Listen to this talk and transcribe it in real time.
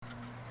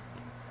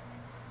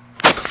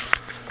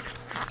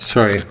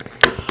Sorry.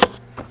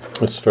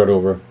 Let's start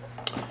over.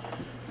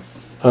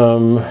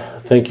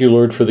 Thank you,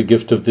 Lord, for the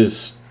gift of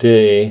this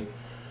day.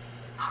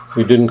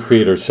 We didn't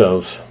create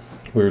ourselves.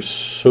 We're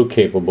so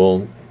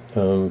capable.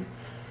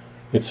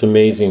 It's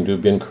amazing to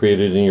have been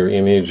created in your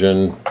image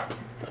and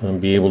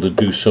be able to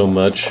do so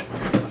much.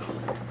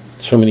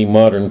 So many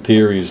modern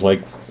theories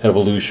like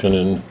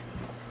evolution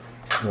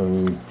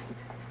and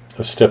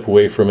a step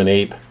away from an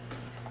ape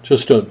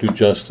just don't do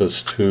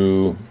justice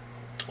to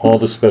all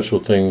the special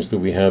things that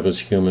we have as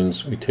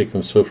humans. We take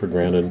them so for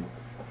granted.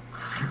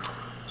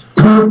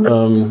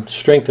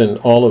 Strengthen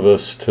all of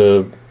us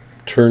to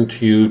turn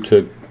to you,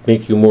 to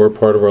make you more a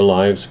part of our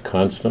lives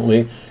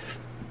constantly,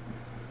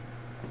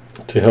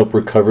 to help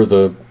recover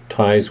the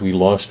ties we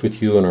lost with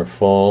you in our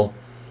fall.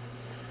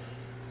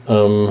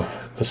 A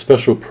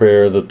special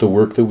prayer that the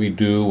work that we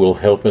do will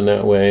help in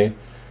that way.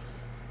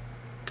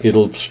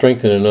 It'll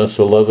strengthen in us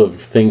a love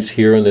of things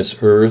here on this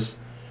earth.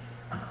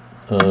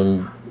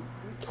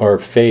 Our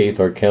faith,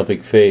 our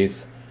Catholic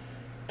faith,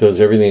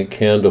 does everything it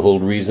can to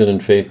hold reason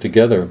and faith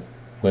together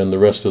when the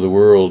rest of the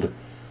world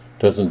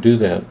doesn't do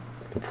that.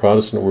 The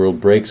Protestant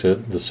world breaks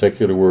it. The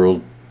secular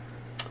world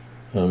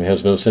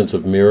has no sense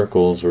of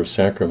miracles or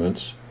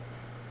sacraments.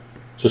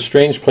 It's a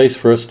strange place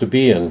for us to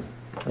be in.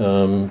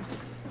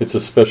 It's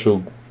a special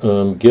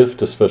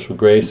gift, a special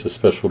grace, a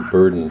special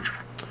burden.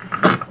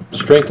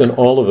 Strengthen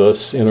all of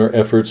us in our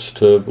efforts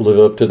to live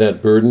up to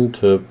that burden,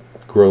 to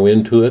grow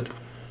into it,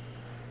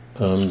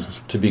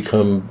 to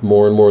become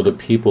more and more the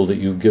people that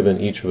you've given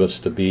each of us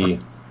to be.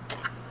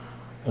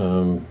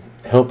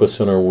 Help us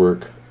in our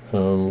work.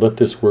 Let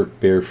this work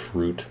bear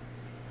fruit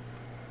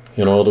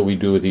in all that we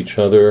do with each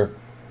other,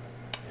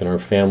 in our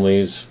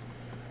families,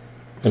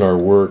 in our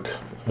work,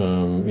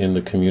 in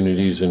the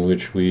communities in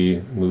which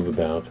we move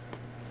about.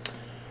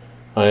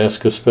 I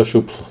ask a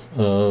special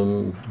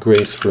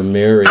grace for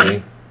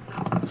Mary.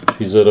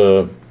 She's at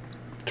a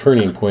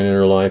turning point in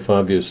her life,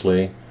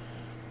 obviously.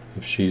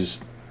 If she's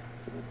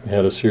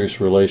had a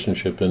serious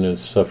relationship and has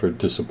suffered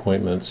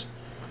disappointments,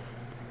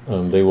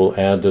 they will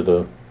add to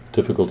the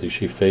difficulty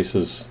she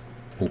faces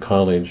in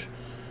college.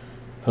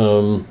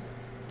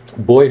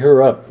 Buoy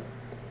her up.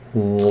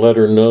 Let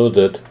her know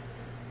that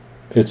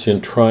it's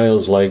in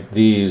trials like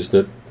these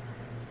that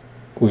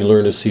we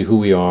learn to see who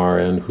we are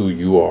and who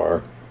you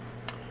are.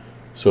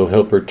 So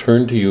help her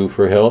turn to you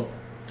for help,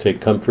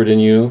 take comfort in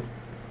you,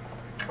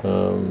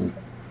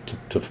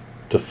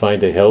 to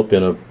find a help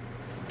in a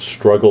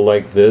struggle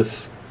like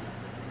this.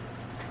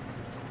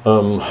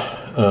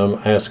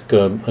 Ask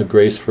a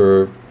grace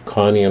for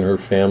Connie and her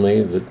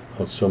family, that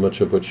so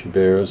much of what she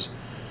bears,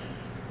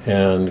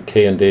 and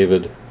Kay and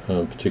David,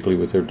 particularly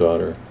with their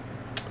daughter,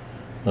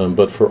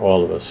 but for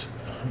all of us.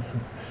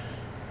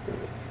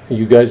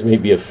 You guys may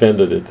be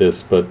offended at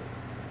this, but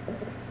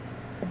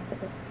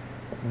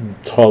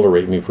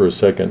tolerate me for a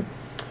second.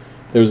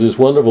 There's this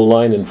wonderful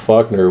line in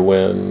Faulkner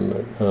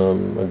when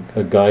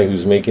a guy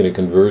who's making a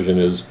conversion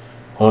is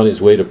on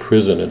his way to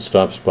prison and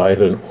stops by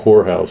at a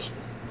whorehouse.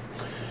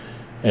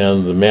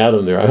 And the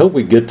madam there, I hope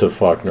we get to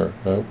Faulkner.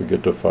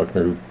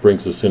 Who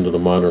brings us into the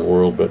modern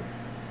world. But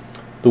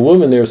the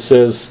woman there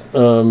says,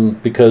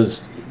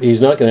 because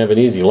he's not going to have an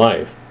easy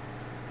life,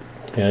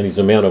 and he's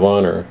a man of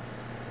honor,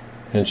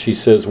 and she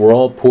says, we're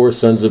all poor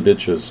sons of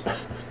bitches.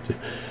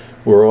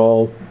 we're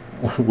all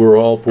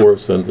poor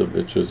sons of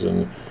bitches.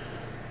 And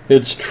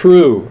it's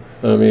true.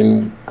 I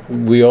mean,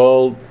 we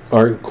all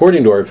are,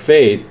 according to our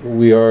faith,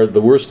 we are the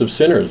worst of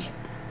sinners.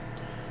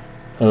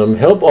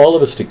 Help all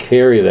of us to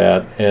carry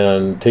that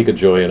and take a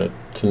joy in it,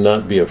 to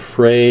not be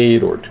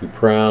afraid or too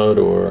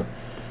proud,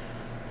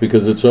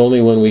 because it's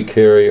only when we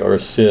carry our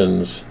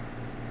sins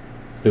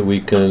that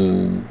we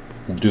can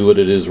do what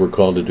it is we're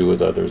called to do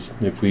with others.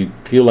 If we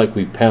feel like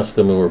we've passed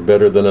them and we're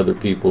better than other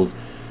people,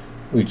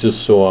 we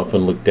just so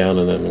often look down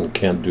on them and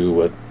can't do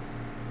what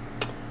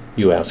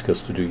you ask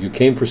us to do. You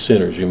came for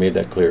sinners, you made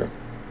that clear.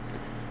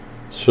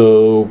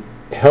 So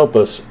help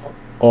us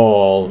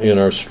all in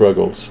our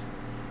struggles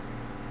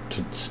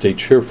to stay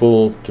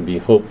cheerful, to be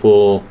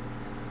hopeful,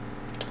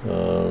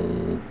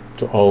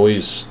 to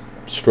always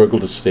struggle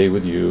to stay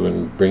with you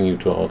and bring you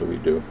to all that we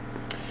do.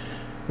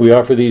 We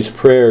offer these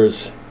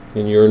prayers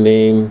in your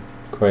name,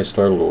 Christ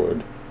our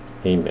Lord.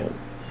 Amen.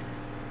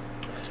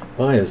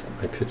 Why is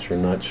my picture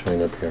not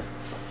showing up here?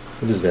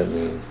 What does that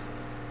mean?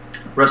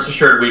 Rest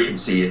assured we can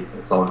see you.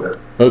 It's all good.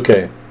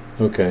 Okay.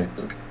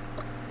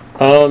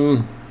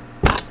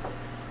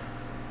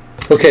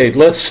 Okay,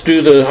 let's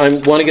do I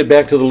want to get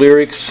back to the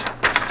lyrics.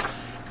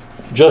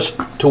 Just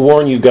to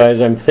warn you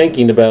guys, I'm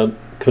thinking about,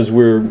 because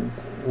we're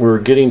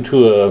getting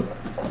to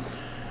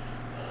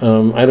I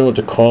don't know what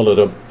to call it,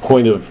 a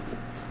point of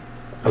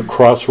a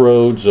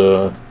crossroads.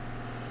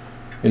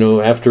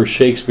 After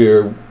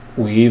Shakespeare,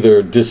 we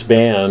either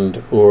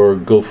disband or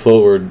go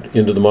forward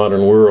into the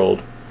modern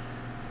world,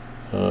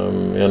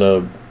 and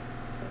a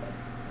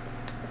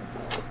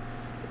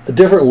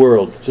different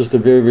world, just a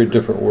very, very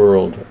different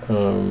world.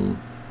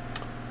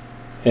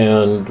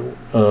 And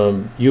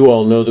you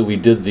all know that we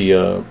did the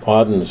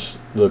Audens,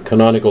 the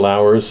canonical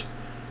hours,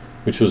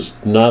 which was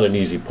not an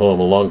easy poem,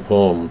 a long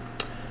poem.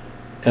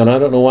 And I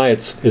don't know why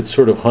it's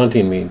sort of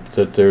haunting me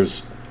that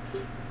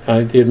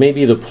it may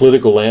be the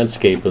political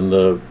landscape and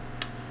the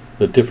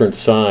different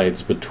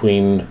sides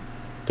between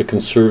the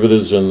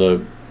conservatives and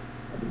the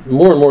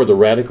more and more the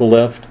radical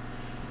left,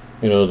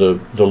 the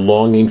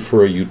longing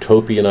for a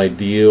utopian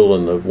ideal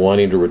and the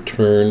wanting to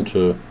return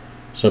to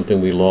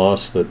something we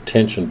lost, the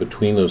tension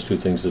between those two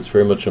things that's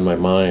very much in my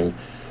mind,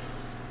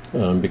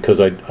 because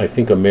I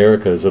think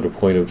America is at a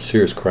point of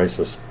serious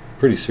crisis,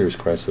 pretty serious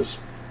crisis.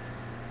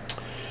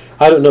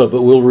 I don't know,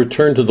 but we'll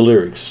return to the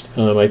lyrics.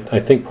 I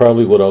think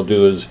probably what I'll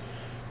do is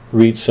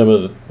read some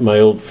of my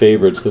old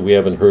favorites that we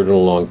haven't heard in a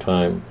long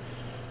time.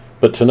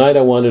 But tonight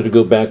I wanted to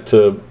go back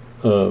to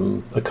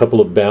a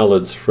couple of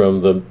ballads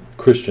from the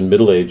Christian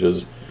Middle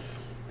Ages,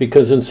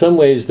 because in some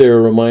ways they're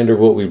a reminder of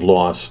what we've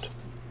lost.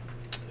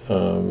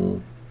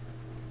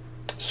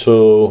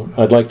 So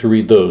I'd like to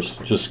read those,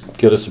 just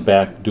get us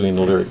back doing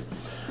the lyric.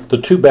 The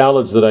two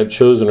ballads that I've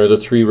chosen are The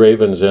Three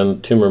Ravens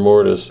and Timor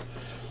Mortis.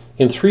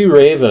 In Three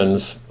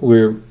Ravens,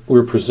 we're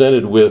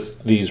presented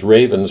with these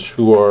ravens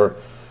who are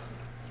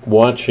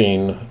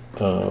watching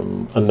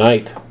a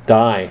knight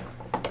die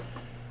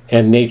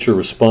and nature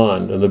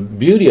respond. And the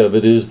beauty of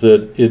it is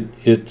that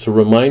it's a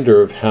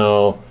reminder of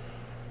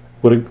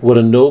what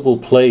a noble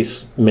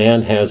place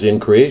man has in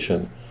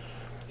creation.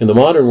 In the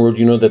modern world,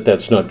 you know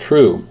that's not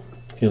true.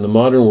 In the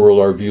modern world,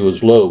 our view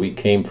is low. We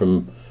came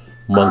from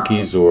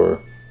monkeys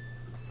or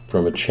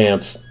from a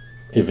chance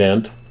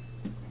event.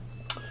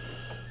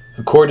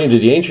 According to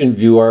the ancient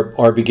view,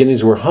 our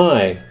beginnings were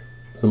high.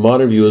 The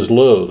modern view is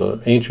low.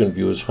 The ancient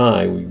view is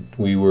high.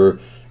 We were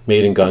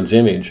made in God's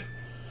image.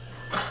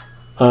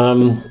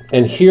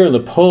 And here in the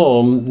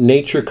poem,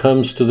 nature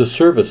comes to the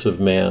service of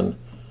man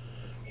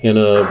in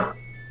a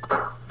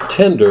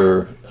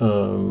tender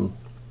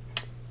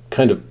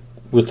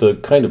with a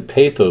kind of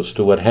pathos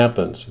to what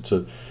happens.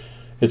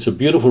 It's a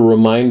beautiful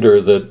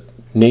reminder that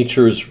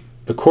nature is,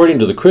 according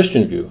to the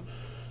Christian view,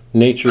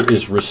 nature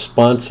is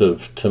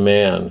responsive to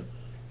man.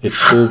 It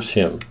serves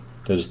him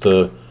as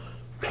the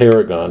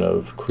paragon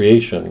of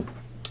creation.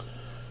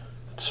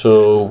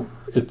 So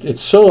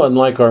it's so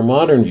unlike our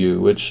modern view,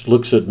 which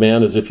looks at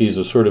man as if he's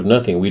a sort of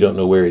nothing. We don't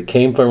know where he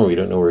came from. We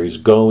don't know where he's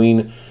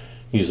going.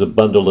 He's a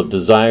bundle of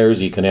desires.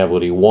 He can have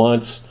what he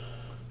wants.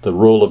 The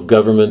role of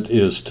government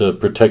is to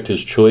protect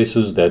his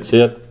choices. That's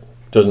it.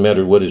 Doesn't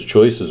matter what his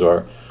choices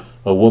are.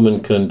 A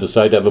woman can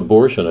decide to have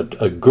abortion.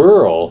 A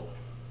girl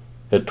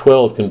at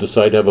 12 can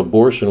decide to have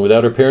abortion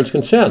without her parents'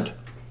 consent.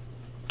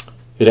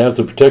 It has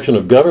the protection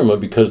of government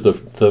because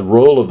the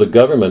role of the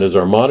government, as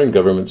our modern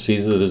government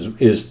sees it,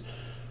 is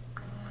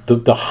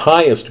the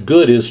highest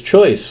good is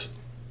choice.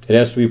 It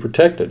has to be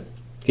protected,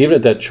 even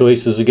if that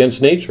choice is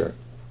against nature.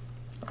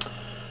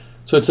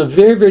 So it's a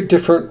very, very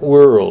different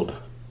world.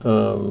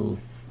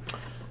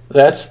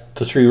 That's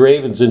The Three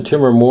Ravens. In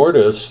Timor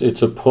Mortis,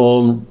 it's a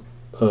poem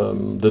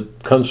that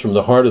comes from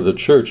the heart of the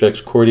church, ex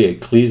corde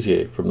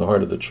ecclesiae, from the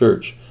heart of the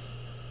church,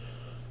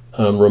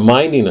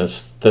 reminding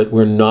us that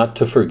we're not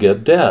to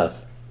forget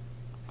death,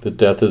 that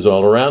death is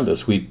all around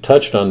us. We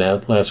touched on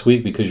that last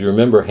week because you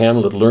remember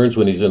Hamlet learns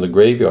when he's in the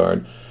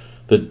graveyard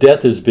that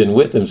death has been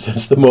with him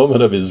since the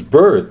moment of his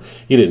birth.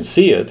 He didn't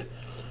see it,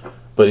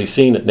 but he's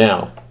seen it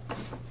now.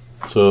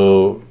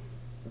 So,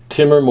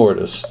 Timor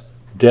Mortis,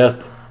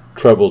 death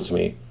troubles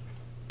me.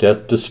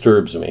 Death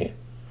disturbs me.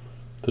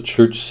 The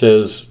church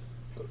says,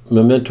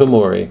 memento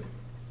mori,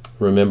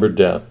 remember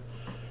death.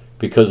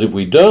 Because if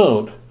we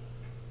don't,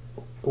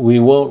 we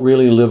won't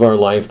really live our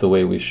life the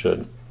way we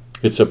should.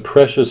 It's a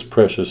precious,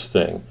 precious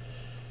thing.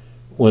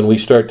 When we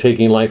start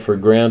taking life for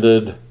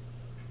granted,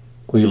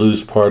 we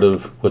lose part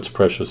of what's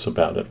precious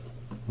about it.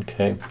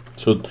 Okay?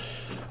 So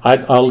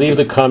I'll leave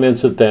the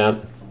comments at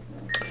that.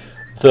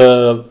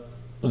 The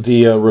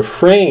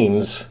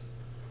refrains,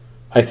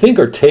 I think,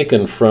 are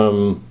taken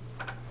from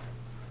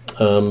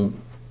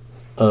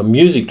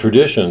music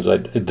traditions.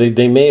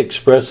 They may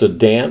express a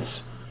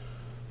dance.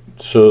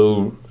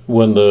 So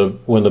when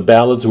the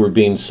ballads were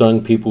being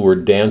sung, people were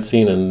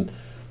dancing and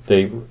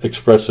they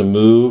express a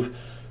move.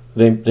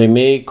 They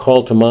may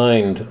call to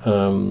mind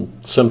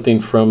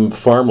something from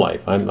farm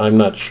life. I'm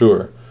not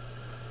sure.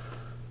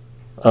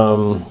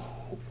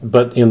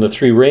 But in the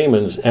Three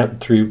Ravens,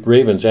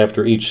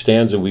 after each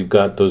stanza, we've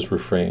got those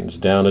refrains: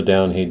 down a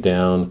down, hey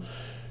down,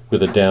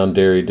 with a down,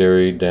 dairy,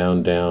 dairy,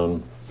 down,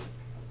 down.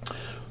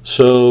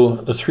 So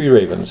the Three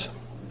Ravens.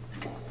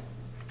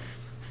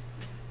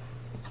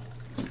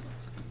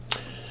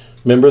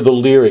 Remember, the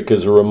lyric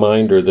is a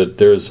reminder that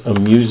there's a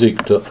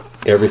music to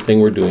everything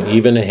we're doing.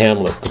 Even in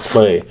Hamlet, the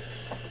play,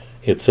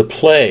 it's a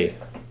play,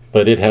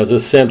 but it has a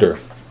center,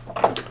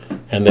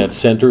 and that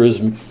center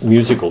is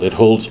musical. It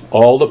holds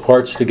all the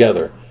parts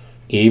together.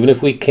 Even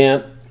if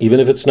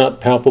it's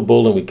not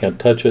palpable and we can't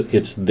touch it,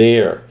 it's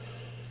there.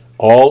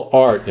 All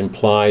art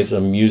implies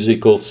a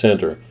musical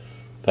center.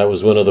 That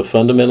was one of the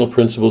fundamental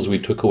principles we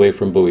took away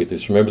from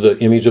Boethius. Remember the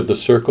image of the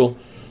circle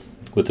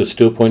with the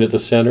still point at the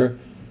center?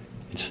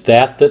 It's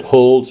that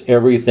holds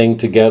everything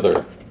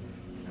together.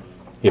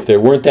 If there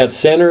weren't that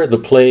center, the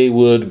play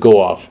would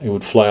go off. It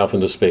would fly off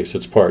into space,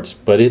 its parts.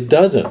 But it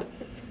doesn't.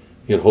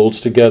 It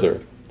holds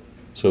together.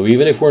 So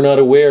even if we're not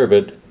aware of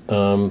it,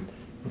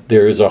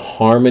 there is a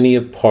harmony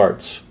of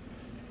parts.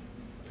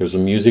 There's a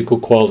musical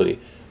quality.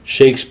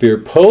 Shakespeare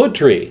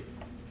poetry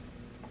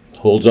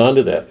holds on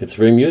to that. It's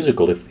very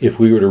musical. If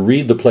we were to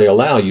read the play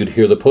aloud, you'd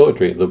hear the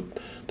poetry,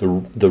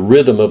 the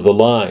rhythm of the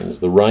lines,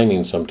 the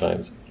rhyming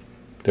sometimes.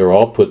 They're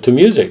all put to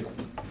music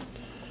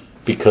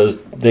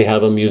because they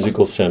have a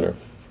musical center.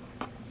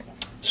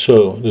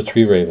 So, the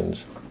 3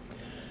 ravens.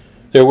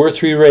 There were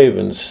 3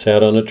 ravens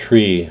sat on a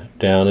tree,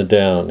 down and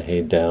down,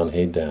 hey down,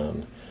 hey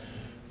down.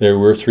 There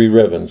were 3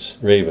 ravens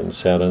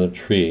sat on a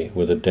tree,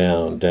 with a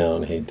down,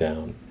 down, hey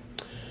down.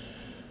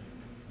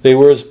 They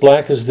were as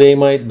black as they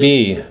might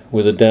be,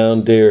 with a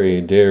down,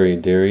 dairy, dairy,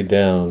 dairy,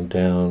 down,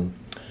 down.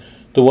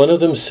 The one of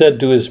them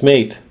said to his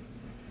mate,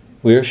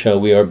 where shall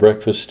we our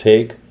breakfast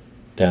take?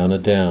 Down a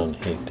down,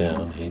 hey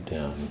down, hey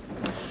down.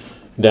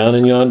 Down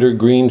in yonder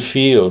green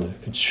field,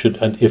 it should,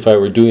 if I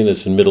were doing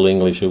this in Middle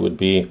English, it would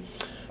be,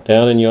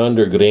 down in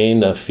yonder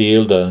green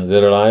field,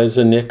 there lies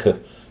a nick,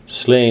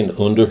 slain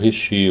under his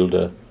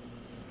shield.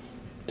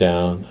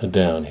 Down, hey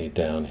down,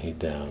 hey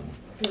down.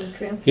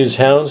 His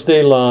hounds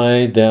they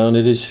lie down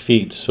at his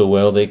feet, so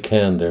well they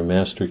can their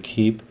master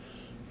keep.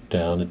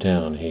 Down,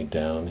 hey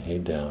down, hey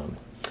down.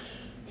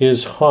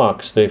 His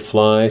hawks they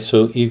fly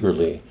so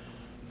eagerly,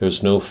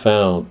 there's no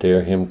fowl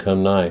dare him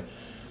come nigh.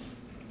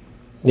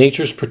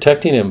 Nature's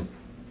protecting him.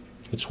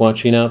 It's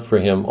watching out for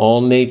him. All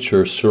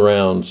nature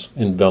surrounds,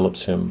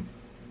 envelops him.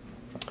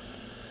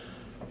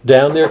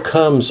 Down there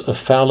comes a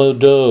fallow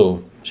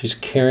doe. She's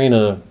carrying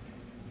a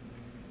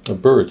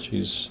birth.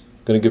 She's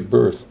going to give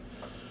birth.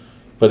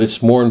 But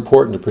it's more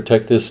important to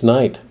protect this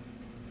night.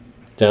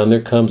 Down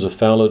there comes a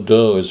fallow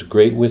doe, as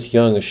great with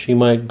young as she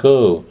might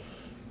go.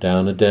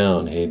 Down a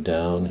down, hey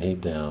down, hey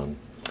down.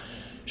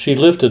 She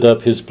lifted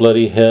up his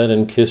bloody head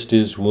and kissed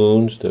his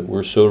wounds that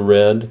were so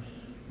red.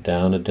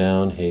 Down a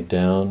down, hey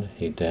down,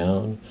 hey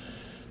down.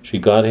 She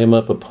got him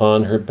up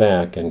upon her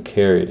back and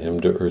carried him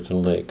to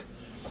earthen lake.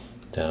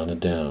 Down a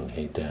down,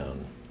 hey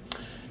down.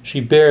 She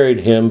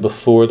buried him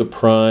before the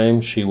prime.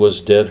 She was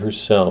dead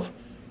herself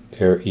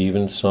ere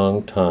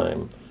evensong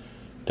time.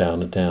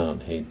 Down a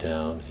down, hey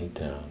down, hey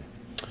down.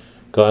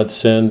 God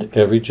send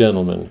every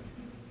gentleman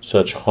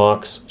such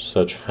hawks,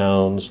 such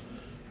hounds,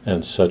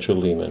 and such a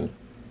leman.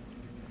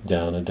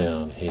 Down a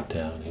down, hey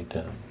down, hey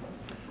down.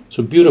 It's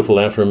a beautiful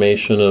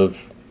affirmation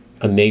of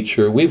a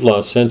nature. We've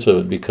lost sense of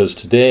it because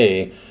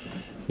today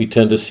we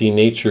tend to see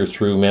nature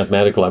through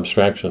mathematical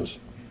abstractions.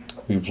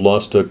 We've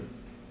lost a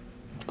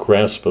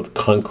grasp of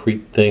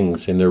concrete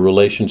things in their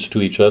relations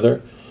to each other.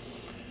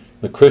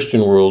 In the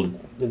Christian world,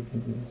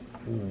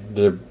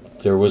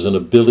 there was an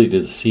ability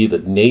to see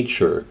that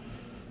nature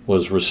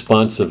was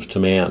responsive to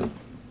man.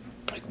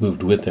 It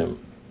moved with him.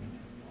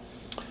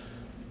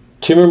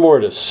 Timor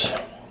mortis.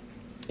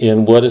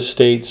 In what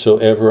estate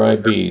soever I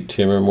be,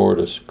 timor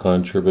mortis,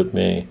 conturbit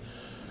me.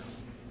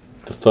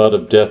 The thought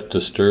of death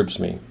disturbs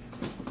me,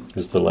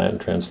 is the Latin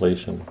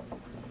translation.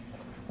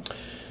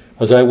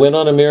 As I went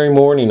on a merry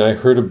morning, I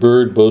heard a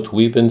bird both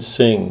weep and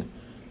sing.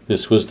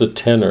 This was the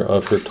tenor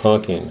of her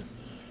talking.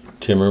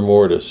 Timor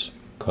mortis,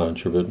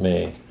 conturbit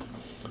me.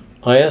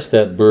 I asked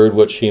that bird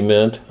what she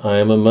meant. I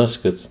am a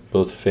musket,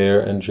 both fair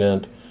and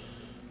gent.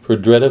 For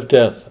dread of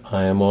death,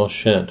 I am all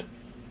shent.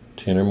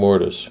 Timor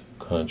mortis,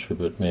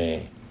 conturbit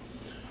me.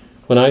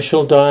 When I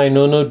shall die,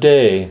 know no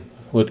day,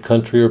 what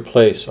country or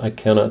place I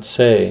cannot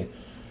say.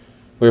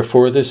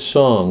 Wherefore this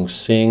song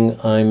sing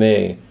I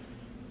may.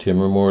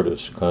 Timor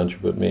mortis,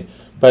 conturbit me.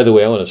 By the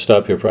way, I want to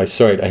stop here.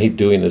 I hate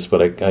doing this,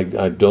 but I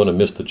don't want to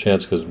miss the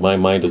chance because my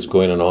mind is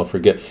going and I'll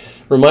forget.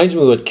 Reminds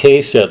me of what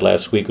Kay said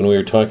last week when we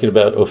were talking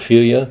about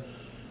Ophelia,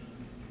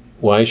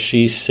 why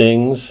she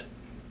sings.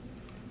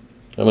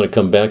 I'm going to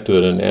come back to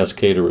it and ask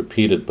Kay to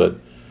repeat it, but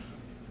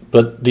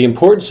the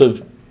importance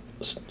of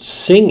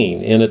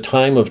singing in a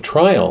time of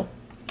trial,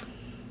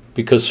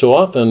 because so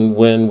often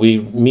when we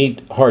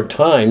meet hard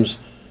times,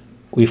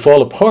 we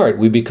fall apart,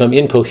 we become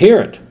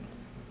incoherent.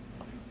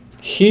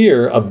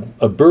 Here,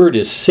 a bird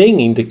is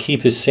singing to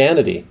keep his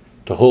sanity,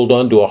 to hold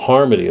on to a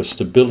harmony, a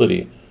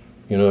stability.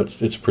 You know,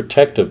 it's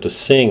protective to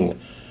sing.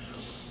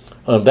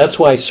 That's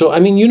why, so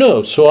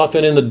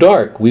often in the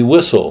dark we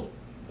whistle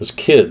as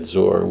kids,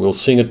 or we'll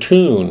sing a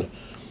tune.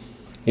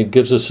 It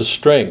gives us a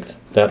strength,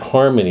 that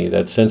harmony,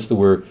 that sense that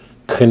we're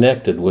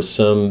connected with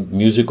some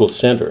musical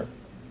center.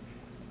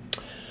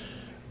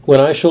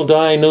 When I shall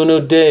die, know no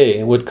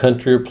day, what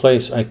country or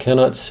place I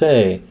cannot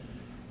say.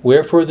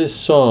 Wherefore this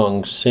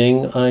song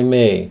sing I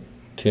may,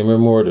 timor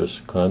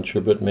mortis,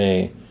 conturbit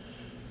me.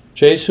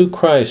 Jesu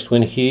Christ,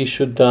 when he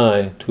should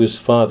die, to his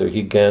Father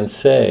he gan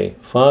say,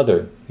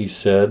 Father, he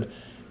said,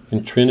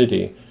 in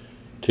Trinity,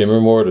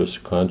 timor mortis,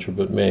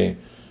 conturbit me.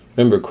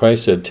 Remember,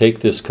 Christ said,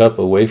 take this cup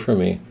away from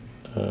me.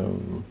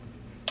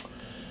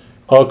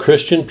 All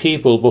Christian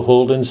people,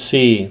 behold and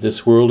see,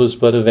 this world is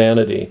but a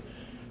vanity,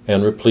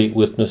 and replete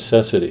with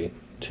necessity.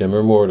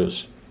 Timor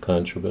mortis,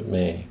 conturbit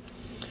me.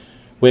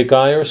 Wake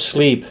I or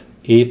sleep,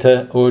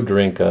 eata or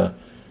drinka,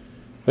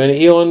 when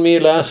eon me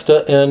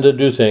lasta enda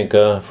do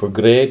thinka, for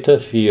greata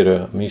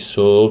fira me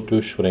soul to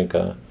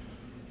shrinka,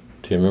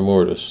 timor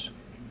mortis,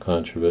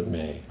 contribut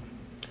me.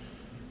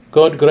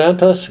 God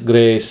grant us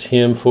grace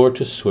him for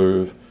to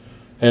serve,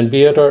 and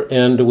be at our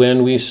end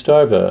when we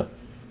starve,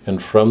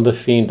 and from the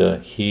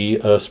fienda he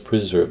us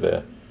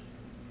preserve,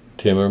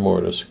 timor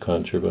mortis,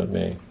 contribut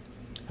me.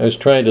 I was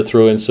trying to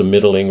throw in some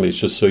Middle English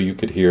just so you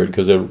could hear it,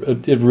 because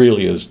it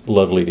really is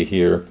lovely to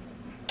hear.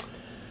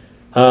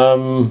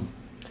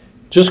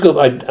 Just go.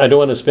 I don't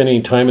want to spend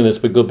any time in this,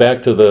 but go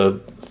back to the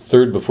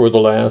third before the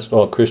last.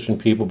 All Christian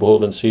people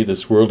behold and see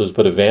this world is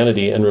but a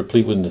vanity and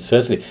replete with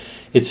necessity.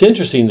 It's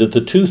interesting that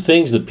the two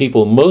things that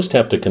people most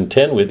have to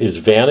contend with is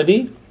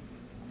vanity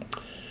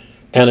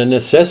and a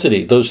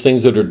necessity. Those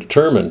things that are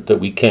determined, that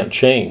we can't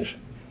change.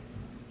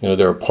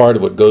 They're a part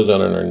of what goes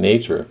on in our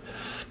nature.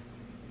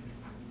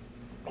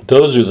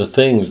 Those are the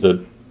things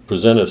that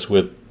present us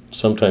with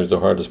sometimes the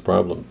hardest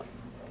problem.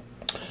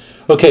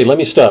 Okay, let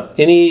me stop.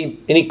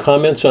 Any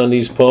comments on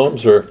these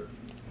poems or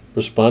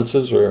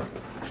responses or?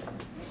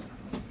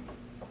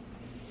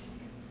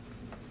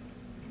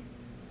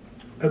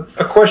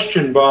 A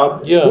question,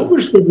 Bob. Yeah. What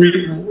was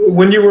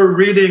when you were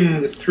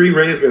reading Three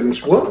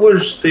Ravens? What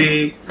was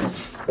the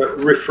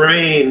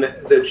refrain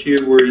that you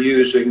were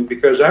using?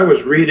 Because I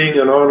was reading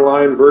an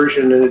online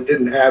version and it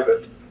didn't have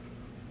it.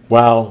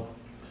 Wow,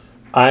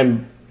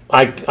 I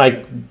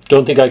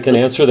don't think I can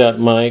answer that,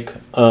 Mike.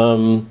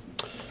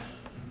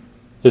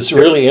 It's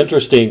really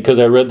interesting because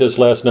I read this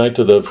last night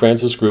to the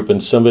Francis group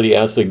and somebody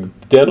asked the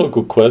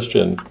identical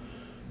question.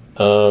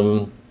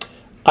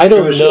 I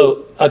don't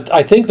know.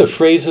 I think the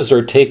phrases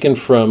are taken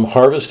from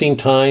harvesting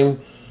time,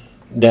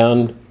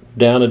 down,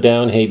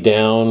 hay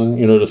down,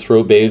 to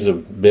throw bales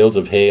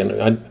of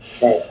hay.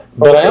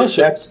 But I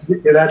also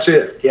that's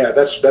it. Yeah,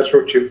 that's what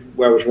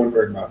I was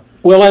wondering about.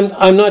 Well,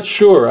 I'm not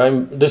sure.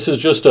 This is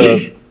just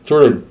a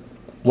sort of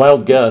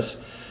wild guess.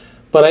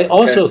 But I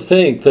also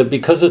think that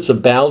because it's a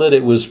ballad,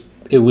 it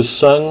was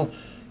sung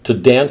to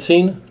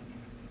dancing.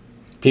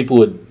 People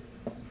would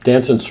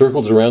dance in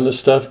circles around this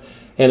stuff,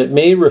 and it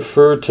may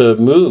refer to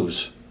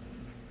moves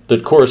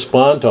that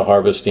correspond to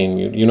harvesting.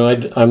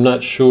 I'm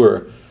not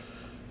sure,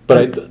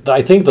 but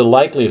I think the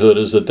likelihood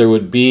is that there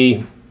would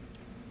be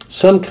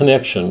some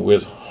connection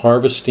with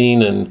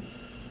harvesting and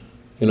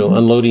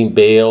unloading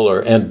bale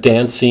and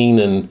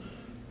dancing and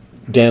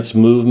dance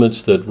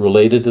movements that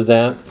related to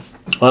that.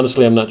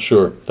 Honestly, I'm not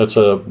sure. That's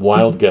a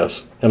wild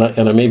guess, and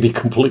I may be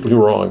completely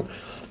wrong.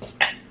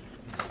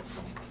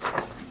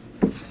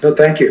 No,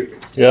 thank you.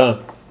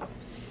 Yeah.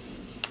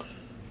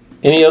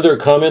 Any other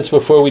comments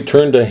before we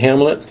turn to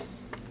Hamlet?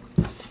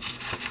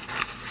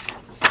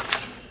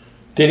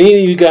 Did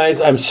any of you guys?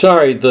 I'm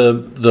sorry,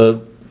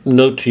 the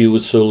note to you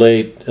was so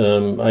late.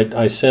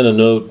 I sent a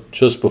note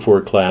just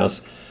before class.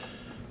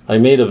 I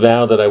made a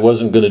vow that I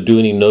wasn't going to do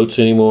any notes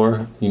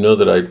anymore. You know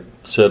that I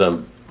said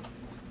I'm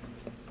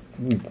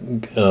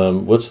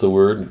what's the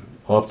word?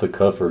 Off the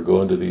cuff, or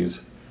go into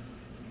these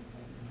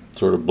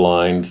sort of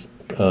blind,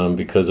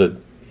 because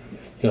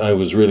I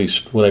was really,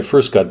 when I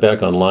first got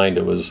back online,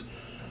 it was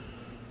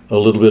a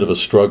little bit of a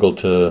struggle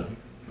to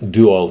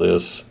do all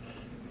this.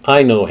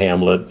 I know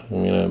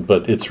Hamlet,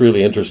 but it's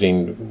really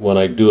interesting when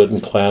I do it in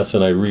class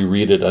and I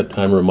reread it,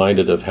 I'm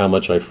reminded of how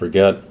much I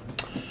forget.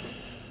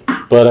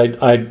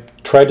 But I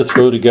tried to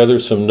throw together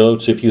some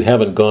notes. If you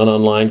haven't gone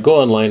online, go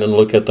online and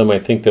look at them. I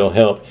think they'll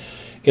help.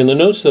 In the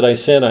notes that I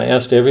sent, I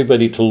asked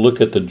everybody to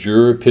look at the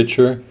juror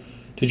picture.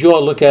 Did you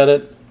all look at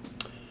it?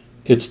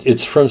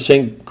 It's from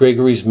St.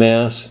 Gregory's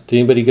Mass. Did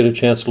anybody get a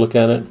chance to look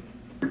at it?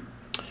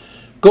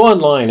 Go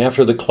online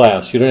after the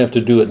class. You don't have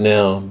to do it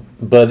now,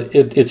 but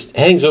it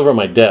hangs over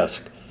my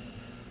desk.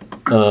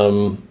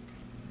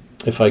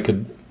 If I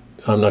could,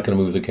 I'm not going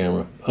to move the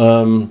camera.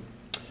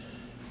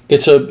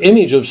 It's an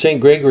image of St.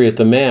 Gregory at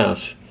the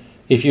Mass.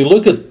 If you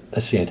look at,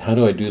 let's see, how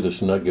do I do this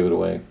and not give it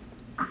away?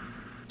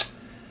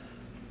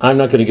 I'm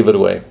not going to give it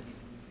away.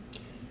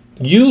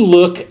 You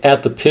look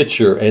at the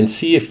picture and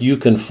see if you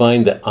can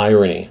find the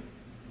irony.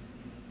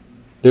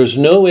 There's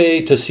no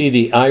way to see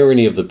the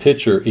irony of the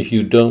picture if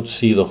you don't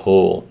see the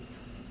whole.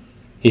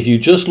 If you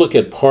just look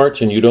at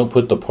parts and you don't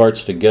put the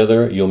parts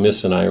together, you'll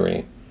miss an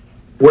irony.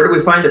 Where do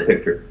we find the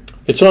picture?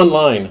 It's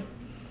online.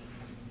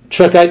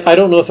 Chuck, I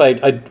don't know if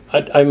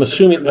I'm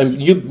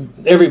assuming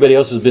everybody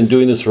else has been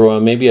doing this for a while.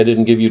 Maybe I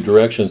didn't give you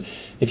directions.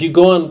 If you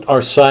go on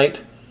our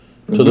site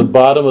to the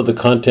bottom of the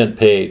content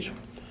page,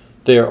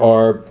 there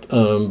are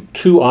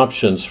two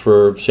options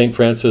for St.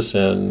 Francis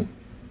and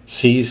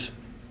C's,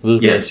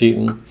 Elizabeth and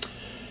Seton.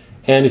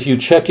 And if you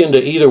check into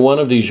either one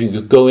of these, you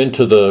could go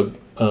into the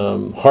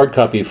hard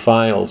copy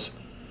files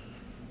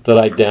that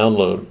I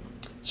download.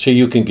 So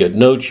you can get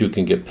notes, you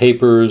can get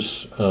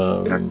papers.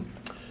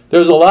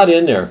 There's a lot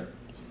in there.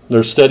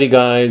 There's study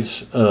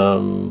guides.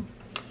 I'm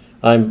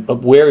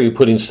wary of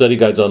putting study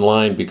guides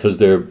online because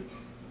they're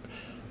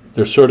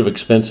sort of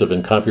expensive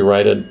and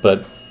copyrighted,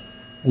 but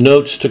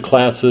notes to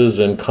classes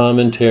and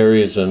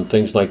commentaries and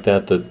things like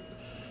that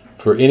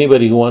For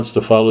anybody who wants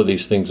to follow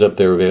these things up,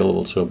 they're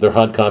available. So if they're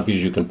hot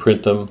copies, you can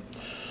print them.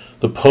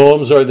 The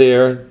poems are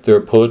there. There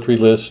are poetry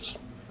lists.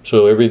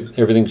 So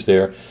everything's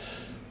there.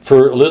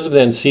 For Elizabeth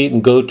Ann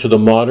Seton, go to the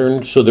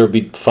modern, so there'll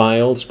be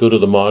files. Go to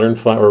the modern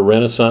file, or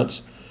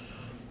Renaissance.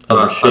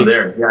 I'm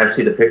there. Yeah, I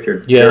see the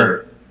picture. Yeah.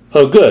 Sure.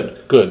 Oh, good.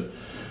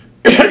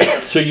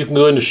 So you can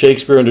go into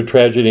Shakespeare under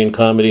tragedy and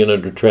comedy, and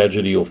under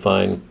tragedy you'll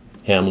find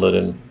Hamlet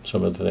and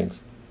some other things.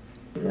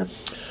 Yeah.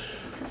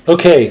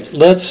 Okay,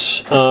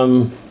 let's...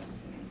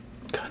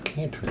 God,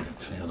 can you turn that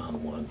fan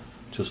on one?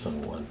 Just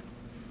on one.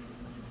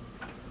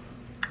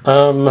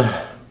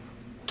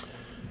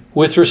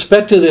 With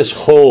respect to this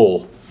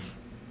whole,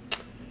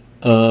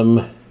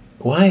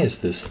 why is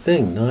this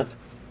thing not...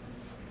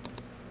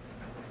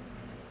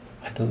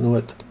 I don't know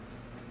what...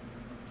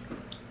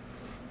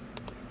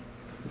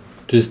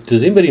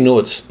 Does anybody know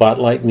what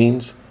spotlight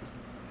means?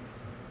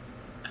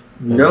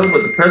 No,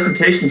 but the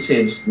presentation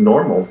seems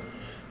normal.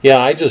 Yeah,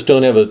 I just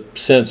don't have a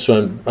sense,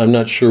 so I'm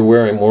not sure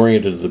where I'm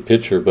oriented to the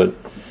picture. But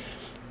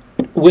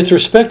with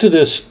respect to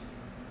this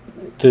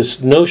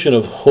notion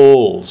of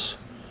wholes,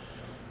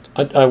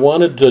 I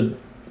wanted to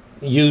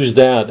use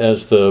that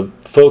as the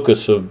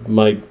focus of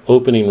my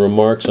opening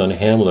remarks on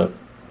Hamlet.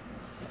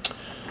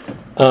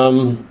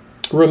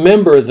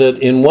 Remember that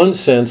in one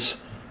sense,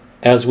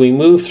 as we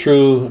move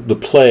through the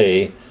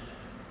play,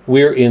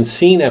 we're in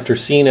scene after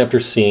scene after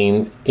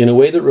scene in a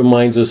way that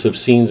reminds us of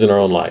scenes in our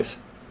own lives.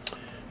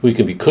 We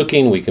can be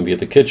cooking, we can be at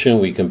the kitchen,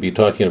 we can be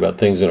talking about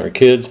things in our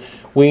kids.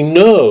 We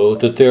know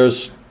that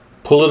there's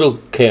political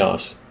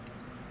chaos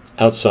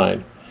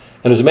outside.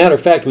 And as a matter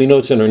of fact, we know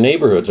it's in our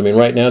neighborhoods. I mean,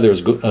 right now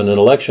there's an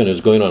election is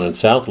going on in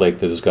South Lake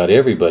that has got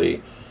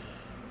everybody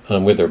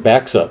with their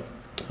backs up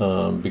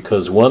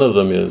because one of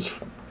them is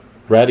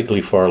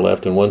radically far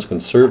left and one's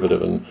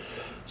conservative. And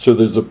so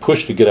there's a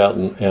push to get out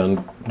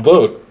and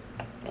vote.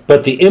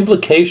 But the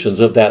implications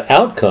of that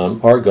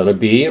outcome are going to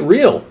be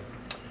real.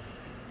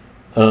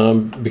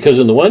 Because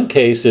in the one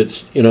case,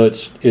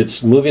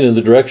 it's moving in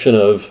the direction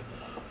of,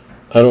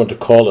 I don't know what to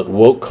call it,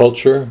 woke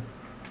culture,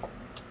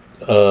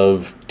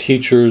 of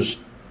teachers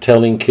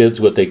telling kids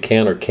what they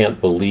can or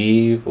can't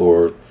believe,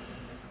 or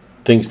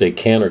things they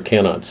can or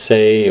cannot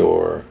say,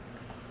 or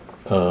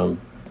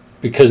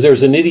because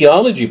there's an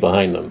ideology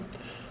behind them.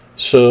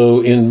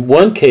 So in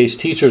one case,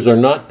 teachers are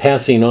not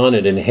passing on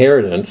an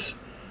inheritance.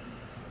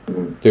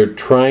 They're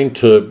trying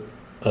to,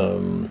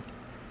 I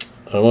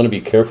want to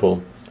be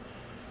careful.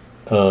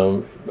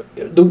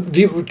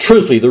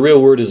 Truthfully, the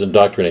real word is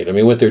indoctrinate. I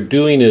mean, what they're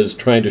doing is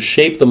trying to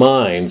shape the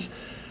minds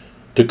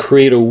to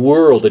create a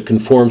world that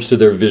conforms to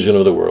their vision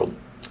of the world.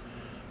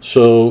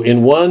 So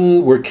in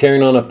one, we're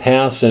carrying on a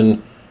past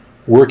and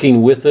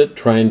working with it,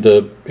 trying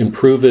to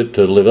improve it,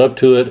 to live up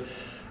to it.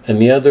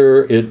 And the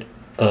other,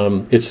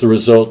 it's the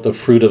result, the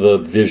fruit of a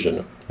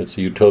vision. It's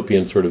a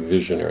utopian sort of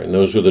visionary. And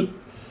those are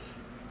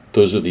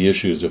the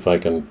issues. If I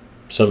can,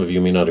 some of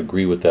you may not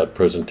agree with that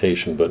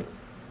presentation, but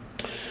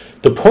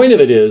the point of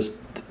it is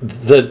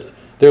that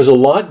there's a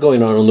lot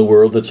going on in the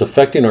world that's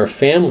affecting our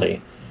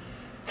family.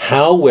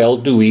 How well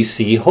do we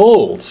see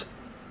wholes?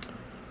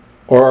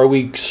 Or are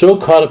we so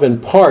caught up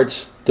in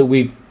parts that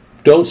we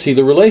don't see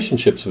the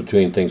relationships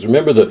between things?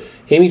 Remember, the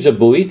image of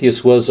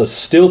Boethius was a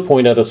still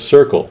point at a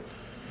circle.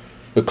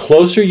 The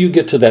closer you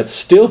get to that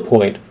still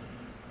point,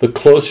 the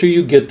closer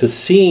you get to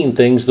seeing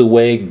things the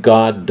way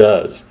God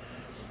does.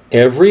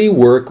 Every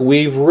work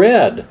we've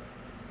read,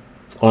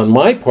 on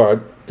my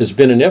part, has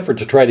been an effort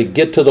to try to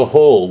get to the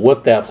whole,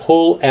 what that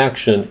whole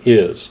action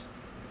is.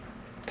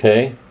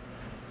 Okay?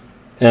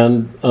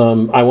 And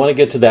I want to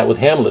get to that with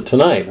Hamlet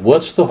tonight.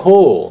 What's the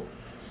whole?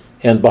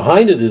 And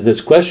behind it is this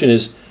question,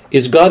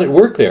 is God at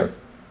work there?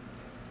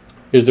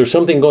 Is there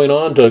something going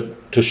on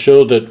to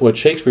show that what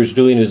Shakespeare's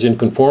doing is in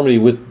conformity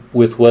with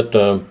what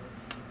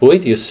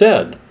Boethius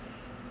said?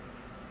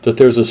 That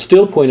there's a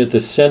still point at the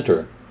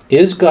center.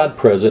 Is God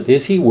present?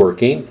 Is he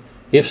working?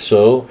 If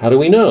so, how do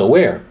we know?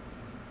 Where?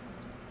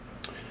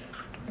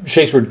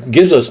 Shakespeare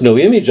gives us no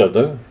image of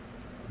them,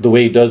 the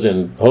way he does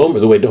in Homer,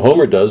 the way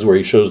Homer does, where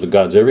he shows the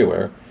gods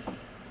everywhere.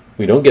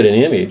 We don't get an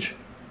image,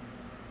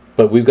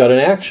 but we've got an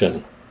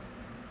action.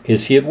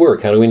 Is he at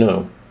work? How do we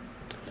know?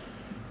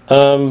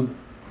 And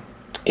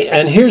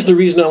here's the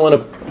reason I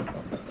want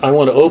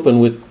to open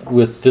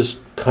with this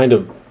kind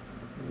of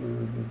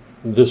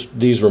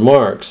these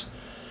remarks.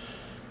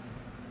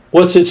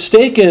 What's at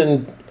stake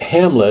in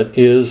Hamlet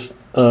is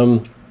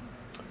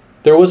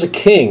there was a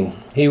king.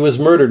 He was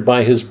murdered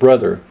by his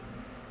brother.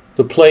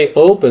 The play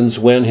opens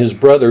when his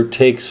brother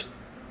takes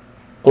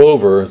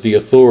over the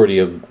authority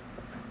of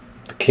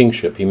the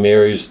kingship. He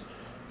marries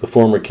the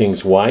former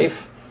king's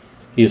wife.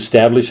 He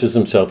establishes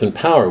himself in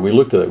power. We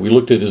looked at that. We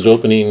looked at his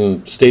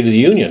opening State of the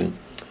Union.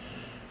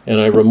 And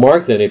I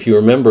remarked that if you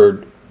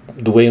remember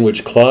the way in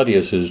which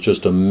Claudius is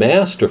just a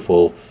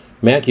masterful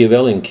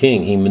Machiavellian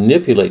king, he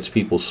manipulates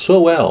people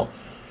so well.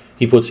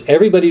 He puts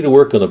everybody to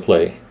work on the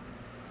play.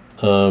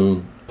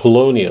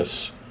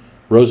 Polonius,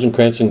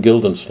 Rosencrantz and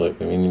Guildenstern.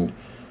 I mean,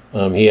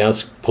 he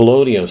asked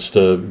Polonius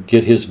to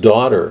get his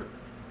daughter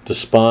to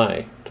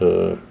spy,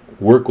 to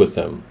work with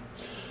them.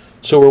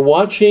 So we're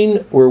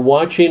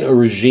watching a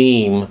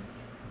regime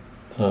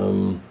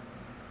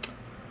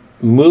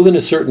move in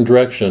a certain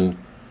direction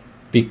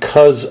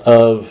because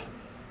of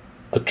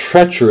a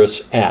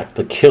treacherous act,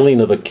 the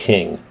killing of a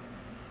king.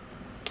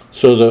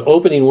 So the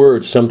opening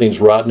words, "something's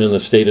rotten in the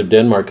state of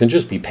Denmark," can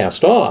just be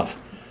passed off.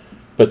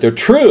 But they're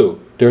true.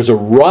 There's a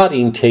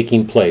rotting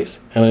taking place.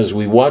 And as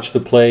we watch the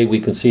play, we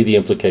can see the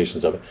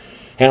implications of it.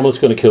 Hamlet's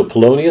going to kill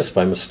Polonius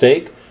by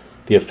mistake.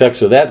 The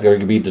effects of that are going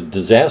to be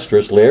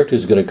disastrous. Laertes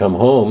is going to come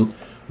home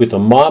with a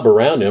mob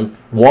around him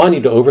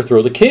wanting to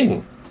overthrow the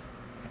king.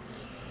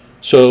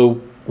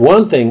 So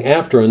one thing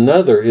after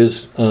another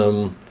is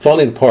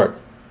falling apart.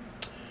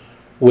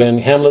 When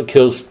Hamlet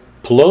kills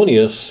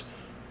Polonius,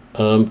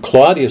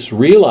 Claudius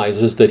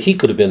realizes that he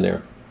could have been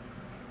there.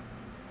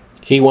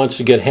 He wants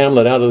to get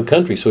Hamlet out of the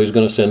country, so he's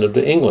going to send him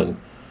to England.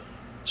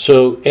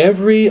 So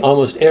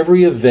almost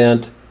every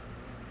event,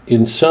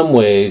 in some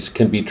ways,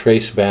 can be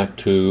traced back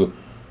to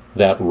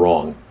that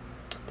wrong,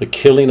 the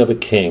killing of a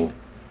king.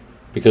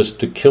 Because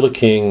to kill a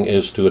king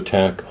is to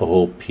attack a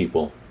whole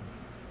people.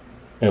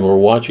 And we're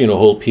watching a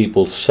whole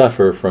people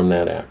suffer from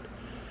that act.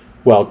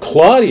 While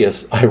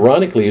Claudius,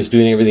 ironically, is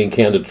doing everything he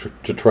can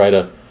to try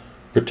to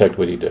protect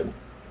what he did.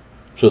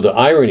 So the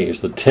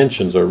ironies, the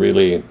tensions are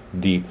really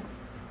deep.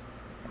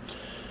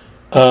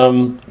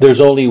 There's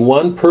only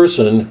one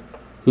person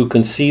who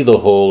can see the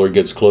whole or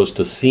gets close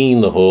to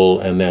seeing the whole,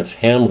 and that's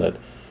Hamlet,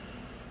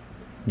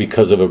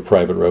 because of a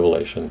private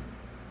revelation.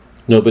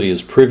 Nobody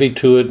is privy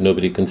to it.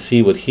 Nobody can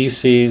see what he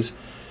sees.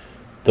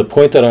 The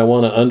point that I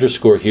want to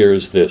underscore here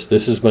is this.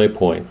 This is my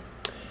point.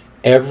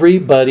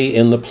 Everybody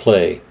in the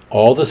play,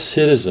 all the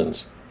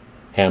citizens,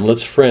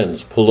 Hamlet's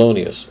friends,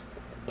 Polonius,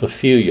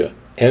 Ophelia,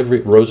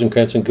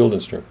 Rosencrantz and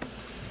Guildenstern,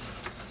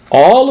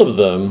 all of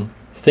them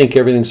think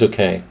everything's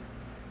okay.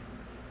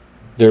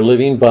 They're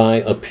living by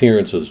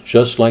appearances,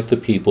 just like the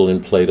people in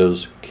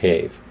Plato's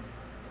cave.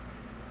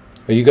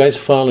 Are you guys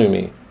following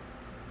me?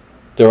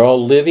 They're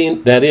all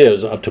living, that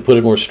is, to put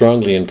it more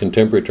strongly in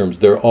contemporary terms,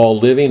 they're all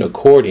living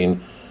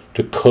according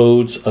to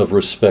codes of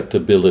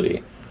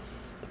respectability.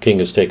 The king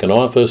has taken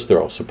office,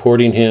 they're all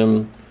supporting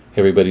him,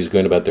 everybody's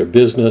going about their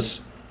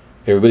business,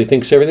 everybody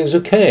thinks everything's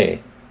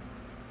okay.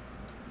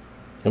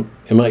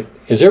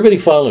 Is everybody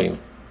following?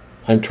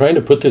 I'm trying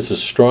to put this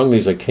as strongly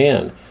as I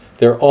can.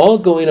 They're all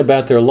going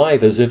about their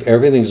life as if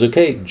everything's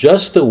okay,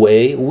 just the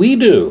way we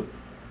do.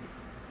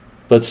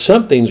 But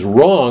something's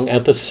wrong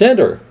at the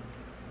center.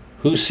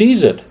 Who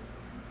sees it?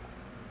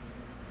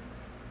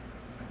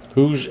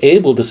 Who's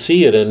able to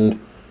see it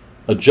and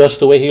adjust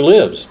the way he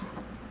lives?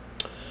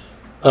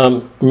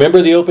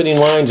 Remember the opening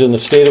lines in the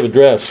State of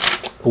Address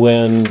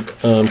when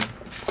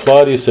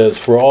Claudius says,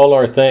 "For all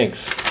our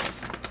thanks."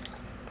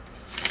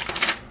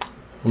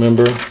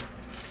 Remember?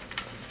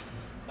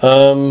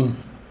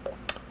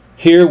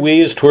 Here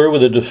we, as 'twere,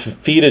 with a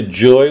defeated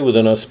joy, with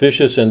an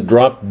auspicious and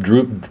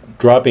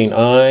dropping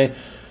eye,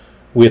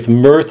 with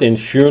mirth in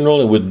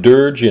funeral and with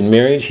dirge in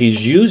marriage.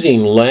 He's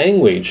using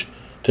language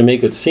to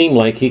make it seem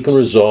like he can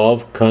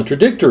resolve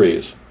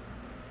contradictories,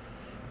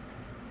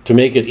 to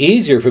make it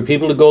easier for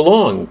people to go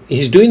along.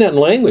 He's doing that in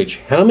language.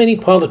 How many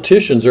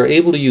politicians are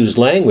able to use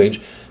language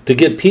to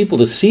get people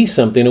to see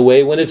something a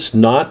way when it's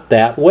not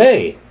that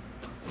way?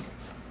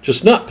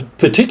 Just not,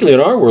 particularly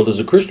in our world as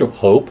a Christian.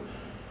 Hope.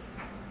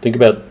 Think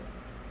about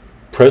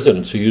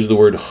presidents who use the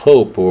word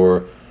hope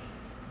or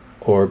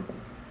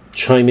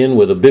chime in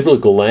with a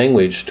biblical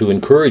language to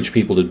encourage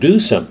people to do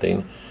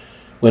something,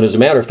 when as a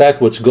matter of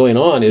fact what's going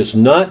on is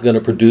not going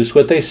to produce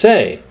what they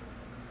say.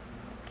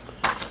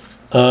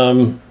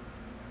 In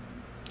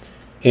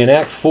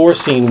Act 4,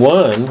 Scene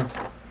 1,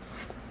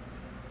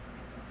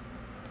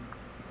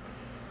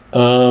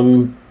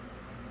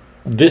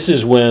 this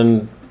is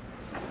when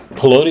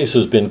Polonius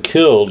has been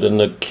killed and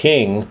the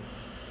king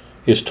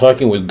is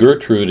talking with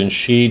Gertrude, and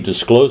she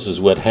discloses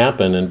what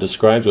happened and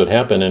describes what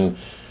happened,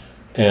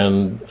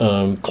 and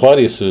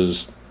Claudius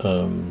is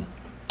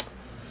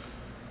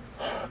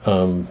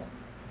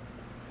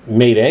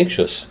made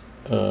anxious.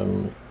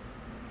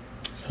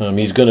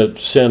 He's going to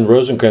send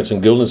Rosencrantz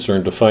and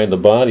Guildenstern to find the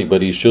body,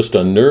 but he's just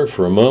unnerved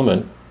for a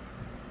moment,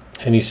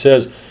 and he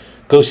says,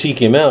 "Go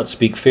seek him out,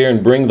 speak fair,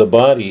 and bring the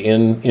body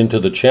into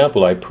the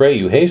chapel. I pray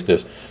you, haste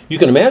this." You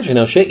can imagine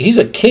how he's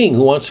a king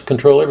who wants to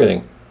control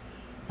everything.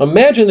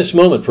 Imagine this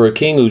moment for a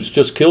king who's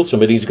just killed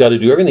somebody. He's got to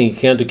do everything he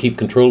can to keep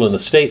control in the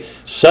state.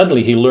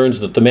 Suddenly he learns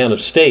that the man of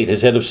state,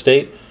 his head of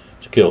state,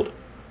 is killed.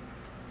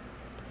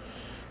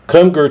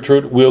 "Come,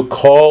 Gertrude, we'll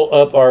call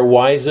up our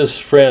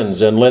wisest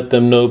friends and let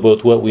them know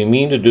both what we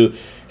mean to do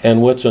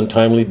and what's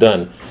untimely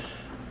done."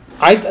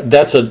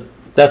 That's a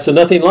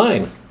nothing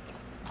line.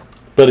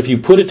 But if you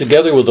put it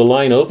together with the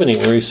line opening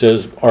where he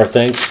says, "Our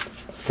thanks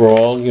for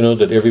all,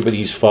 that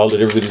everybody's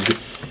followed,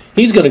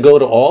 he's going to go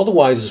to all the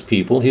wisest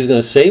people. He's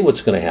going to say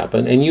what's going to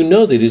happen, and you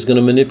know that he's going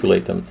to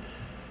manipulate them.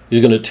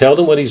 He's going to tell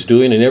them what he's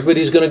doing, and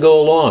everybody's going to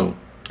go along.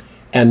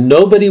 And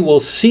nobody will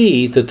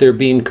see that they're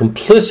being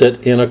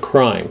complicit in a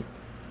crime.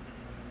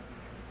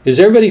 Is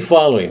everybody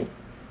following?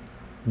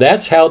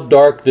 That's how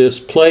dark this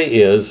play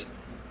is,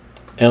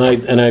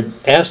 And I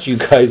asked you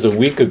guys a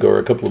week ago or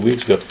a couple of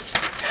weeks ago,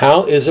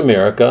 how is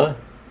America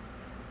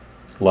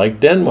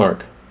like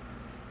Denmark?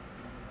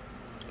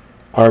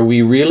 Are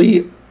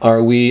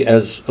we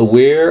as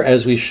aware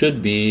as we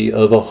should be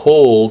of a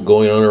whole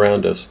going on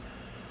around us?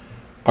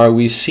 Are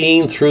we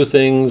seeing through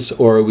things,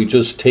 or are we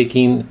just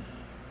taking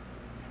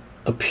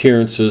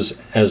appearances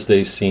as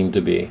they seem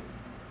to be,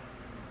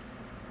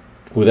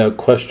 without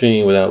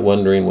questioning, without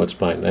wondering what's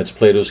behind? That's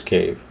Plato's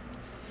cave.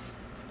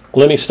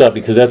 Let me stop,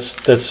 because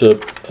that's a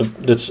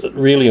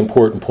really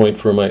important point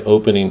for my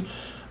opening.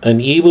 An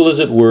evil is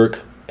at work.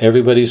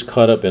 Everybody's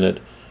caught up in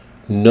it.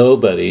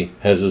 Nobody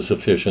has a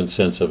sufficient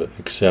sense of it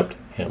except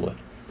Hamlet.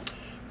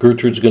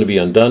 Gertrude's going to be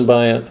undone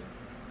by it.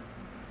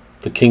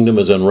 The kingdom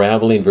is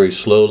unraveling very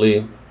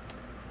slowly.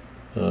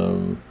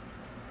 Let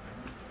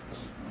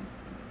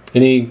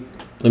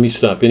me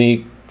stop.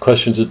 Any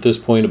questions at this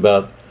point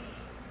about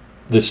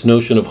this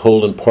notion of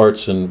whole and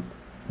parts and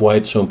why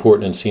it's so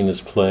important in seeing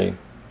this play?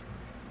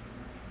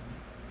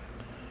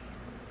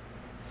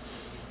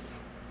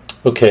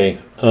 Okay.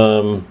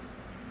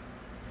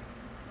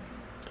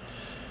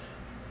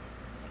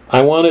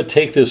 I want to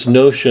take this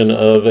notion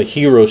of a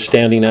hero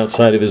standing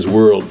outside of his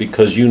world,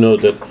 because you know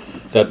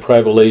that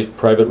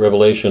private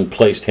revelation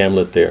placed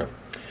Hamlet there.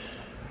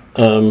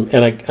 And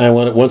I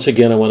want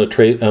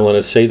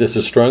to say this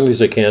as strongly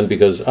as I can,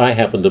 because I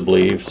happen to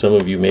believe, some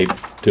of you may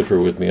differ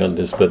with me on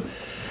this, but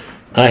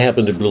I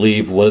happen to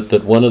believe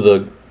that one of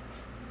the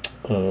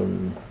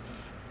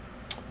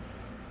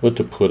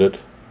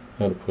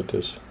how to put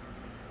this.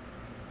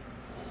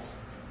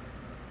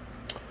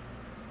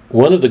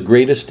 One of the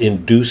greatest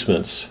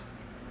inducements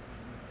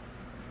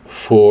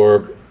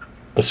for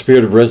a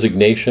spirit of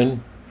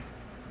resignation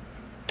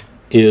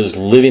is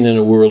living in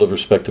a world of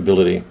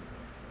respectability.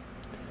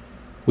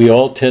 We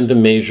all tend to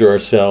measure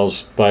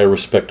ourselves by a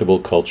respectable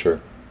culture.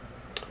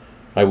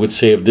 I would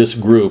say of this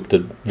group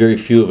that very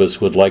few of us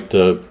would like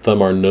to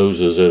thumb our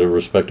noses at a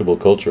respectable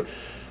culture.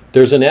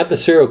 There's an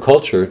adversarial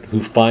culture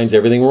who finds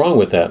everything wrong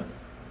with that.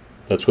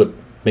 That's what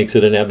makes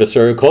it an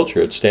adversarial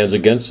culture. It stands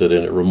against it,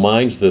 and it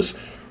reminds this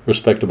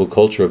respectable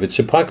culture of its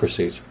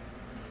hypocrisies.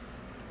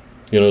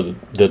 You know,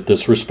 that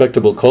this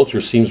respectable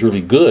culture seems really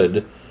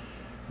good,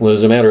 when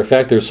as a matter of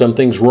fact there's some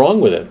things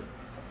wrong with it.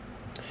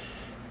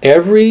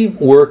 Every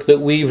work that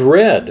we've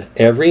read,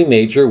 every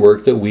major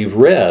work that we've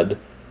read,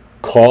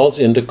 calls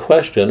into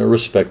question a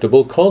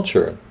respectable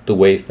culture, the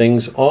way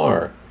things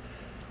are.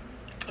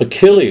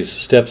 Achilles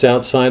steps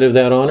outside of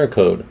that honor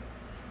code.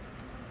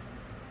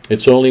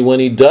 It's only when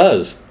he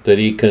does that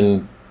he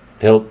can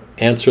help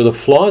answer the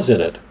flaws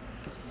in it.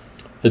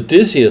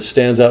 Odysseus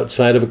stands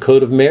outside of a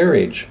code of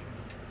marriage,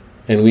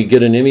 and we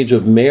get an image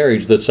of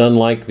marriage that's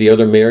unlike the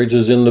other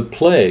marriages in the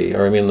play,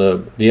 or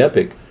the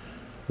epic.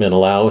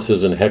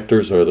 Menelaus's and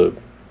Hector's are the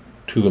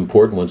two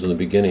important ones in the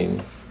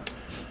beginning.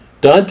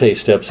 Dante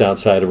steps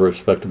outside of a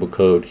respectable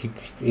code.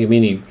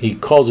 He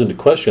calls into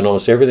question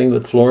almost everything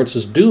that Florence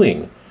is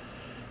doing.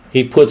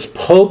 He puts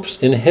popes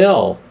in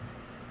hell.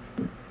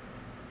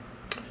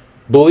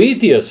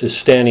 Boethius is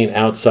standing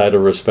outside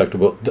of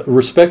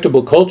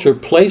respectable culture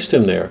placed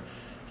him there.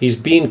 He's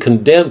being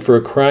condemned for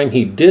a crime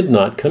he did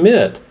not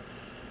commit.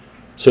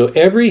 So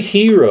every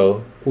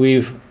hero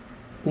we've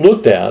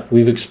looked at,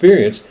 we've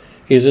experienced,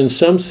 is in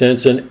some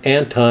sense an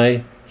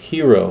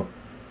anti-hero.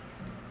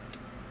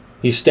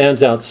 He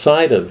stands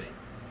outside of,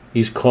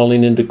 he's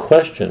calling into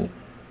question,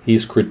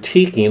 he's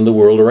critiquing the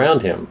world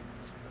around him.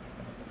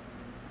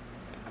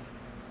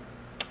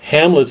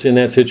 Hamlet's in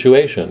that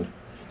situation.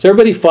 Is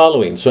everybody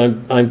following?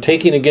 So I'm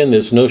taking again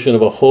this notion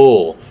of a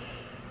whole,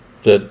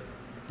 that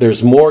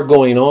there's more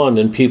going on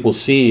than people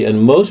see,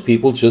 and most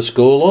people just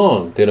go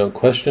along. They don't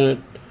question it.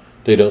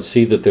 They don't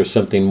see that there's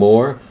something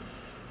more.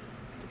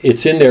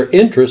 It's in their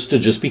interest to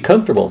just be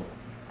comfortable.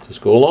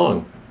 Just go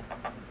along.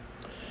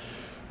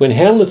 When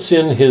Hamlet's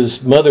in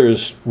his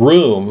mother's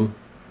room,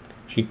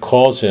 she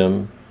calls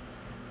him,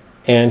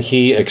 and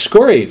he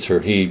excoriates her.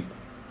 He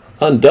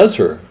undoes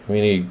her.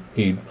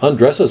 He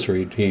undresses her.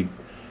 He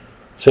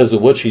says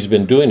that what she's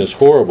been doing is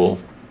horrible.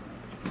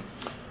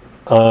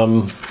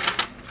 In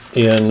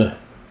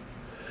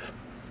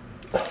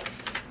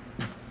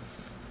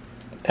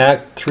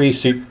Act 3,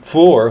 Scene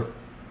 4,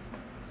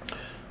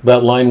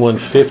 about line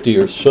 150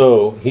 or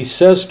so, he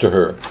says to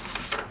her,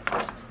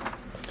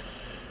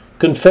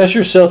 "Confess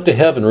yourself to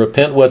heaven,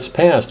 repent what's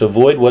past,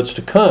 avoid what's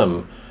to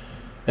come,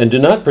 and do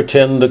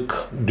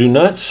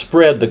not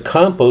spread the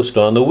compost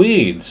on the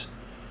weeds."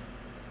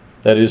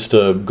 That is,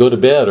 to go to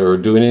bed or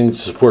do anything to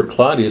support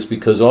Claudius,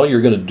 because all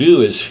you're going to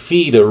do is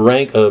feed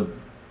a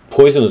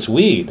poisonous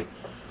weed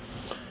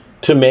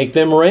to make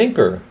them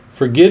rancor.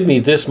 "Forgive me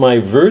this my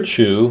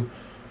virtue,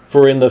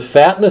 for in the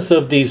fatness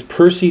of these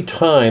pursy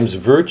times,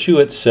 virtue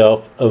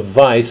itself of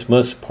vice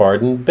must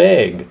pardon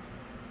beg."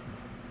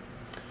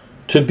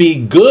 To be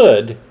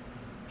good,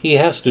 he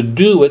has to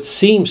do what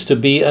seems to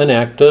be an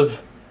act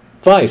of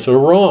vice or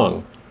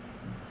wrong.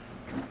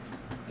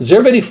 Is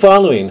everybody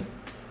following?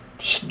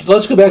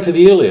 Let's go back to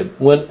the Iliad.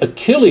 When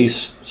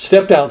Achilles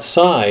stepped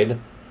outside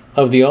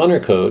of the honor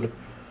code,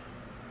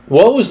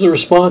 What was the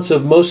response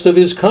of most of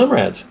his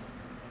comrades?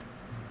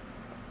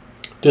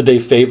 Did they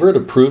favor it,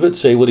 approve it,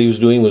 say what he was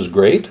doing was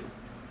great?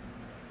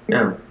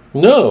 No.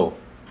 No.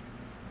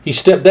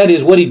 That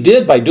is, what he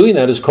did by doing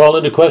that is call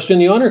into question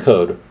the honor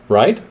code,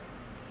 right?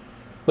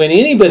 When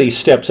anybody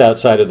steps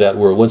outside of that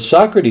world, when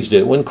Socrates did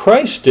it, when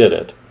Christ did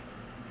it,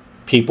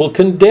 people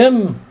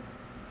condemn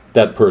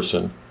that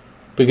person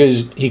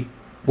because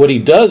what he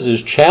does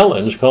is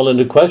challenge, call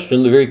into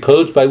question the very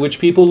codes by which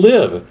people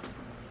live.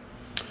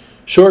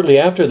 Shortly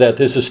after that,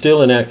 this is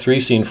still in Act 3,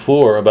 Scene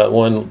 4, about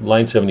line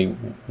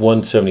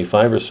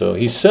 175 or so,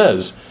 he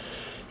says,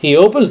 he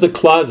opens the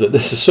closet,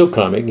 this is so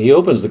comic, he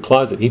opens the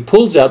closet, he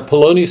pulls out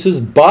Polonius's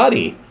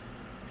body.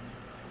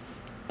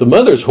 The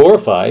mother's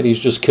horrified, he's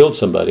just killed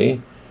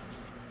somebody.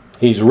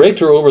 He's raked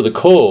her over the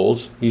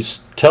coals, he's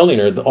telling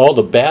her all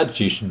the bad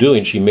she's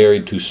doing, she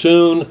married too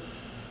soon,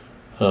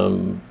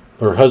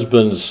 her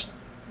husband's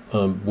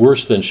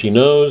worse than she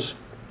knows.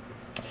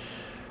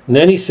 And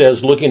then he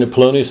says, looking at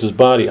Polonius's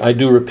body, I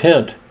do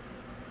repent,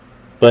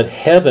 but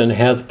heaven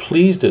hath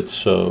pleased it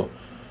so,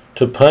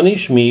 to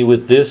punish me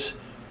with this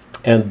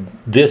and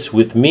this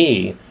with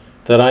me,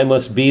 that I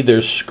must be their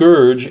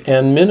scourge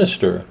and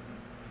minister.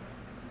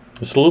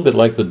 It's a little bit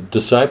like the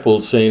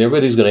disciples saying,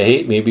 everybody's going to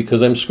hate me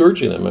because I'm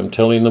scourging them. I'm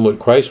telling them what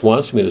Christ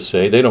wants me to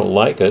say. They don't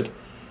like it.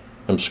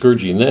 I'm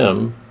scourging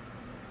them.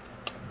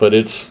 But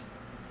it's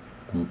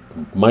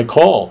my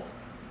call.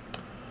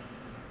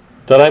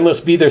 That I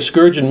must be their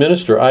scourge and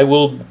minister. I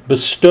will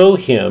bestow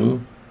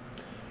him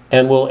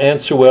and will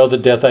answer well the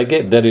death I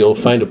gave. Then he'll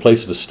find a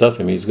place to stuff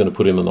him. He's going to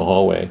put him in the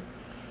hallway.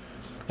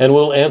 And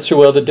will answer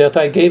well the death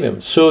I gave him.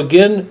 So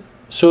again,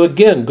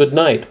 good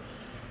night.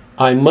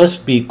 I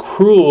must be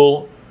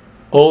cruel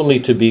only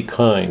to be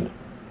kind.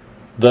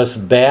 Thus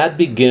bad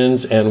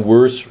begins and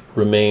worse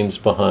remains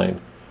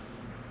behind.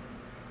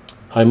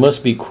 I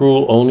must be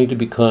cruel only to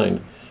be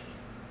kind.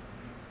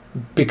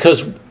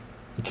 Because,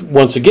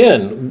 once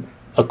again,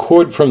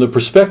 from the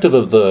perspective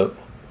of the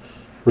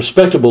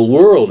respectable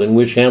world in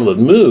which Hamlet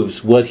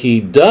moves, what he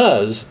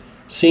does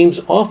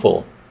seems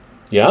awful.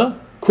 Yeah?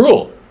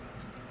 Cruel.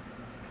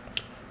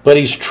 But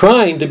he's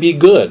trying to be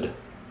good.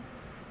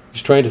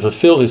 He's trying to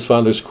fulfill his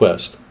father's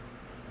quest.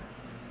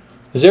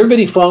 Is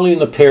everybody following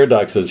the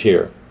paradoxes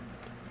here?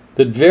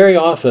 That very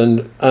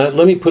often,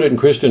 let me put it in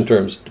Christian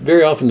terms,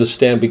 very often to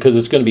stand, because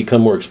it's going to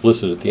become more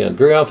explicit at the end,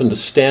 very often to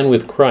stand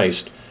with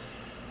Christ,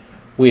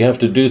 we have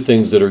to do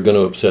things that are going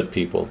to upset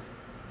people.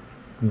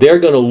 They're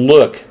going to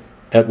look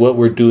at what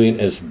we're doing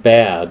as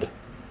bad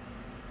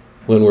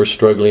when we're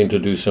struggling to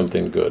do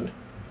something good.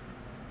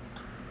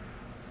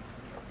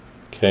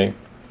 Okay?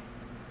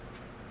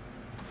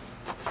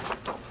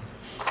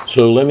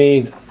 So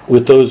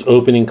with those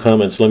opening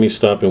comments, let me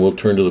stop and we'll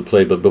turn to the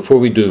play. But before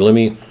we do, let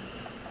me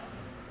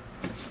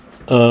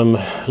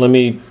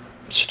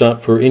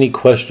stop for any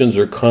questions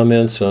or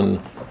comments on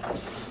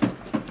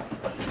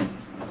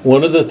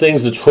one of the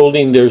things that's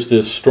there's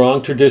this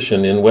strong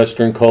tradition in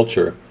Western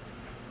culture.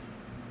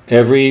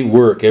 Every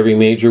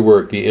major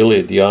work, the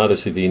Iliad, the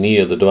Odyssey, the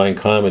Aeneid, the Divine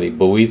Comedy,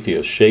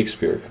 Boethius,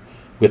 Shakespeare,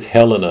 with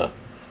Helena,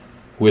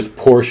 with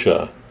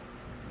Portia,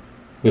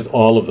 with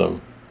all of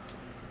them.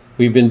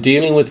 We've been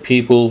dealing with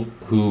people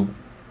who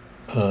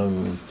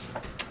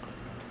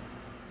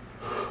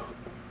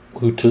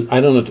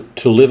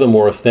to live a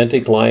more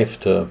authentic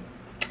life, who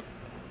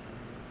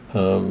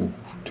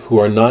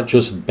are not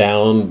just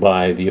bound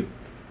by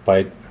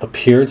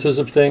appearances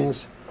of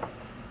things,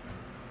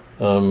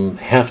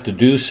 have to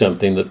do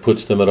something that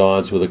puts them at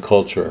odds with a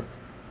culture,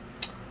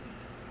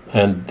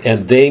 and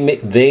they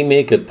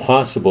make it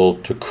possible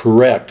to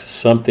correct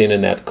something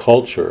in that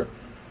culture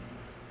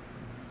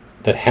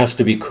that has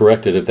to be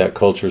corrected if that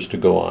culture is to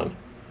go on.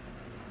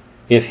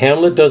 If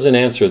Hamlet doesn't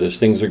answer this,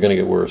 things are going to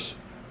get worse.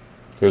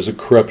 There's a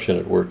corruption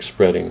at work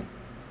spreading.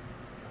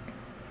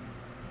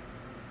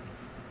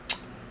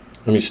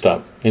 Let me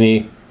stop.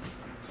 Any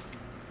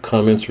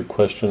comments or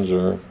questions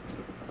or...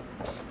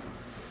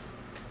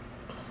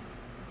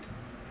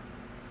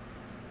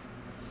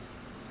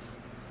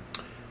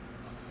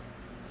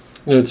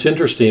 It's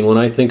interesting when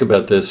I think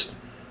about this.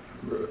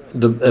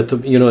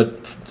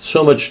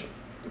 So much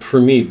for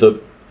me.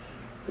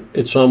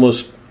 It's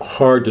almost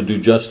hard to do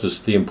justice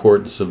to the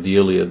importance of the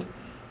Iliad,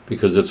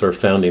 because it's our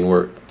founding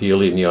work. The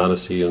Iliad and the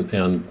Odyssey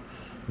and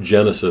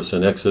Genesis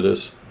and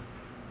Exodus,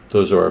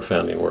 those are our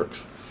founding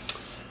works.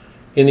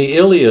 In the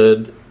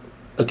Iliad,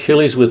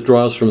 Achilles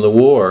withdraws from the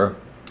war.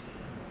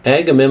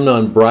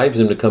 Agamemnon bribes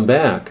him to come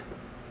back.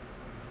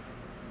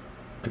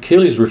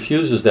 Achilles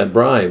refuses that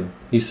bribe.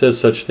 He says,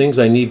 such things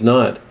I need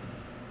not.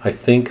 I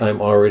think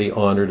I'm already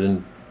honored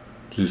in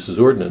Zeus's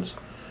ordinance.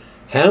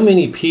 How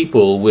many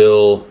people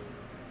will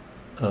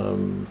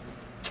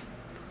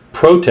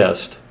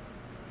protest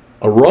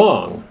a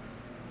wrong,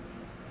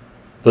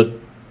 but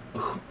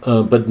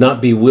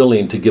not be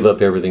willing to give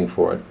up everything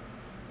for it?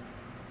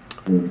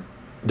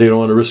 They don't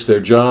want to risk their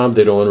job.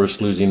 They don't want to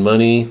risk losing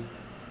money.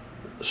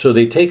 So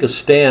they take a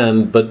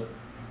stand, but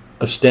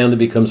a stand that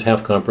becomes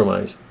half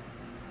compromise,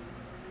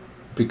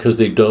 because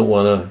they don't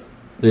want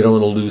to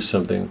lose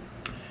something.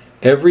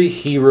 Every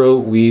hero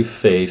we've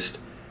faced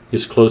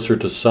is closer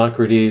to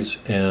Socrates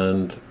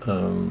and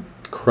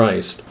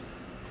Christ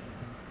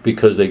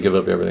because they give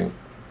up everything.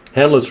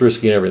 Hamlet's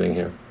risking everything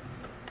here.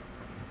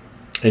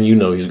 And you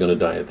know he's going to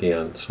die at the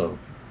end.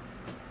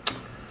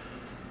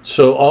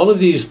 So all of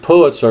these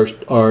poets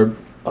are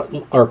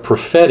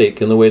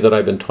prophetic in the way that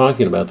I've been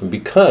talking about them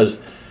because,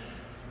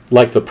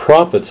 like the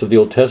prophets of the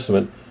Old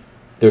Testament,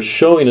 they're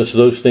showing us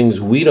those things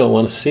we don't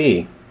want to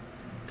see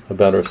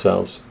about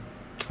ourselves,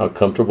 how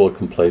comfortable or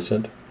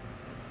complacent.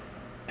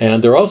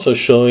 And they're also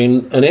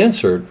showing an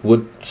answer,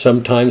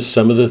 sometimes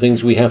some of the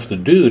things we have to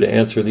do to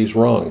answer these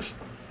wrongs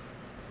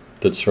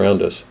that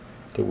surround us,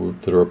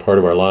 that are a part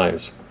of our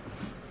lives.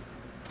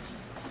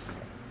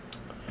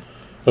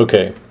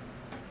 Okay.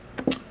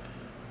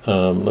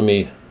 Let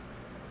me.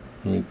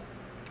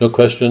 No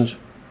questions?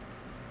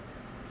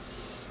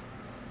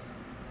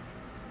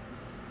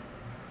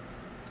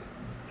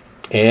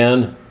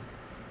 Anne?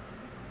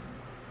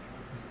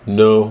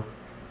 No.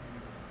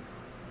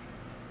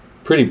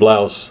 Pretty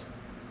blouse.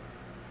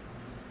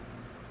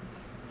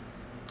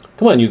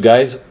 Come on, you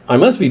guys. I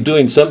must be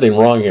doing something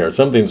wrong here.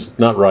 Something's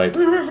not right.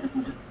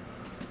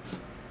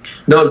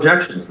 No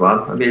objections,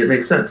 Bob. I mean, it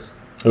makes sense.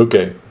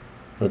 Okay.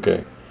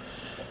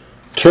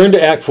 Turn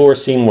to Act 4,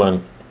 Scene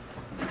 1.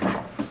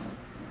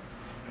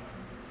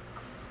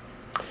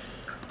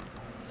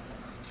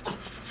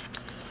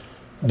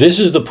 This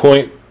is the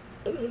point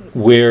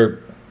where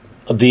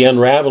the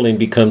unraveling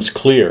becomes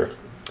clear.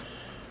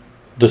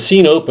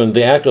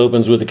 The act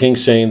opens with the king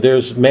saying,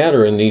 "There's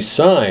matter in these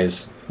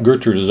sighs."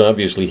 Gertrude is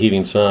obviously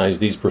heaving sighs.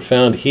 "These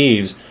profound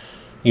heaves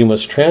you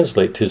must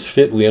translate. 'Tis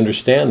fit we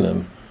understand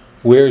them.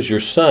 Where is your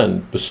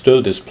son? Bestow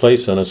this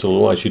place on us a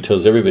little while." She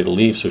tells everybody to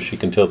leave so she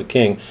can tell the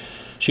king.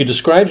 She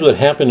describes what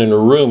happened in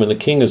her room, and the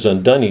king is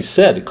undone. He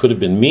said, "It could have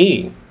been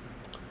me."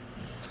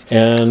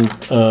 And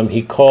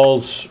he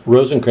calls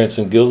Rosencrantz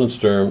and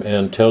Guildenstern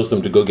and tells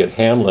them to go get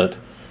Hamlet.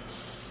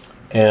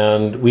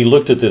 And we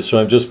looked at this, so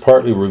I'm just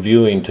partly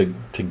reviewing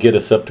to get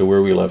us up to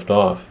where we left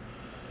off.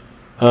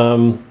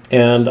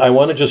 And I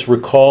want to just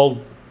recall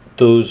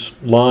those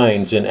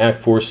lines in Act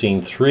 4,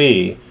 Scene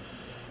 3,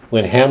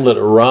 when Hamlet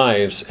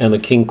arrives and the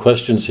king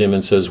questions him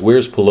and says,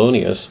 "Where's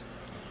Polonius?"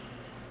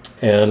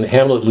 And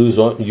Hamlet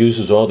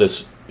uses all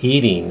this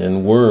eating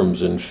and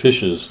worms and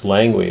fishes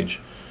language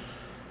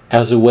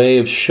as a way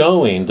of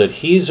showing that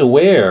he's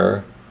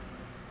aware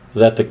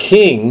that the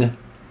king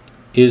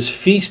is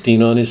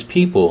feasting on his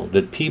people,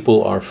 that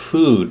people are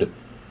food,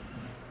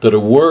 that a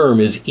worm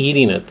is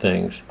eating at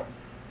things.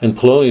 And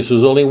Polonius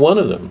was only one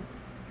of them.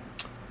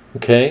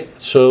 Okay,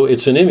 so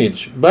it's an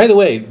image. By the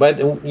way,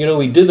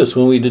 we did this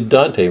when we did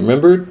Dante.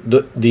 Remember,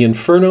 the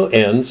Inferno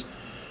ends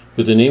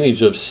with an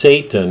image of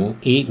Satan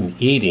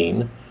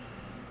eating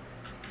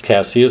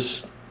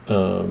Cassius,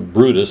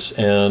 Brutus,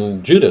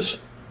 and Judas,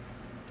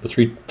 the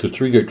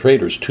three great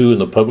traitors, 2 in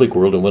the public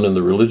world and 1 in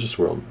the religious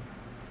world.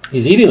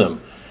 He's eating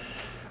them.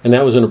 And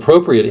that was an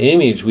appropriate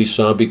image we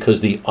saw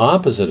because the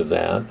opposite of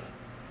that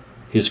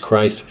is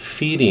Christ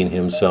feeding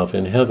himself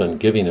in heaven,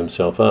 giving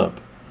himself up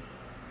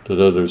that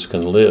others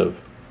can live.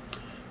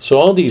 So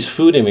all these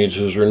food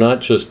images are not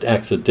just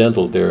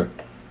accidental,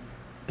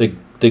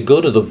 they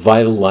go to the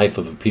vital life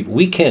of a people.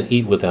 We can't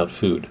eat without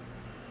food.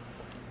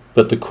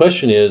 But the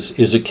question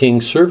is a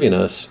king serving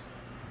us,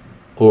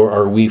 or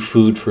are we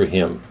food for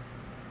him?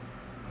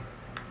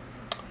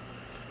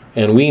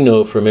 And we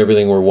know from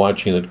everything we're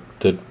watching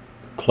that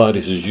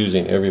Claudius is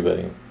using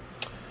everybody.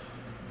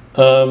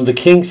 The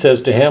king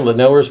says to Hamlet,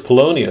 "Now where's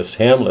Polonius?"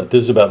 Hamlet,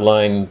 this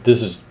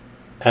is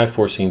Act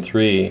 4, Scene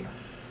 3.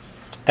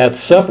 "At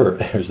supper,"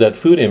 there's that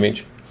food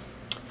image.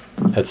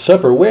 "At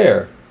supper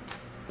where?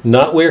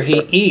 Not where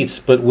he eats,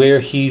 but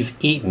where he's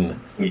eaten.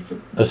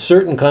 A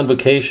certain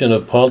convocation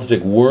of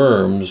politic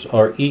worms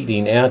are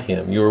eating at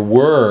him. Your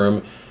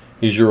worm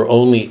is your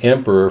only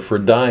emperor for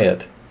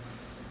diet."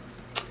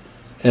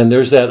 And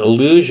there's that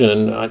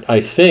illusion,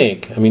 I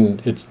think,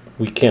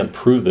 we can't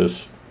prove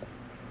this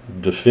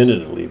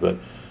definitively, but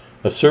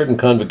a certain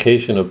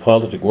convocation of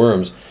politic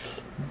worms.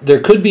 There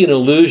could be an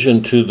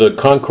allusion to the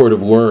Concord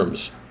of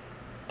Worms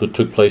that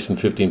took place in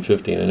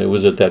 1515, and it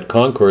was at that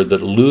Concord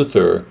that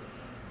Luther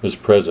was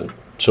present.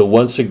 So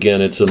once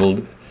again,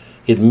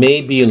 it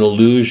may be an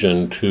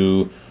allusion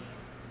to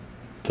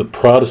the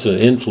Protestant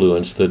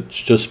influence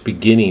that's just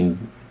beginning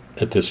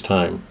at this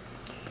time.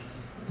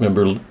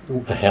 Remember,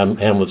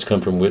 Hamlet's come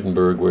from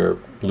Wittenberg, where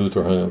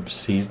Luther hung up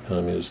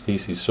his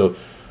theses. So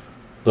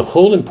the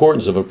whole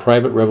importance of a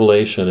private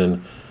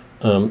revelation,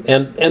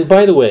 and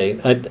by the way,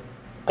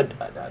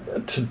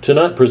 to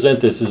not present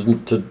this is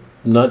to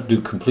not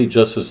do complete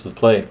justice to the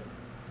play.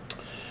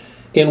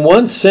 In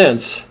one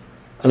sense,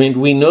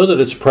 we know that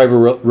it's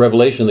private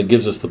revelation that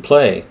gives us the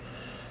play.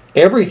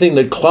 Everything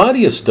that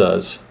Claudius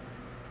does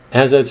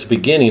has at its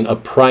beginning a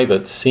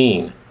private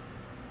scene.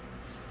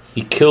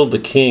 He killed the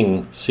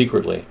king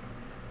secretly.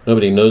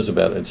 Nobody knows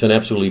about it. It's an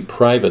absolutely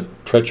private,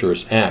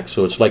 treacherous act.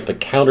 So it's like the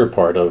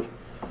counterpart of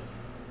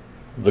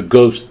the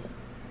ghost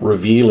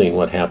revealing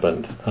what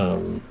happened.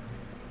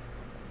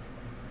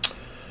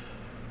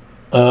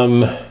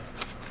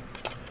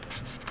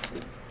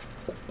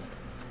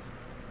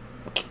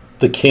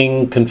 the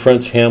king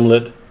confronts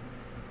Hamlet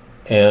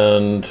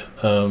and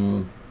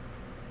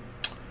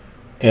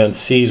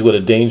sees what a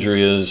danger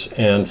is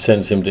and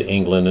sends him to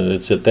England. And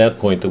it's at that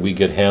point that we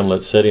get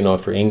Hamlet setting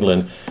off for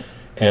England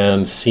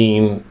and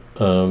seeing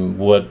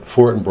what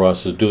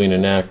Fortinbras is doing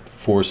in Act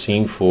 4,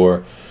 Scene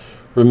 4.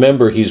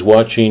 Remember, he's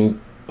watching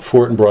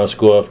Fortinbras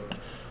go off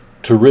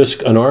to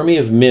risk an army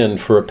of men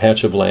for a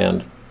patch of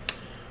land.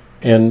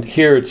 And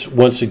here it's,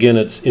 once again,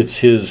 it's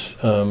his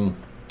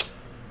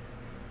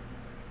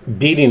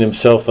beating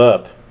himself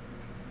up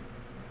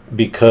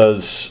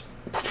because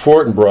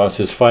Fortinbras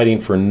is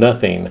fighting for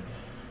nothing.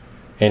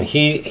 And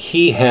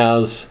he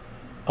has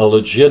a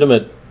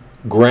legitimate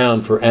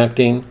ground for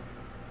acting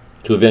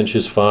to avenge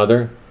his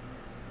father,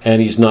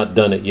 and he's not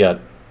done it yet.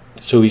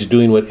 So he's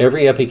doing what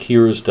every epic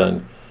hero has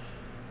done.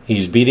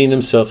 He's beating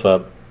himself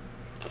up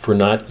for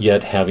not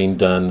yet having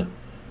done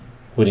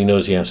what he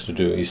knows he has to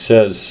do. He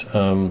says,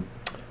 this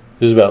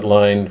is about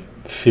line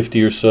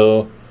 50 or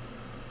so,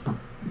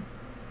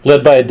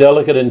 led by a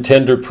delicate and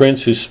tender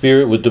prince whose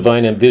spirit with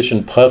divine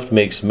ambition puffed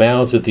makes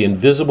mouths at the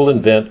invisible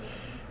event,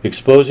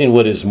 exposing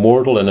what is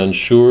mortal and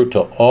unsure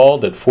to all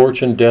that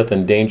fortune, death,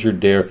 and danger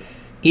dare,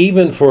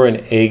 even for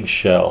an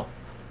eggshell.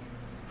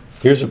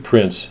 Here's a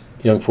prince,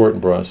 young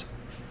Fortinbras,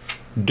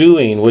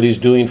 doing what he's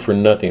doing for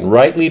nothing.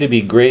 Rightly to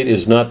be great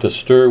is not to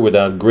stir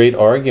without great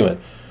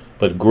argument,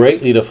 but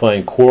greatly to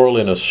find quarrel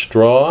in a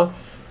straw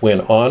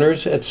when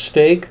honor's at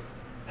stake.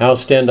 How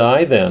stand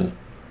I then,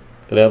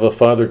 that have a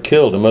father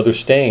killed, a mother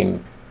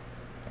stained?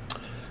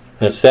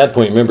 And at that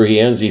point, remember,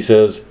 he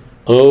says,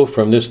 oh,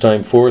 from this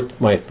time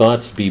forth my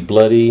thoughts be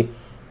bloody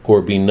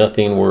or be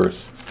nothing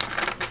worth.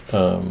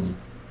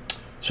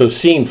 So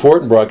seeing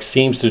Fortinbras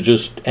seems to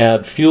just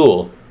add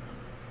fuel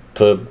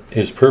to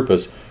his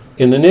purpose.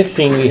 In the next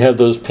scene, we have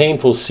those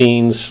painful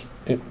scenes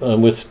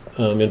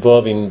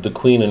involving the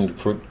queen and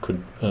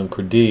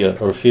Cordelia,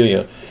 or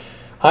Ophelia.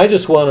 I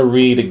just want to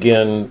read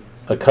again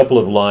a couple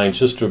of lines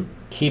just to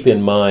keep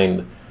in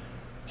mind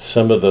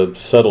some of the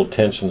subtle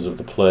tensions of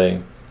the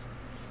play.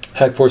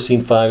 Act 4,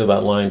 Scene 5,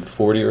 about line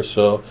 40 or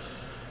so.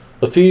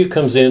 Ophelia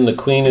comes in, the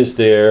queen is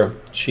there,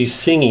 she's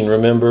singing,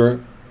 remember,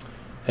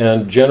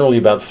 and generally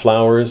about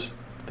flowers.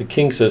 The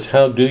king says,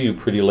 how do you,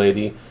 pretty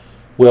lady?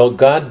 Well,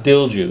 God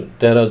dilled you,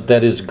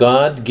 that is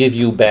God give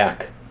you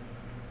back.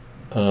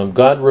 What's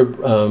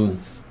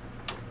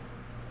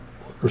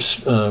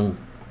the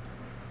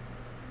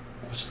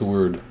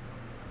word?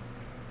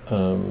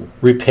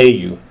 Repay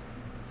you.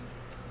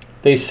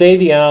 They say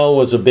the owl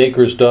was a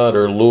baker's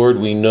daughter. Lord,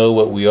 we know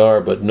what we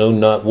are, but know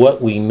not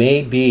what we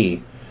may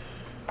be.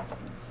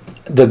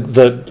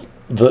 The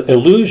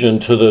allusion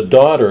to the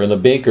daughter and the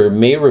baker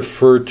may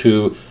refer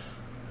to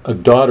a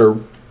daughter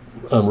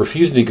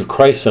refusing to give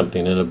Christ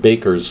something in a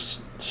baker's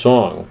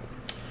song.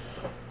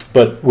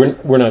 But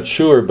we're not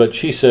sure. But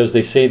she says,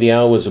 they say the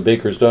owl was a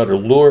baker's daughter.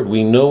 Lord,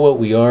 we know what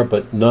we are,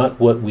 but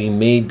not what we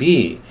may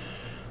be.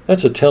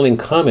 That's a telling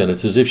comment.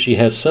 It's as if she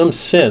has some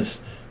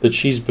sense that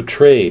she's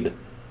betrayed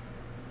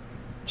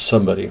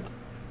somebody.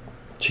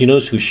 She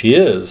knows who she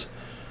is.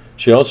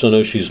 She also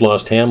knows she's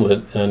lost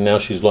Hamlet, and now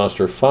she's lost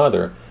her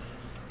father.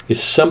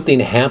 Is something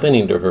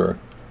happening to her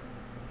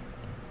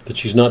that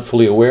she's not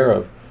fully aware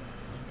of?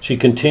 She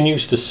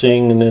continues to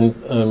sing, and then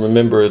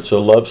remember, it's a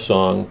love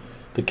song.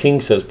 The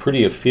king says,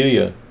 pretty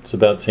Ophelia. It's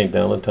about St.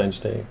 Valentine's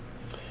Day.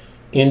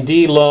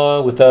 Indeed,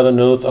 law, without an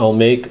oath, I'll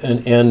make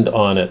an end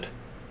on it.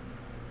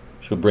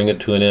 She'll bring it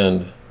to an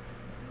end.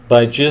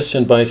 By Gis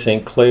and by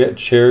St.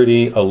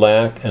 Charity,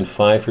 alack, and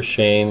fie for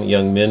shame,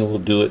 young men will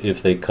do it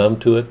if they come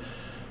to it.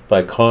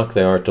 By cock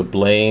they are to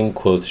blame,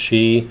 quoth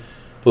she.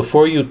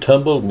 Before you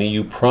tumbled me,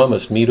 you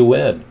promised me to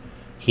wed.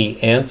 He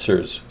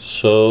answers,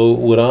 so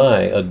would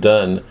I, a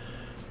done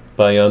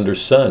by yonder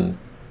sun,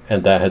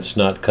 and thou hadst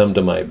not come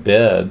to my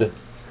bed.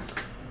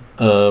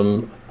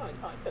 Does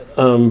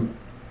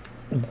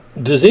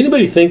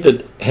anybody think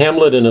that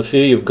Hamlet and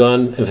Ophelia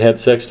have had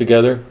sex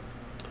together?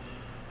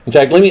 In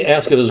fact, let me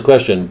ask it as a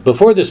question.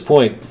 Before this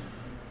point,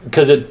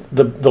 because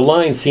the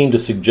lines seem to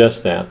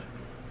suggest that,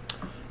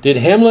 did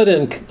Hamlet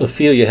and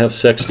Ophelia have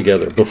sex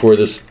together before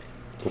this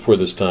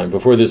time,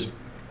 before this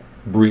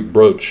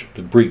breach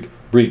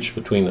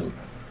between them?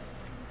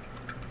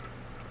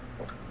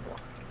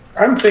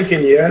 I'm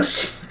thinking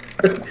yes.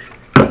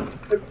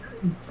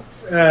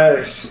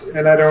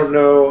 And I don't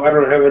know, I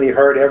don't have any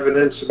hard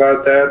evidence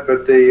about that,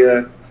 but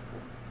the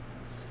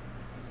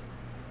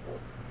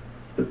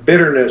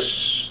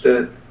bitterness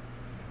that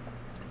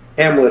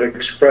Hamlet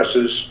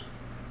expresses,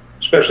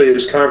 especially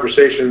his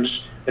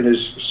conversations and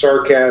his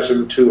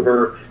sarcasm to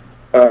her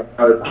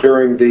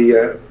during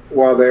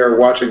while they are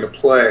watching the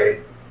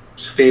play,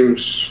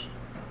 seems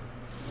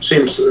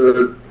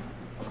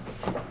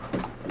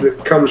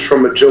that comes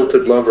from a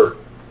jilted lover.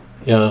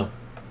 Yeah.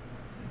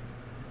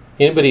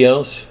 Anybody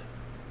else?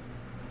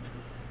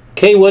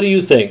 Kay, what do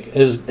you think?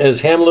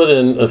 Has Hamlet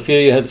and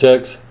Ophelia had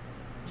sex?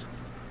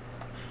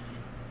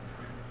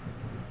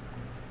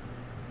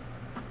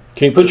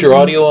 Can you put your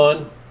audio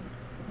on?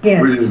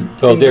 Yes.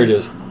 Oh, there it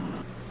is.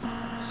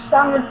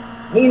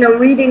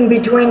 reading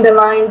between the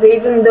lines,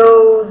 even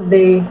though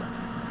the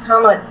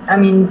Hamlet,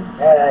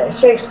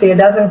 Shakespeare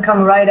doesn't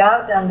come right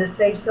out and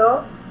say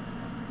so.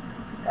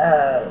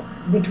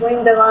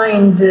 Between the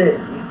lines,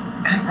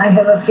 I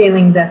have a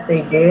feeling that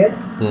they did.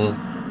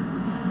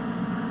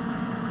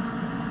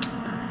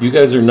 You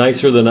guys are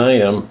nicer than I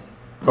am,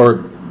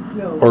 or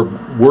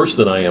worse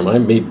than I am.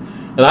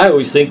 And I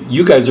always think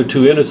you guys are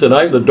too innocent.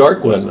 I'm the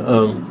dark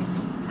one.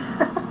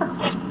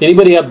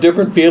 Anybody have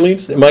different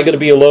feelings? Am I going to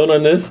be alone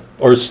on this,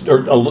 or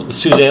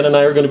Suzanne and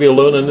I are going to be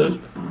alone on this?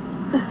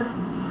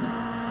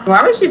 Well,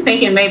 I was just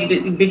thinking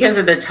maybe because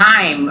of the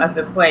time of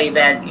the play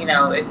that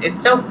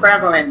it's so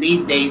prevalent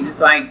these days. It's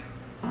like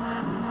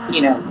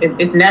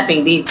it's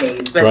nothing these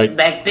days, but right.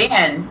 Back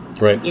then,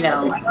 right.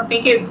 I don't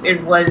think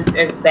it was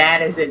as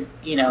bad as it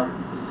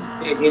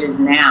it is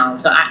now.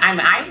 So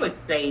I would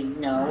say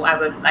no. I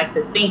would like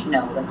to think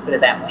no. Let's put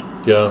it that way.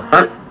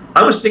 Yeah.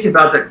 I was thinking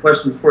about that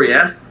question before you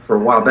asked for a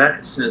while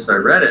back as soon as I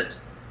read it.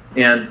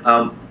 And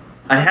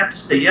I have to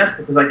say yes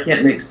because I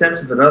can't make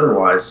sense of it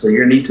otherwise. So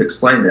you need to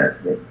explain that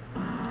to me.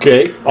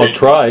 Okay, I'll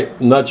try.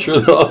 I'm not sure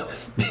that I'll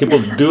be able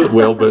to do it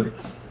well, but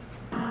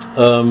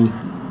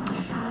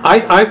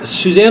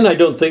Suzanne, I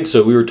don't think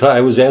so.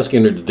 I was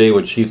asking her today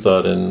what she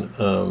thought,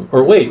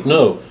 or wait,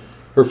 no.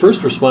 Her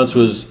first response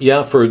was,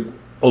 yeah,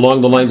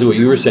 along the lines of what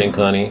you were saying,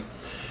 Connie.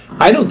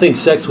 I don't think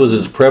sex was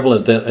as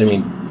prevalent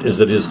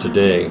as it is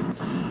today.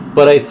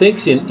 But I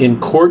think in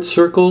court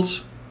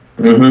circles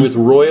with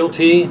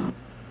royalty,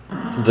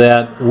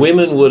 that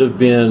women would have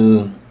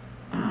been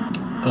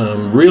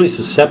really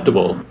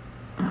susceptible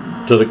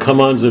to the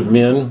come-ons of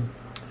men,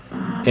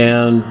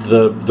 and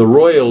the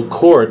royal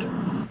court,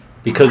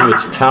 because of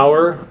its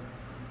power,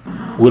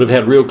 would have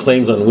had real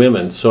claims on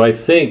women. So I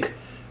think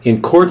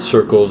in court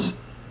circles,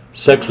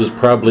 sex was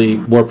probably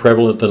more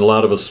prevalent than a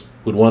lot of us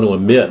would want to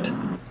admit.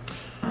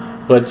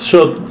 But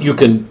so you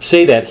can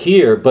say that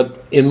here,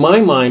 but in my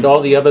mind,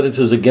 all the evidence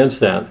is against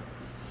that.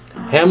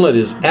 Hamlet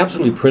is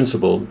absolutely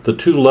principled. The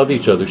two love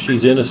each other.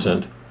 She's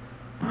innocent.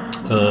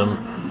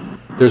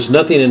 There's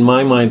nothing in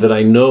my mind that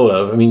I know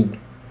of.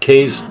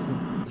 Kay's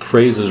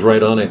phrase is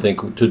right on, I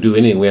think. To do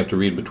anything, we have to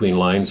read between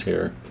lines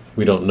here.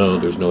 We don't know.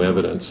 There's no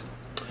evidence.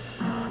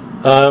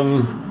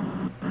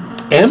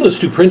 Hamlet's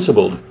too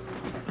principled.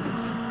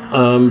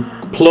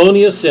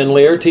 Polonius and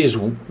Laertes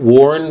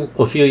warn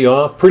Ophelia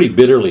off pretty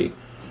bitterly.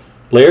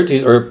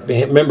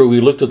 Remember we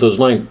looked at those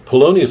lines.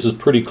 Polonius is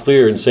pretty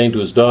clear in saying to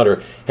his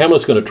daughter,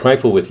 Hamlet's going to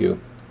trifle with you.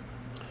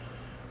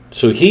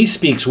 So he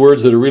speaks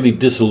words that are really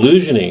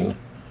disillusioning,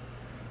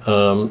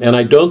 and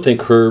I don't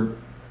think her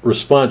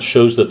response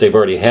shows that they've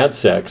already had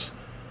sex.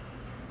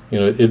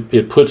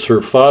 It puts her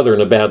father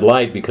in a bad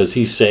light because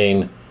he's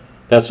saying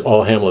that's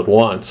all Hamlet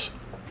wants.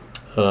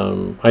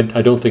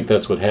 I don't think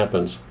that's what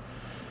happens.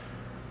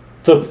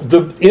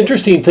 The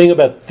interesting thing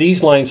about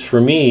these lines for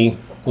me,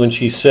 when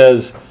she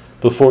says,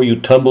 before you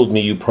tumbled me,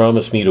 you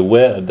promised me to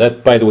wed.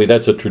 That, by the way,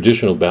 that's a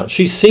traditional ballad.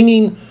 She's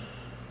singing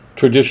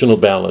traditional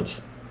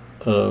ballads,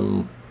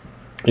 in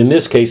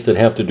this case that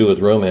have to do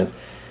with romance.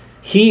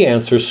 He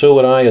answers, so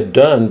would I have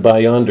done by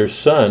yonder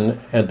sun,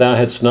 and thou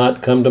hadst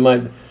not come to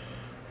my...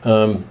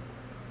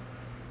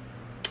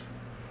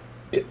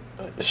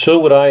 so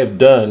would I have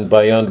done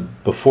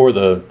before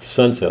the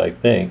sunset, I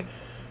think,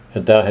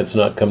 and thou hadst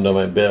not come to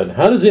my bed.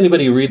 How does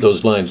anybody read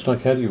those lines?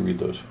 Doc, how do you read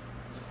those?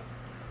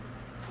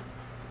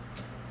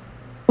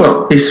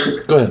 Well,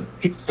 go ahead.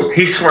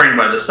 He's swearing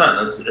by the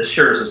sun. As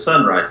sure as the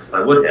sun rises,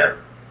 I would have,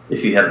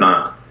 if you had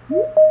not.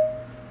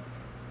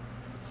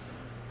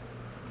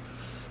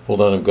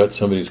 Hold on, I've got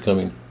somebody's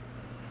coming.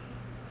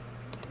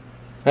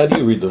 How do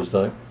you read those,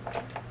 Doc?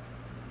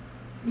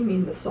 You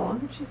mean the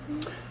song she's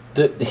singing?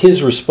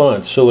 His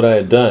response, so would I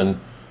have done,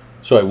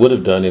 so I would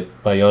have done if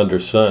by yonder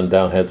sun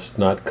thou hadst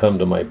not come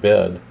to my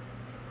bed.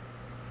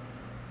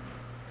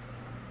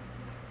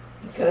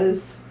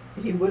 Because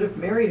he would have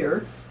married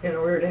her in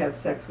order to have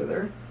sex with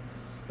her,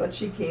 but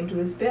she came to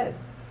his bed.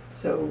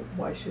 So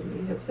why shouldn't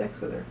he have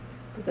sex with her?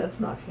 But that's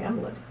not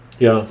Hamlet.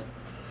 Yeah.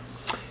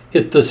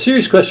 The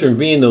serious question of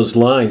being those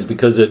lines,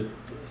 because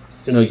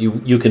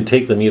you can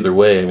take them either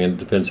way. It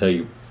depends how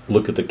you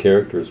look at the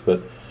characters,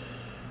 but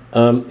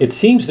it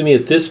seems to me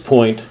at this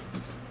point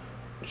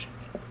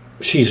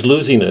she's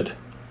losing it.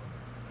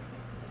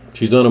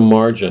 She's on a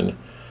margin.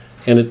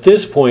 And at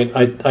this point,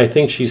 I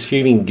think she's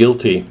feeling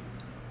guilty.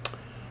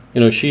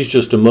 She's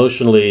just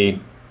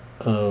emotionally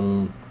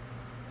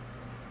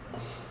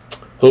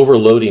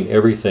overloading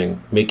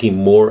everything, making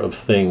more of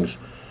things,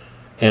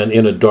 and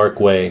in a dark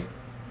way.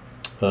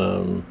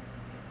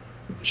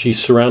 She's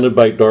surrounded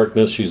by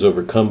darkness. She's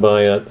overcome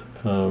by it.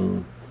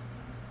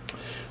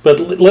 But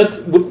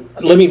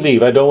let me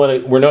leave.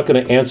 We're not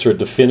going to answer it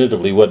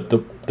definitively. What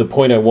the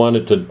point I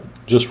wanted to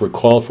just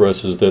recall for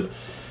us is that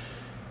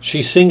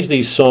she sings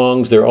these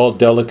songs. They're all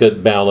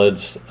delicate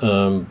ballads.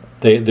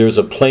 There's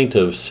a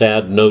plaintive,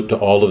 sad note to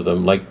all of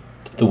them, like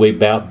the way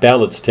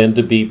ballads tend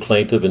to be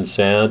plaintive and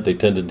sad. They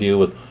tend to deal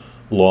with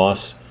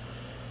loss.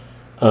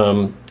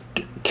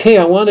 Kay,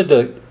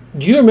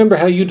 do you remember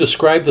how you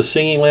described the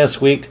singing last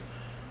week?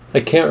 I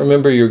can't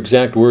remember your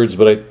exact words,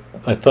 but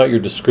I thought your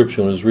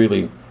description was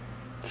really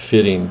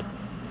fitting.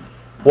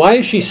 Why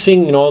is she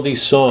singing all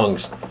these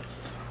songs?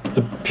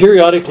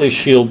 Periodically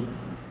she'll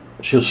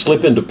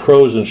slip into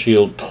prose and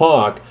she'll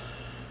talk,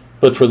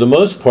 but for the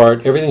most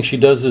part, everything she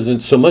does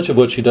so much of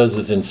what she does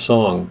is in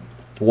song.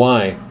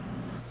 Why?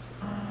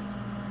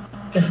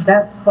 Because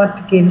that's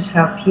what gives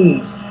her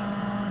peace.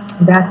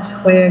 That's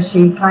where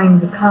she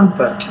finds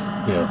comfort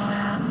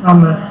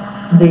from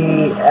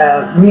the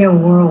real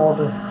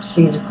world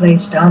she's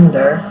placed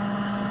under,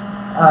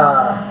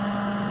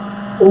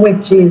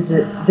 which is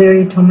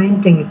very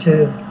tormenting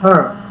to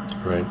her.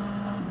 Right.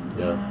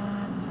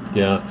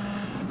 Yeah.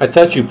 I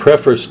thought you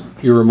prefaced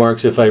your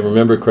remarks, if I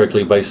remember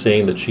correctly, by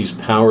saying that she's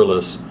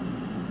powerless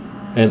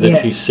and that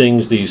she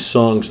sings these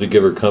songs to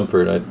give her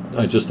comfort.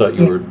 I just thought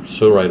you were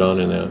so right on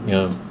in that.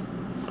 Yeah.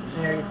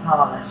 Very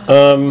powerless.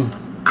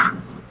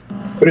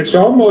 But it's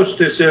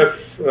almost as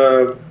if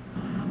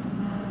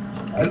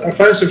I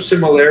find some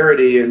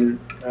similarity in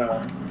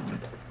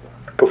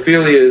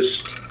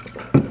Ophelia's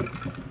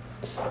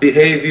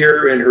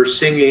behavior and her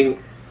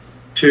singing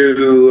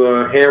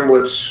to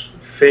Hamlet's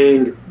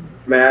feigned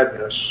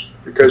madness,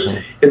 because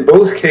in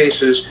both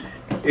cases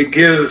it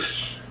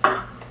gives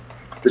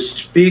the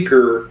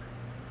speaker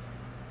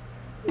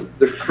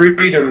the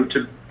freedom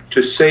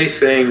to say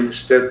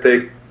things that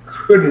they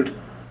couldn't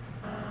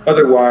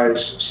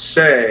otherwise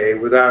say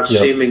without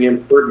seeming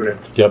impertinent.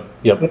 Yep.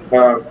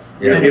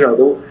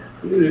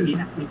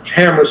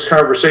 Hamlet's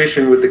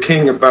conversation with the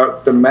king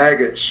about the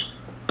maggots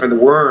and the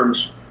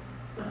worms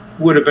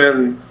would have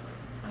been,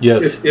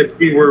 if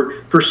he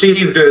were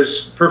perceived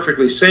as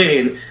perfectly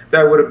sane,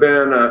 that would have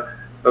been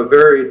a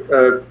very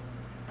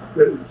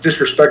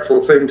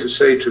disrespectful thing to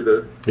say to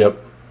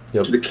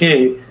the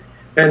king.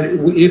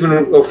 And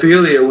even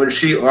Ophelia, when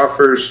she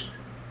offers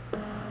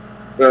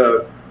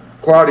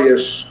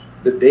Claudius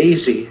the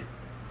daisy,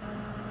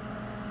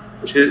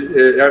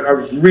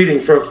 I'm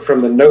reading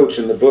from the notes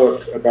in the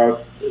book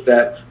about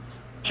that.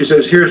 She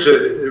says,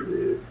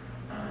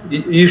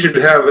 you should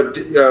have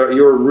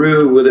your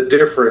rue with a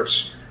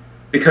difference,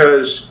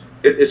 because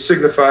it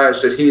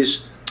signifies that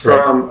he's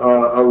from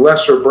a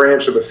lesser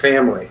branch of the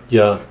family.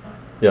 Yeah.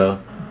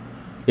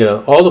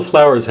 All the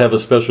flowers have a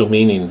special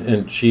meaning,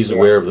 and she's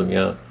aware of them.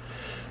 Yeah.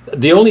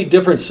 The only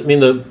difference, I mean,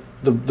 the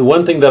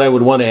one thing that I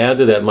would want to add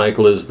to that,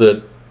 Michael, is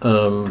that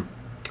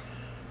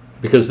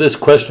because this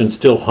question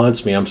still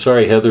haunts me. I'm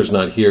sorry Heather's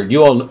not here.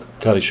 You all know,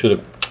 God, I should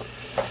have.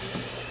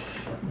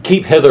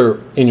 Keep Heather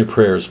in your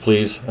prayers,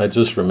 please. I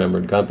just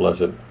remembered. God bless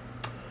it,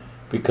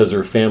 because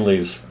her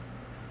family's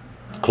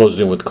closed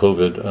in with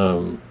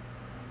COVID.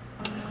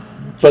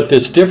 But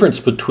this difference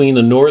between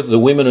the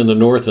women in the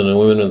north and the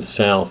women in the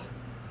south,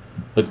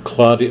 that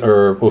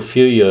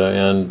Ophelia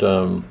and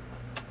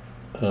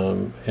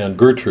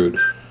Gertrude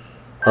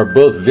are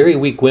both very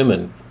weak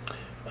women.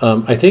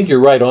 I think you're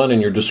right on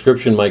in your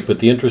description, Mike, but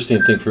the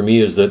interesting thing for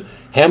me is that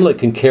Hamlet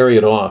can carry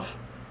it off.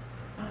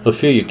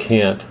 Ophelia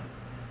can't.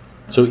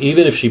 So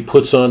even if she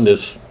puts on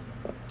this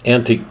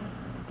it's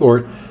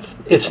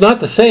not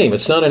the same.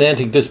 It's not an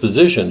antique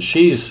disposition.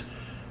 She's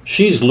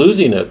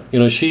losing it.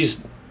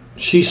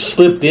 She's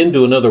slipped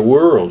into another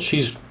world.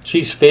 She's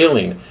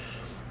failing.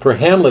 For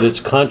Hamlet, it's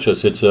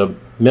conscious. It's a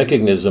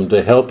mechanism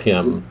to help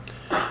him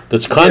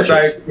that's conscious.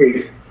 Yes, I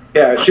agree.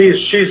 Yeah,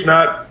 she's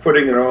not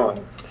putting it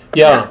on.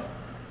 Yeah.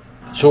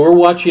 So we're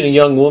watching a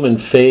young woman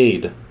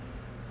fade,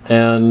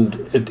 and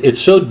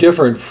it's so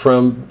different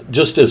from,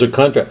 just as a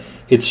contrast,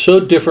 it's so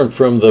different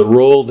from the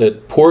role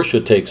that Portia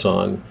takes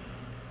on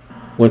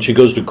when she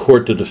goes to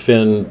court to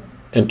defend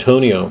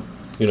Antonio.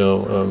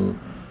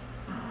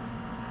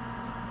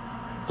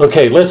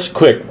 Okay, let's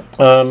quick.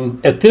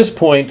 At this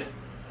point,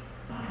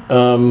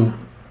 the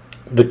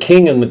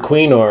king and the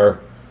queen are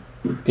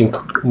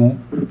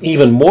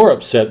even more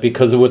upset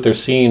because of what they're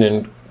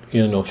seeing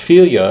in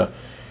Ophelia,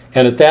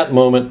 and at that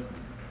moment,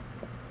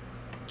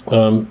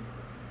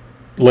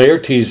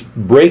 Laertes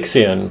breaks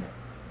in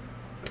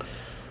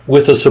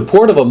with the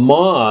support of a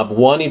mob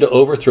wanting to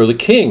overthrow the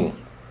king.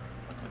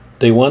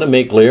 They want to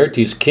make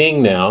Laertes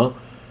king now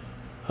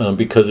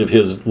because of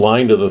his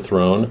line to the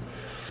throne.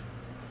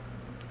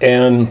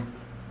 And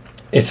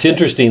it's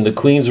interesting, the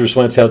queen's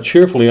response, how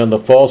cheerfully on the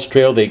false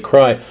trail they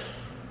cry,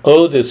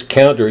 "Oh, this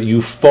counter,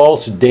 you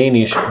false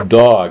Danish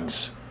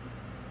dogs."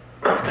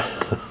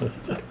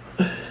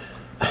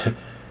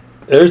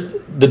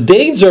 The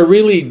Danes are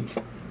really,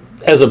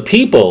 as a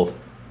people,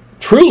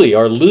 truly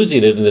are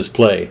losing it in this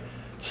play.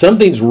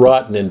 Something's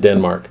rotten in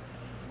Denmark.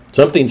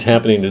 Something's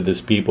happening to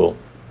this people.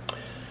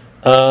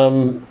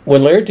 When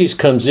Laertes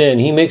comes in,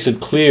 he makes it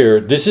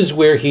clear, this is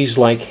where he's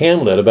like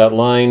Hamlet, about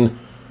line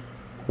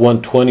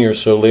 120 or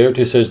so.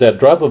 Laertes says, "That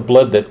drop of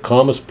blood that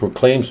Comus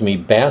proclaims me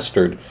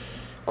bastard,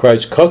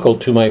 cries cuckold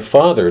to my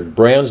father,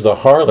 brands the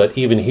harlot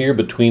even here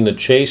between the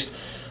chaste,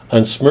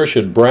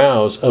 unsmirched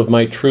brows of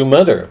my true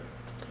mother."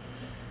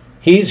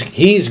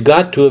 He's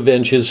got to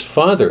avenge his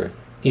father.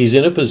 He's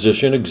in a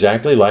position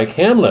exactly like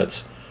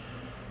Hamlet's.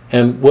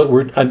 And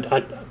what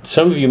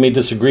some of you may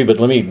disagree, but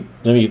let me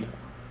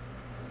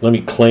let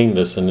me claim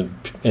this, and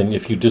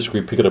if you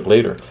disagree, pick it up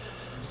later.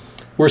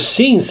 We're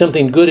seeing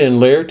something good in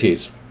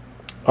Laertes.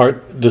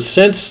 The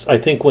sense, I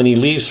think, when he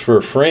leaves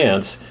for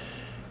France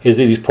is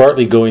that he's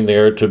partly going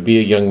there to be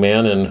a young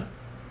man and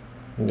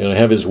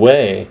have his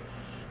way,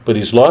 but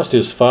he's lost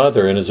his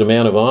father, and as a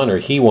man of honor,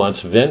 he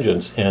wants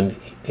vengeance, and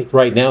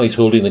right now he's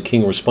holding the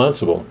king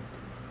responsible.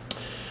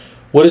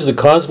 What is the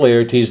cause,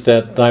 Laertes,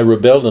 that thy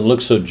rebelled and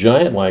look so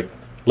giant-like?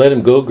 Let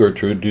him go,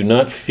 Gertrude. Do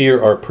not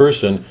fear our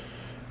person.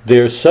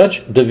 There's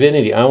such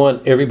divinity. I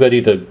want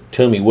everybody to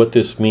tell me what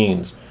this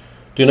means.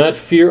 Do not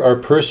fear our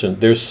person.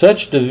 There's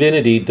such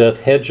divinity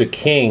doth hedge a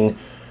king,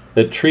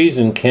 that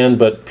treason can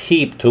but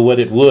peep to what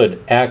it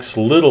would, acts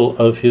little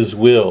of his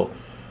will.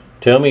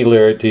 Tell me,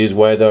 Laertes,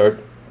 why thou art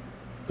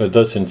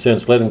thus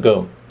incensed. Let him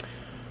go.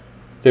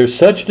 There's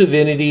such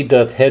divinity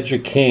doth hedge a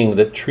king,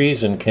 that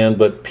treason can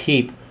but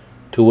peep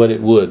to what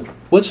it would.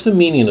 What's the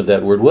meaning of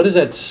that word? What does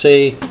that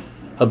say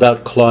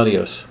about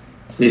Claudius?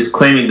 He's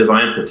claiming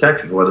divine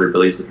protection, whether he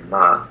believes it or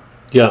not.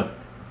 Yeah.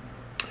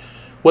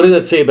 What does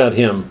that say about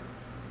him?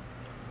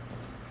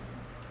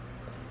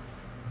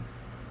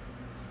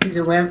 He's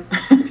a wimp.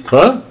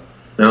 Huh?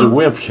 No. He's a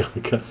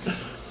wimp.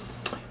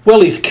 Well,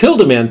 he's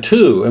killed a man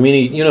too. I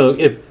mean,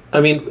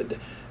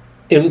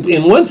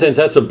 in one sense,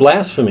 that's a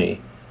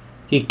blasphemy.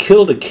 He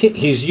killed a king.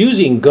 He's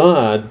using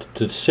God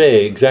to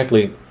say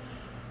exactly,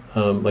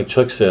 like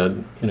Chuck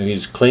said.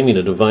 He's claiming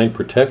a divine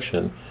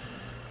protection.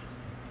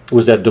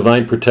 Was that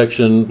divine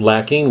protection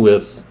lacking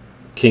with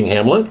King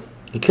Hamlet?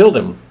 He killed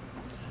him.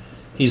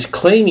 He's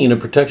claiming a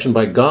protection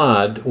by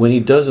God when he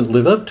doesn't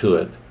live up to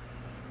it.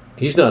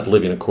 He's not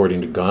living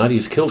according to God.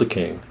 He's killed a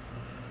king.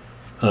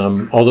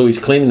 Although he's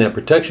claiming that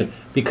protection.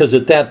 Because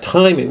at that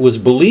time it was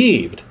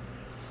believed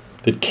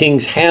that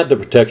kings had the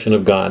protection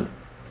of God.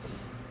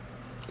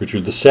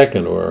 Richard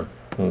II or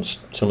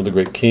some of the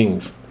great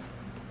kings.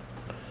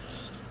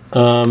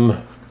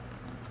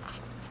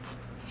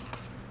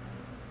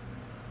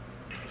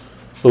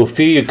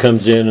 Ophelia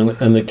comes in,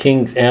 and the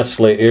king asks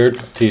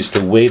Laertes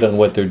to wait on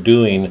what they're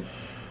doing,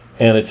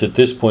 and it's at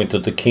this point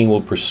that the king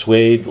will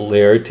persuade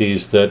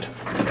Laertes that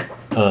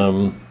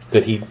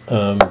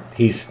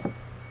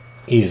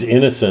he's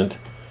innocent,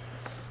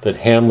 that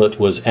Hamlet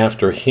was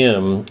after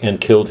him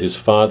and killed his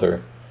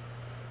father.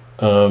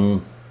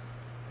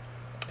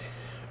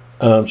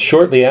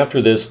 Shortly after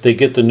this, they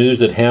get the news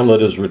that Hamlet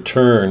has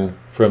returned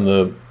from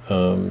the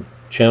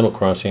Channel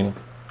crossing.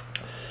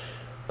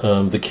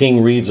 The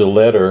king reads a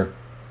letter,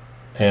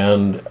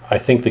 and I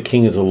think the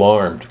king is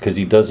alarmed because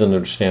he doesn't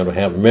understand what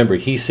happened. Remember,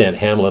 he sent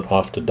Hamlet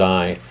off to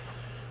die,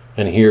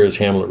 and here is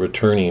Hamlet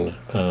returning.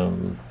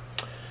 When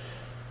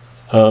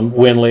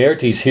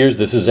Laertes hears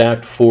this, is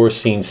Act 4,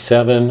 Scene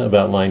 7,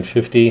 about line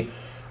 50.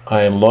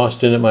 I am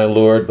lost in it, my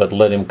lord, but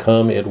let him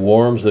come. It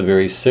warms the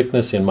very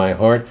sickness in my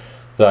heart,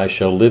 that I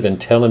shall live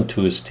and tell him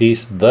to his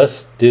teeth,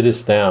 thus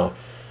didst thou.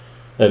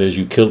 That is,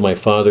 you killed my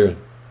father,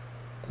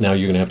 now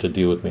you're going to have to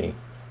deal with me.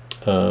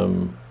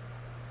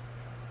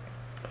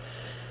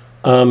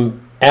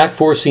 Act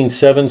 4, Scene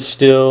 7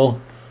 still,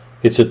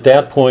 it's at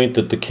that point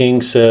that the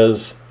king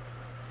says,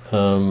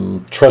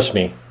 trust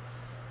me,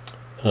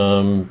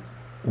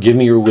 give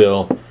me your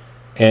will.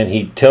 And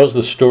he tells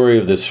the story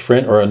of this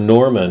friend, or a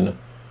Norman,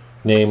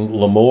 named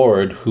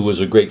Lamord, who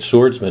was a great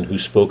swordsman, who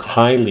spoke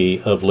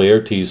highly of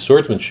Laertes'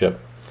 swordsmanship.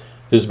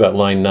 This is about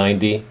line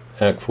 90,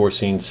 Act 4,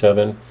 Scene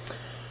 7.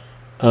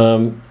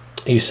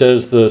 He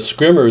says, the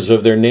scrimmers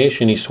of their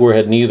nation, he swore,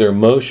 had neither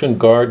motion,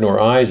 guard, nor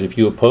eyes if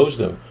you opposed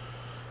them.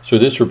 So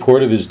this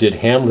report of his did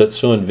Hamlet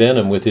so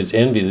envenom with his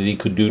envy that he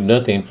could do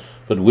nothing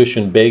but wish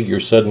and beg your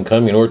sudden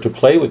coming, or to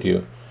play with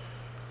you.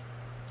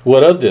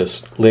 What of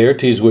this?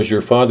 Laertes, was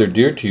your father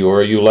dear to you, or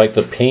are you like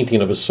the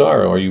painting of a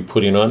sorrow? Are you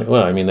putting on?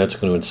 Well, I mean, that's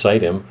going to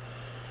incite him.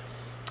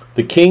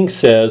 The king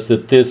says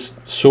that this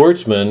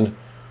swordsman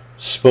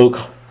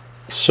spoke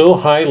so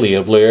highly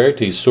of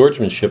Laertes'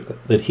 swordsmanship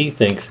that he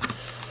thinks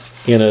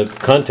in a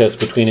contest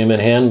between him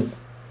and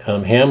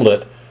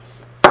Hamlet,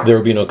 there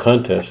will be no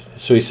contest.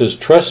 So he says,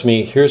 trust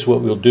me, here's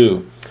what we'll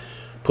do.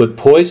 Put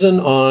poison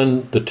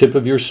on the tip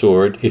of your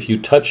sword. If you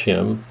touch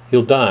him,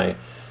 he'll die.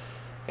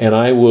 And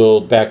I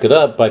will back it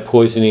up by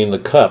poisoning the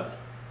cup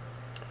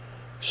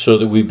so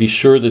that we be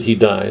sure that he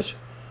dies.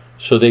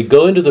 So they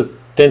go into the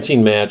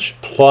fencing match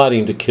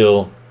plotting to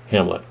kill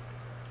Hamlet.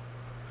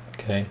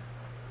 Okay.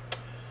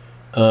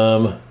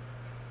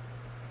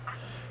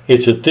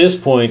 It's at this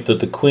point that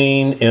the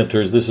queen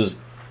enters. This is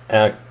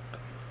Act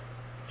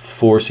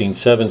 4, Scene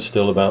 7,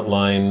 still about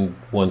line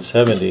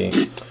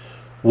 170.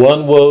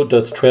 One woe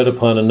doth tread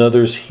upon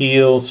another's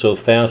heel, so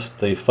fast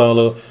they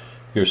follow.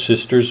 Your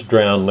sisters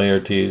drown,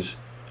 Laertes.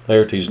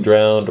 Laertes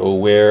drowned, oh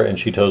where? And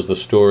she tells the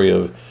story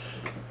of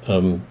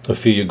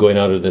Ophelia going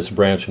out of this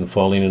branch and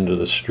falling into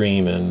the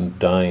stream and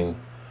dying.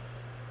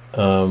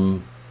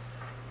 So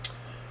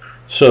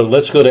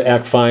let's go to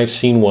Act 5,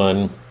 Scene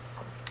 1.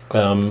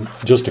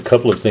 Just a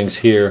couple of things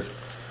here.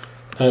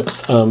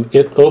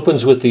 It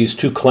opens with these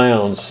two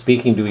clowns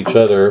speaking to each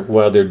other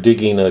while they're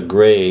digging a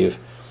grave.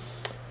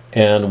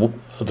 And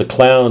the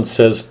clown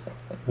says,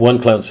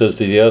 one clown says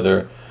to the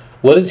other,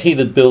 What is he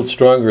that builds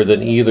stronger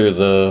than either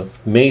the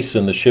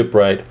mason, the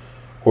shipwright,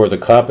 or the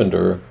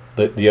carpenter?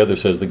 The other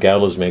says the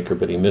gallows maker,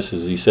 but he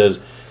misses. He says,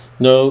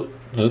 no,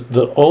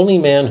 the only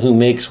man who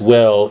makes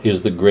well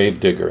is the grave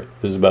digger.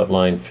 This is about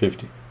line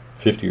 50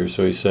 or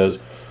so. He says,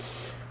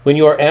 when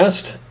you are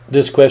asked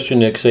this question,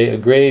 Nick, say, a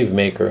grave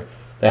maker,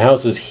 the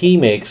houses he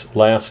makes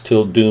last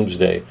till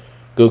doomsday.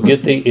 Go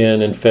get thee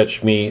in and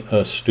fetch me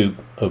a stoup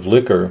of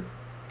liquor.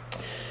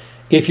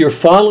 If you're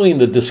following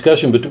the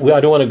discussion, but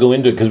I don't want to go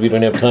into it because we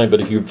don't have time, but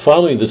if you're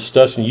following this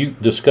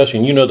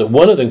discussion, you know that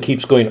one of them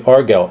keeps going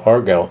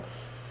argal,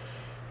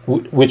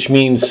 which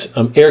means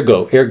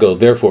ergo,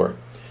 therefore.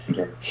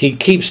 Okay. He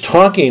keeps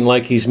talking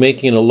like he's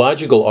making a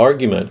logical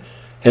argument,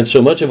 and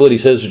so much of what he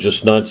says is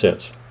just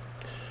nonsense.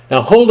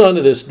 Now hold on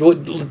to this,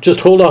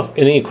 just hold off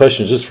any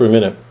questions just for a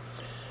minute.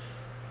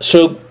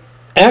 So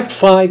Act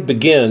 5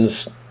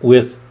 begins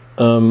with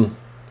a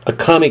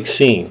comic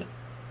scene.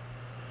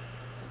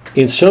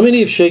 In so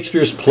many of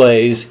Shakespeare's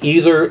plays,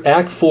 either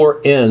Act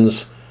 4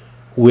 ends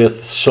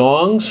with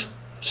songs,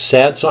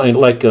 sad songs,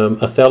 like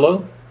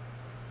Othello,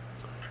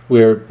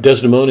 where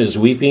Desdemona is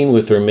weeping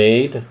with her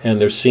maid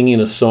and they're singing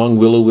a song,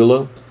 Willow,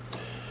 Willow,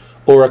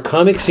 or a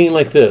comic scene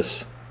like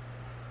this.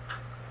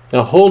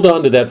 Now hold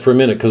on to that for a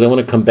minute because I want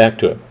to come back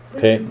to it.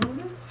 Okay?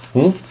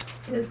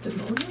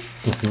 Desdemona?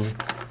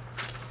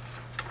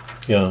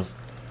 Yeah.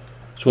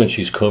 It's when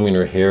she's combing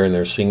her hair and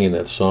they're singing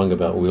that song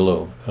about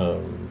Willow.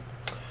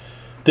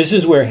 This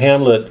is where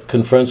Hamlet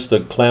confronts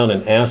the clown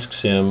and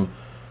asks him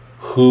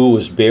who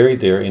was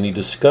buried there, and he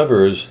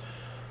discovers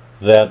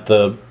that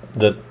the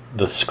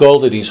skull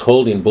that he's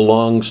holding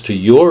belongs to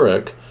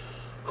Yorick,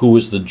 who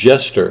was the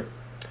jester.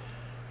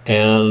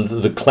 And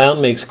the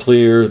clown makes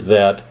clear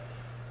that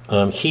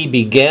he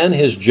began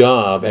his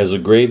job as a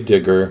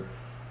gravedigger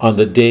on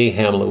the day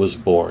Hamlet was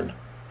born.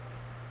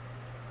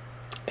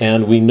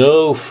 And we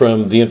know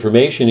from the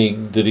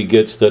information that he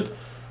gets that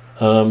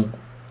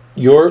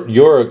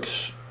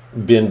Yorick's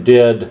been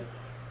dead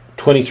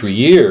 23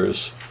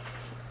 years,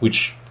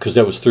 because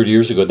that was 30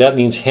 years ago. That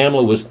means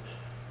Hamlet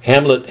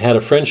had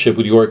a friendship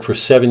with Yorick for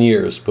 7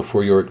 years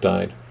before Yorick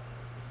died.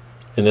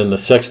 And then the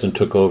sexton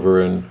took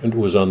over and it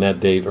was on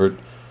that date, or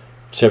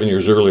 7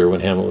 years earlier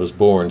when Hamlet was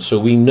born. So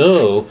we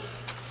know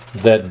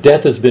that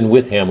death has been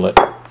with Hamlet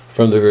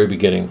from the very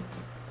beginning.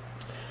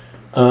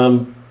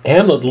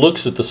 Hamlet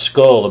looks at the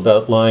skull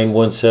about line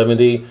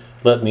 170.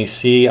 Let me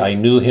see, I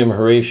knew him,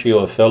 Horatio,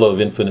 a fellow of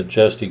infinite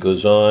jest. He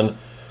goes on.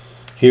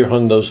 Here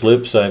hung those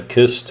lips I've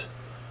kissed.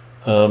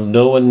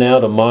 No one now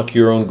to mock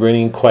your own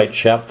grinning, quite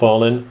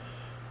chapfallen.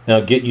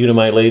 Now get you to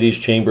my lady's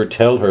chamber,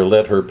 tell her,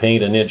 let her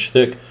paint an inch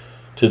thick.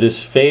 To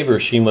this favor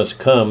she must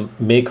come,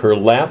 make her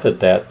laugh at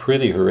that.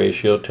 Prithee,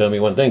 Horatio, tell me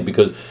one thing,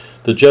 because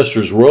the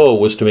jester's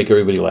role was to make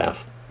everybody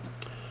laugh.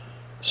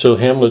 So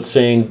Hamlet's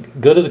saying,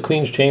 go to the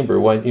queen's chamber.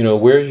 Why,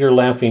 where's your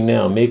laughing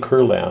now? Make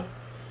her laugh.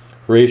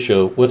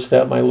 Horatio, what's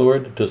that, my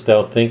lord? Dost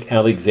thou think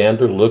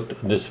Alexander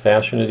looked this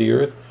fashion of the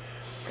earth?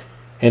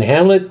 And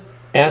Hamlet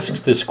asks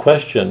this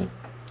question.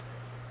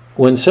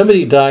 When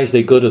somebody dies,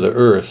 they go to the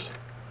earth.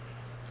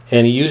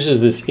 And he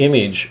uses this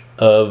image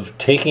of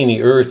taking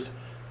the earth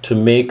to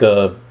make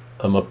a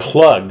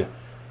plug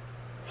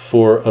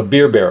for a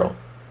beer barrel.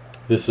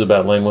 This is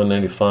about line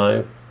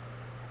 195.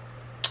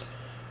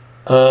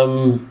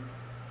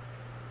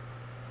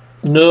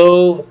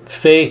 No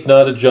faith,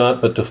 not a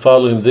jot, but to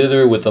follow him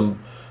thither with a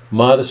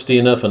modesty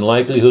enough and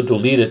likelihood to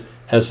lead it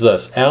as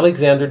thus.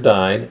 Alexander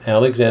died,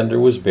 Alexander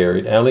was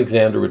buried,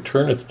 Alexander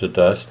returneth to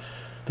dust.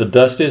 The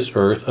dust is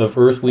earth, of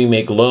earth we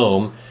make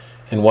loam,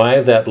 and why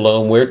of that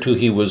loam whereto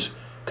he was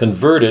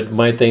converted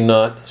might they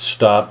not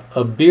stop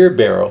a beer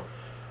barrel?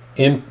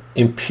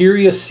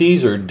 Imperious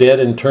Caesar, dead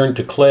and turned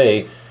to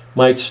clay,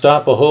 might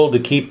stop a hole to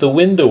keep the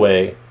wind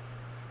away.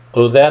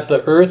 Oh, that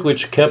the earth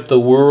which kept the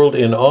world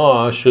in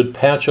awe should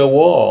patch a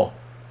wall.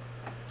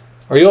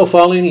 Are you all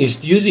following?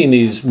 He's using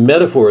these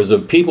metaphors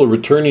of people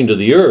returning to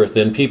the earth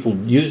and people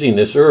using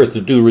this earth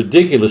to do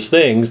ridiculous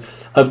things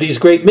of these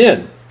great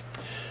men.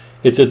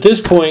 It's at this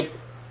point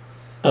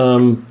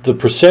the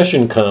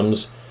procession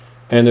comes,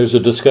 and there's a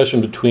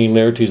discussion between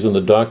Laertes and the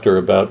doctor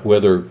about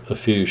whether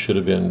Ophelia should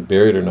have been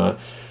buried or not.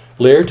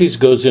 Laertes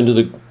goes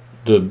into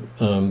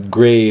the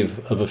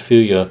grave of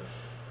Ophelia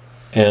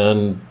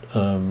and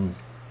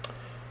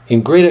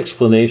in great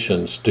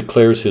explanations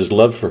declares his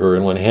love for her,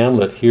 and when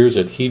Hamlet hears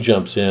it, he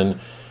jumps in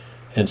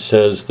and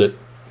says that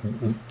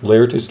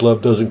Laertes'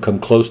 love doesn't come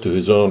close to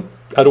his own.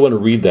 I don't want to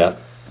read that,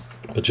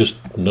 but just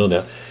know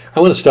that. I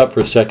want to stop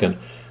for a second.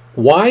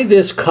 Why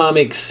this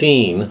comic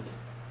scene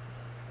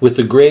with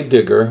the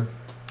gravedigger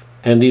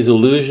and these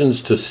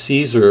allusions to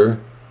Caesar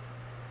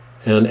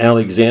and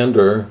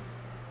Alexander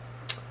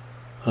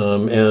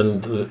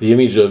and the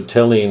image of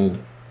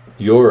telling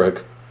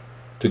Yorick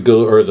to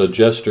go, or the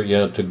jester,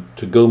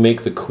 to go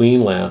make the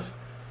queen laugh.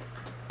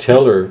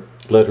 Tell her,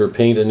 let her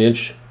paint an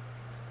inch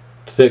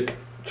thick,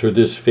 to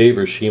this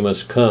favor she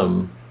must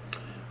come.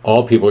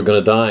 All people are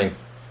going to die.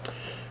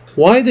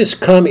 Why this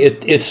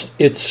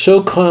it's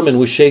so common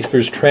with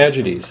Shakespeare's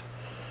tragedies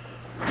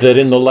that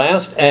in the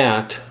last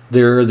act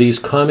there are these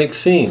comic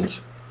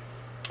scenes,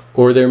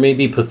 or there may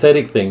be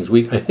pathetic things.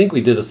 I think we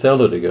did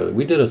Othello together.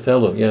 We did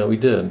Othello, yeah, we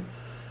did.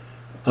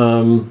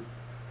 And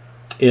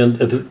I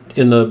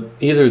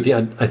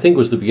think it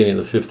was the beginning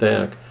of the fifth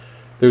act.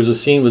 There's a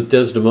scene with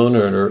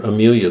Desdemona and her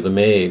Amelia, the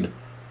maid,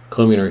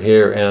 combing her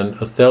hair, and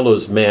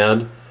Othello's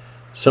mad.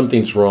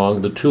 Something's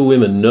wrong. The two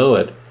women know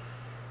it,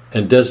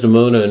 and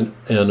Desdemona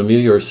and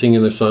Amelia are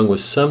singing their song with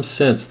some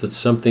sense that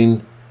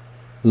something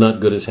not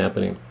good is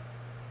happening.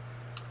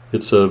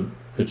 It's a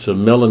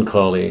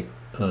melancholy,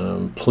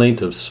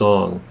 plaintive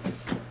song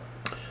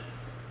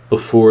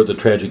before the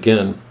tragic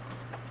end.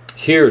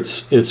 Here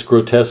it's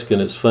grotesque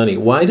and it's funny.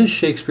 Why does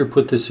Shakespeare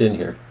put this in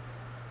here?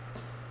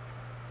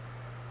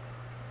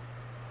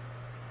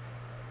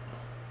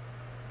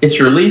 It's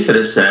relief in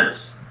a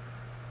sense.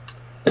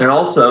 And it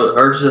also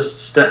urges us to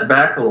step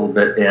back a little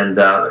bit, and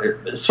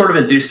it sort of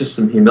induces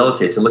some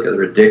humility to look at the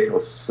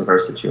ridiculousness of our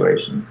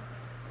situation.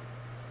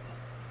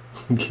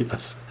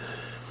 Yes.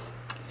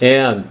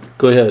 Anne,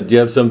 go ahead. Do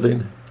you have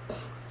something?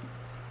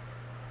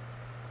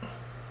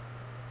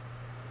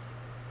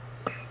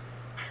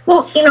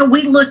 Well,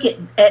 we look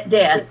at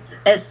death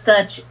as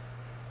such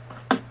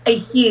a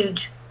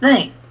huge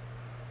thing.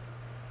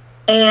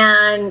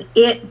 And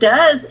it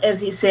does,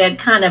 as he said,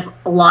 kind of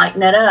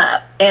lighten it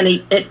up. And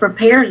it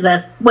prepares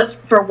us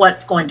for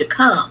what's going to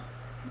come.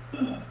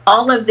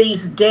 All of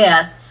these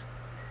deaths,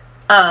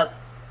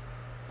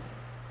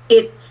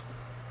 it's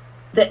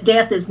that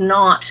death is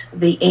not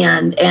the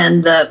end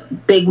and the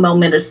big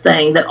momentous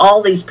thing. That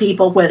all these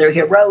people, whether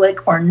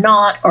heroic or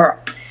not,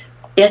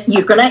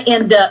 you're going to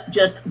end up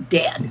just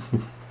dead.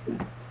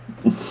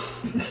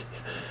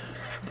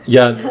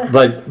 Yeah,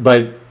 but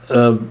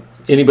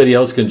anybody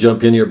else can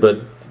jump in here,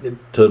 but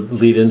to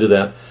lead into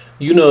that,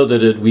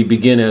 that we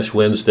begin Ash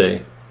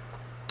Wednesday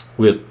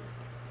with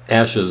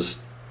ashes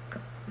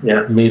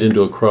made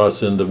into a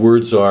cross, and the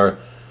words are,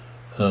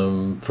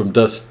 from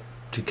dust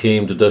you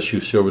came, to dust you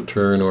shall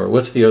return, or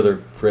what's the other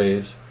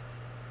phrase?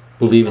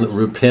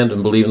 Repent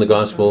and believe in the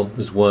gospel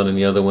is one, and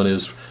the other one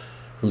is,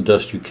 from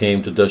dust you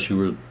came, to dust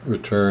you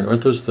return.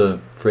 Aren't those the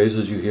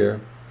phrases you hear?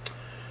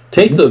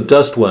 Take the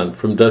dust one.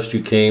 From dust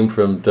you came,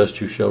 from dust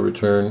you shall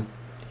return.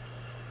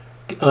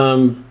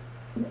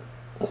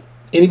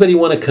 Anybody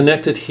want to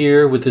connect it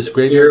here with this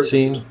graveyard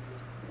scene?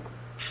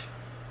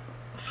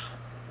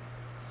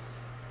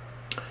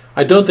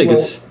 I don't think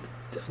it's...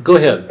 Go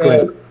ahead.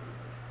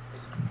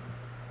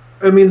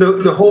 I mean,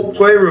 the whole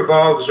play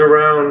revolves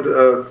around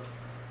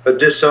a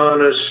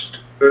dishonest,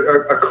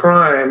 a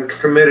crime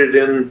committed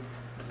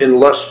in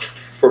lust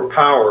for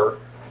power,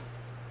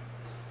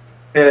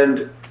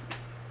 and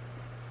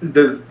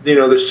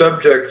the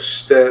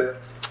subjects that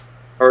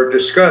are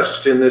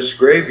discussed in this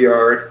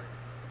graveyard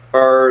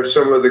are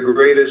some of the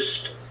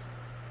greatest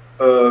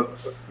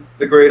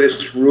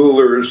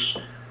rulers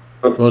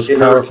most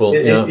powerful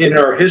in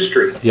our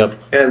history. Yep.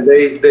 And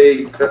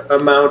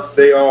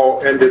they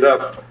all ended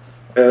up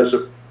as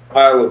a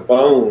pile of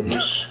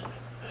bones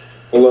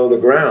below the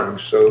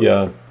ground. So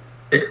yeah.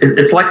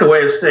 It's like a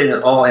way of saying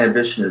that all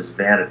ambition is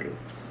vanity.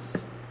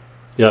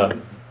 Yeah.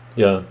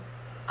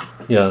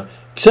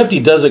 Except he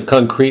does it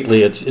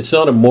concretely. It's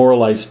not a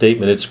moralized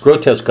statement. It's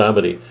grotesque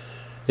comedy.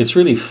 It's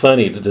really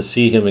funny to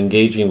see him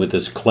engaging with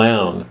this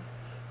clown.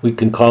 We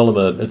can call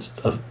him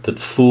that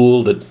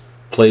fool that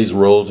plays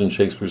roles in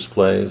Shakespeare's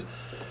plays,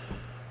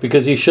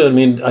 because he should. I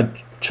mean,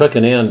 Chuck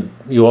and Ann,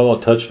 you all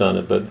touched on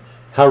it, but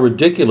how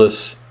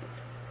ridiculous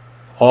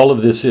all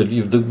of this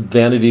is. The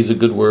vanity is a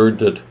good word.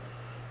 That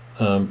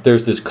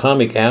there's this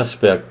comic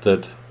aspect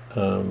that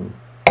to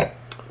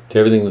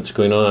everything that's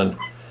going on.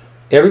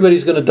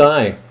 Everybody's going to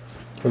die.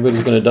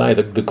 Everybody's going to die.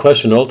 The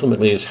question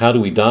ultimately is, how do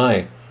we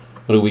die?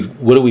 What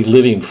are we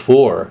living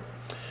for?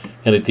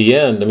 And at the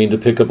end, I mean, to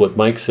pick up what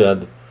Mike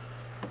said,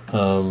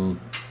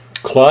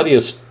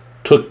 Claudius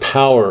took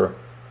power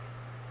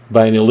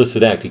by an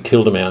illicit act. He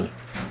killed a man.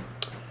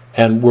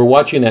 And we're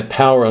watching that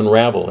power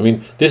unravel. I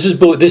mean, this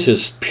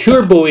is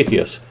pure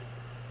Boethius.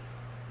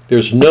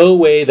 There's no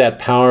way that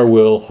power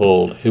will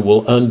hold. It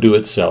will undo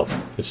itself.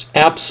 It's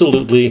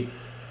absolutely,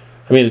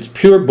 it's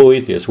pure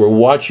Boethius. We're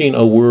watching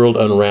a world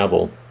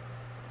unravel.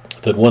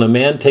 That when a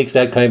man takes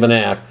that kind of an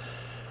act,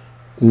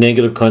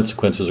 negative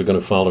consequences are going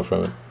to follow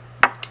from it.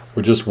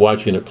 We're just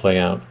watching it play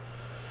out.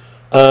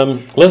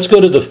 Let's go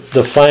to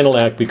the final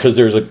act, because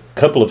there's a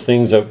couple of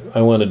things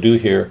I want to do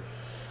here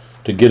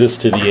to get us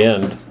to the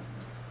end.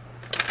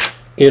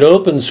 It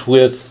opens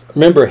with,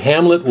 remember,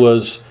 Hamlet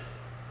was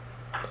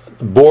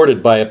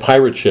boarded by a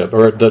pirate ship,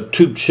 or the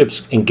two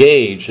ships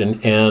engaged,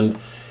 and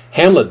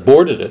Hamlet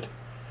boarded it.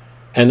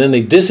 And then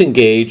they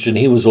disengaged, and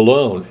he was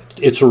alone.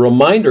 It's a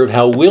reminder of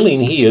how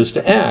willing he is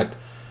to act.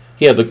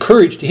 He had the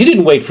courage. He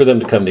didn't wait for them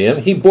to come to him.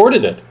 He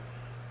boarded it.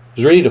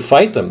 He was ready to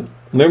fight them.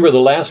 Remember, the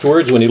last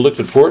words when he looked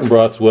at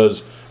Fortinbras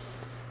was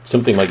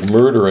something like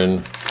murder,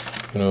 and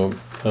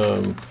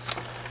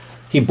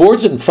he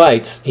boards it and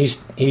fights.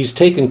 He's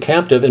taken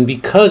captive, and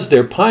because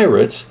they're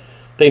pirates,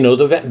 they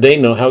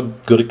know how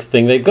good a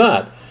thing they've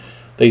got.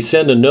 They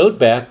send a note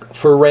back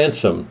for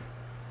ransom.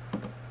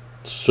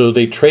 So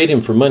they trade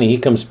him for money. He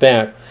comes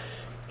back.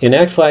 In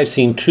Act 5,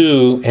 Scene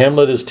 2,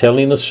 Hamlet is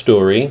telling the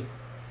story,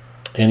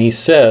 and he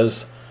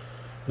says,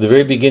 at the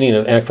very beginning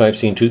of Act 5,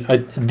 Scene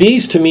 2,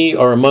 these to me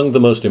are among the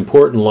most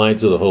important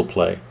lines of the whole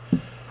play.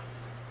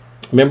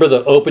 Remember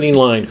the opening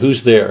line,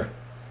 who's there?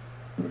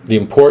 The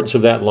importance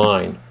of that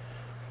line.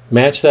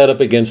 Match that up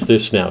against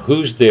this now.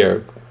 Who's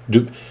there?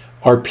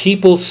 Are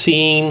people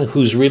seeing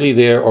who's really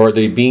there, or are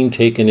they being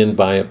taken in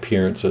by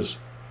appearances?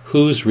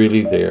 Who's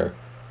really there?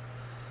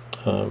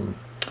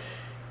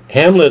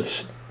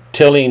 Hamlet's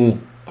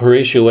telling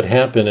Horatio what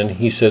happened, and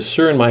he says,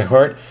 Sir, in my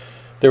heart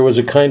there was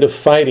a kind of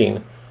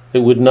fighting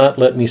that would not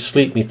let me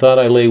sleep. Methought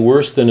I lay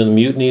worse than in the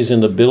mutinies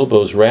in the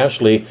bilboes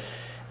rashly,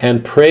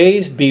 and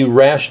praised be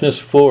rashness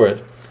for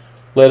it.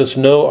 Let us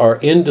know our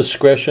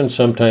indiscretion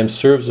sometimes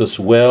serves us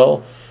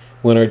well,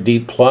 when our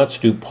deep plots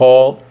do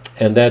pall,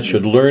 and that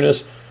should learn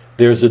us.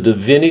 There's a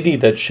divinity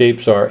that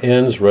shapes our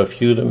ends,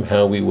 refute them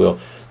how we will.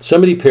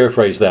 Somebody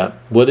paraphrase that.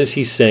 What is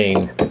he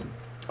saying?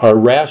 Our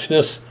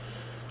rashness,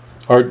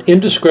 our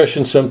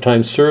indiscretion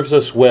sometimes serves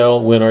us well.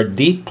 When our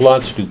deep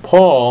plots do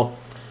pall,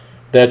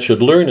 that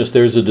should learn us.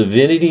 There's a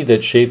divinity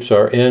that shapes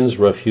our ends,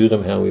 refute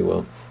them how we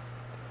will.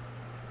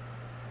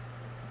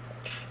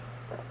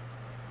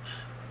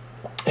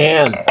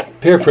 And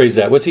paraphrase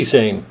that. What's he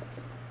saying?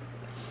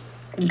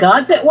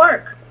 God's at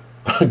work.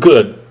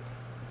 Good.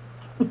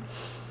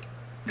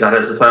 God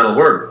has the final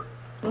word.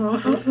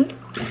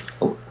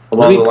 Mm-hmm.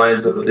 Along the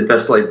lines of the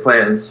best laid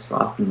plans,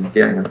 often,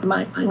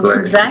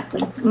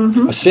 Exactly.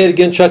 Mm-hmm. Say it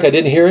again, Chuck. I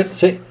didn't hear it.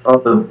 Say. Oh,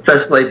 the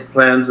best laid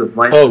plans of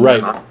mice. Oh,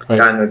 right.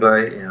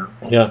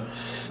 Yeah.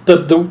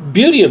 The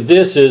beauty of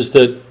this is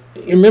that,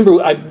 you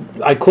remember,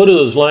 I quoted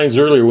those lines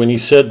earlier when he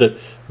said that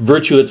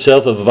virtue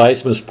itself of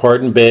vice must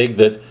pardon beg,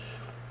 that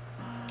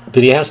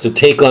he has to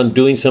take on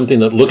doing something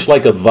that looks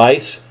like a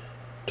vice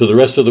to the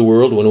rest of the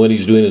world when what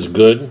he's doing is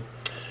good.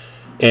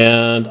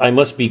 And I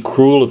must be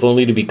cruel if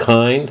only to be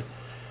kind.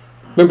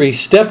 Remember, he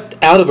stepped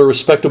out of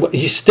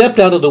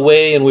the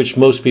way in which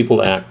most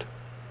people act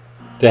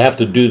to have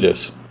to do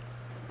this.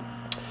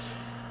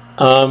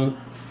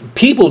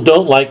 People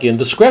don't like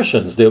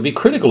indiscretions. They'll be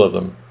critical of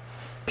them.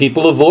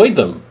 People avoid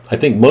them. I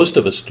think most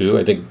of us do.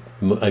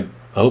 I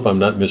hope I'm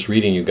not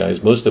misreading you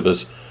guys. Most of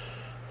us,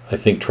 I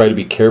think, try to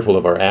be careful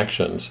of our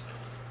actions.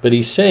 But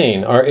he's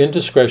saying our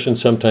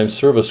indiscretions sometimes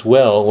serve us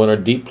well when our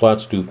deep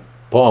plots do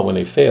fall, when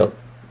they fail.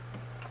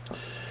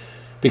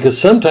 Because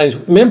sometimes,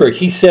 remember,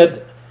 he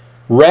said,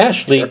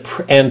 rashly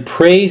and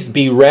praised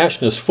be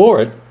rashness for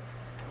it.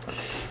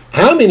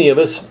 How many of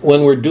us,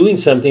 when we're doing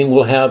something,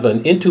 will have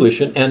an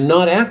intuition and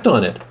not act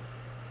on it?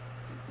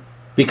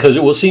 Because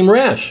it will seem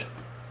rash.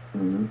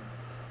 Mm-hmm.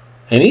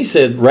 And he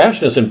said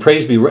rashness and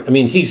praise be,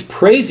 he's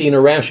praising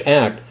a rash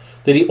act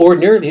that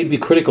he'd be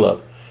critical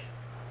of.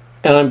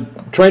 And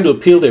I'm trying to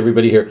appeal to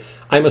everybody here.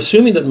 I'm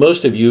assuming that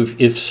most of you,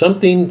 if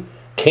something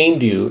came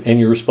to you and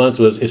your response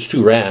was, it's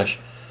too rash,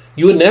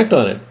 you wouldn't act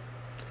on it.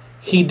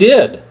 He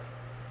did.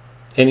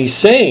 And he's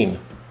saying,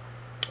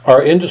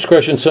 our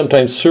indiscretions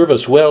sometimes serve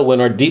us well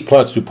when our deep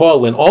plots do pall,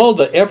 when all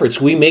the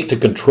efforts we make to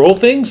control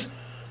things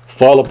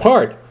fall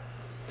apart.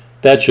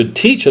 That should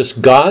teach us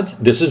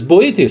this is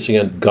Boethius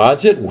again,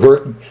 God's at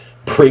work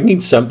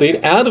bringing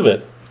something out of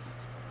it.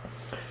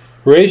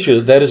 Horatio,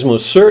 that is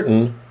most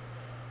certain.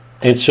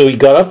 And so he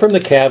got up from the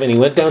cab and he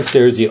went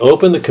downstairs. He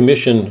opened the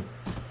commission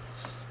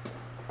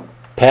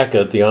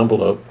packet, the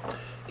envelope,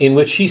 in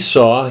which he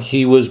saw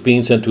he was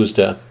being sent to his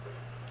death.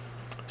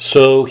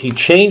 So he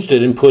changed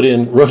it and put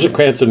in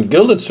Rosencrantz and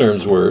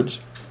Guildenstern's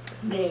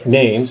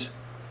names,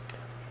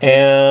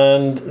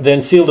 and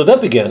then sealed it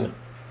up again.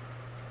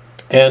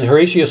 And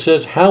Horatio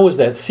says, how was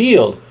that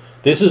sealed?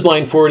 This is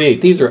line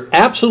 48. These are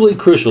absolutely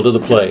crucial to the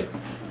play.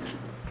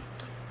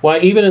 Why,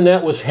 even in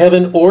that was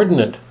heaven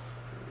ordinate,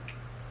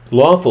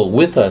 lawful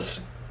with us.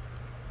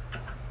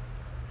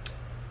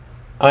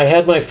 I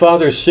had my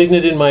father's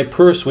signet in my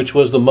purse, which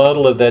was the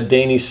model of that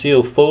Danish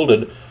seal,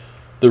 folded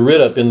the writ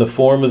up in the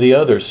form of the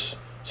others.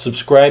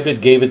 Subscribed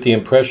it, gave it the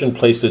impression,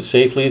 placed it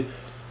safely.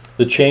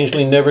 The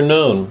changeling never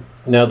known.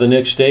 Now the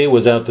next day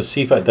was out to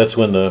sea fight. That's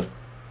when the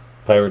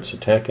pirates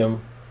attack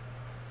him.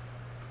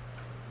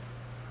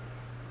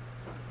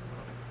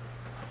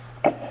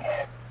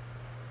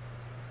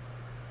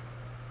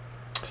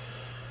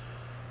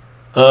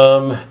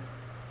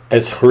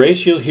 As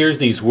Horatio hears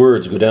these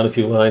words, go down a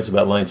few lines,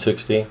 about line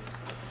 60,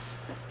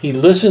 he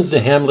listens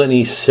to Hamlet and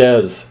he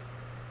says,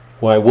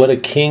 why, what a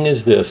king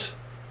is this?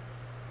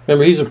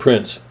 Remember, he's a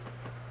prince,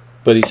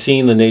 but he's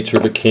seeing the nature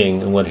of a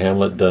king and what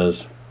Hamlet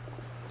does.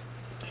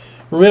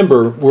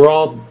 Remember, we're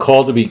all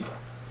called to be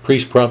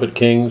priest, prophet,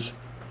 kings.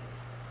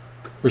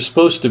 We're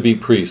supposed to be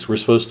priests. We're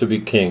supposed to be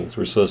kings.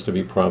 We're supposed to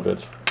be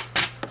prophets.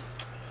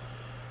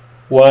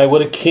 Why,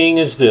 what a king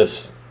is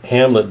this?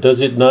 Hamlet,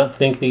 does it not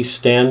think thee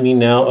stand me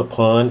now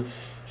upon?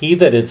 He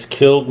that has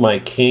killed my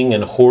king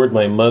and whored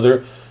my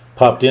mother,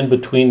 popped in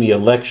between the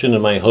election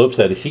and my hopes,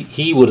 that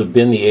he would have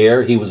been the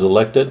heir, he was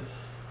elected,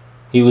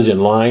 he was in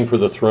line for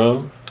the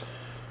throne,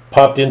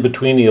 popped in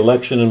between the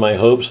election and my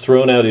hopes,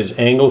 thrown out his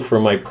angle for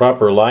my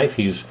proper life,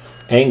 he's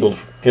angled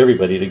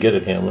everybody to get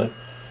at Hamlet.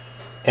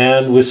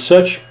 And with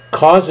such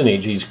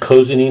cozenage, he's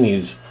cozening,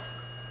 he's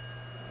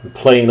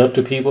playing up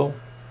to people.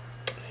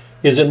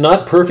 Is it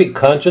not perfect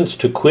conscience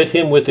to quit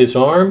him with his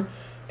arm?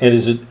 And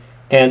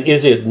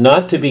is it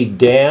not to be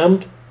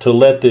damned to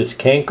let this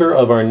canker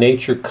of our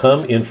nature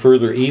come in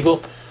further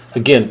evil?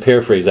 Again,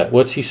 paraphrase that.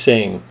 What's he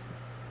saying?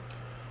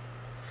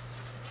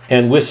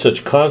 And with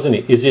such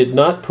cozenage, is it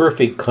not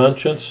perfect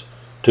conscience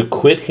to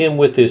quit him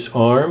with his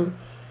arm?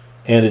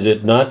 And is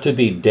it not to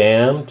be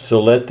damned to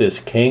let this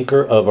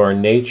canker of our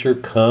nature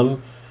come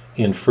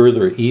in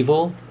further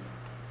evil?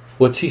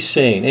 What's he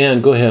saying?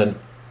 Anne, go ahead.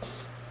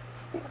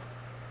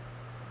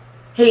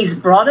 He's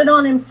brought it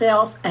on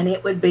himself, and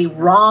it would be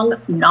wrong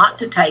not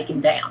to take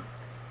him down.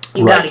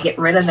 You got to get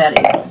rid of that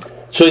evil.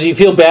 So does he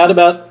feel bad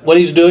about what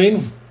he's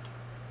doing?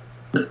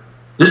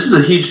 This is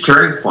a huge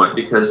turning point,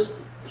 because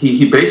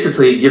he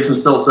basically gives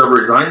himself over,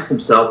 resigns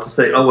himself to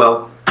say, oh,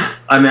 well,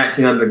 I'm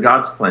acting under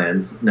God's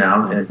plans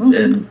now,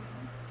 and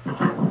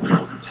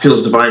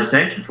feels divine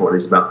sanction for what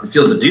he's about. He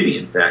feels a duty,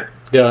 in fact.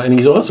 Yeah, and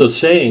he's also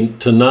saying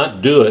to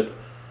not do it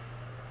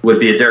would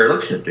be a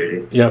dereliction of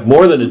duty. Yeah,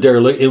 more than a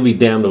dereliction, it would be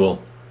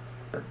damnable.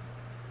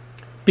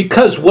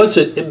 Because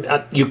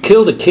you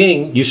killed a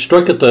king, you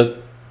struck at the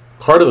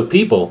heart of a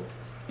people.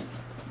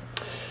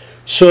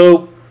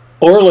 So,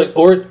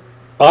 or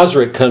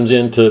Osric comes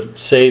in to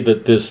say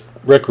that this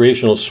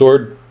recreational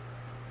sword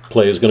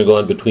play is going to go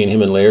on between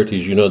him and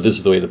Laertes. You know, this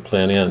is the way the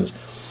plan ends.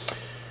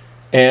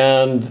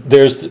 And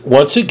there's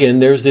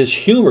this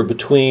humor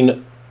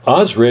between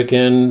Osric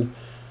and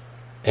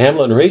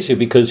Hamlet and Horatio,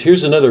 because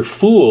here's another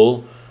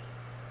fool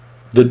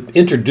that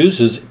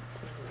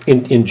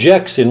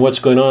injects in what's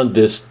going on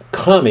this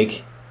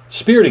comic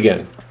spirit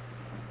again.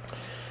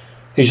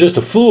 He's just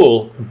a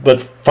fool,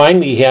 but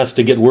finally he has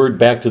to get word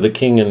back to the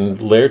king and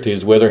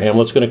Laertes whether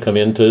Hamlet's going to come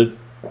in to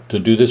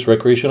do this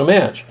recreational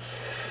match.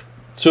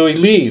 So he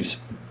leaves.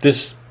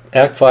 This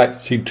Act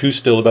 5, scene 2,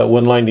 still about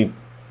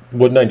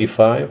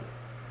 195.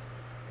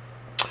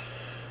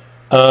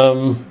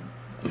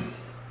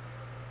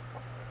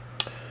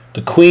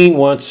 The queen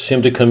wants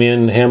him to come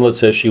in. Hamlet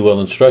says she well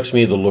instructs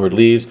me. The Lord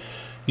leaves.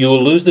 You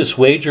will lose this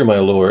wager, my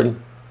lord.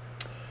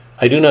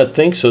 I do not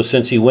think so.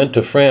 Since he went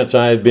to France,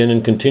 I have been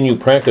in continued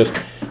practice.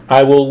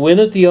 I will win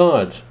at the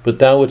odds, but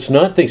thou wouldst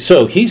not think.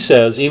 So he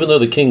says, even though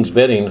the king's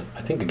betting,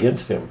 I think,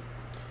 against him,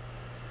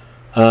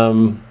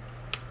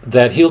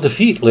 that he'll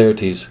defeat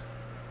Laertes.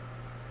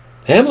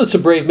 Hamlet's a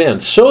brave man.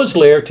 So is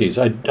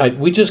Laertes.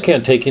 We just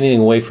can't take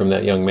anything away from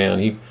that young man.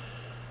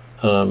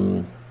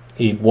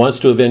 He wants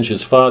to avenge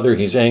his father.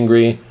 He's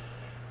angry.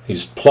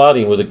 He's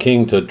plotting with the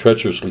king to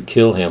treacherously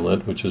kill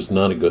Hamlet, which is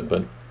not a good,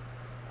 but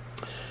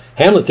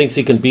Hamlet thinks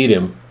he can beat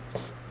him.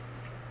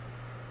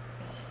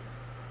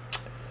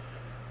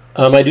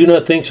 I do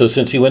not think so.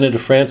 Since he went into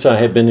France, I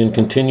have been in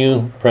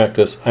continued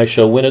practice. I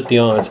shall win at the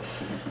odds.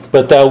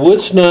 But thou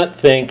wouldst not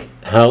think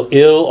how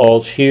ill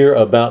all's here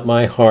about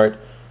my heart,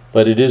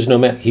 but it is no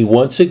matter. He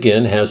once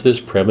again has this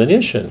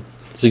premonition.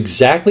 It's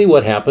exactly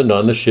what happened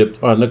on the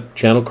ship, on the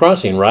Channel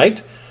crossing,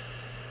 right?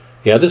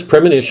 He had this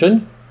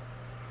premonition.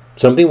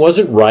 Something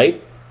wasn't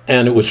right,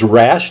 and it was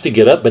rash to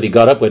get up, but he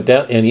got up, went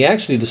down, and he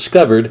actually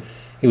discovered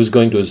he was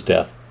going to his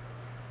death.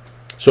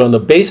 So on the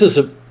basis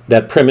of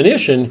that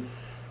premonition,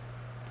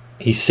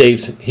 he's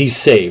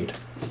saved.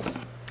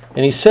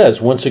 And he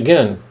says, once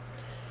again,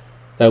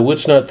 thou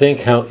wouldst not think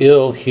how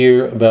ill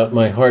here about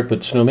my heart, but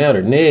it's no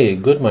matter. Nay,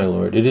 good my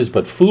lord, it is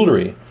but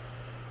foolery.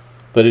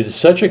 But it is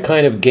such a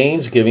kind of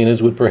gainsgiving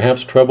as would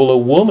perhaps trouble a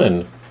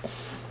woman.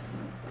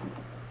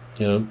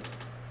 You know,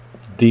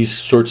 these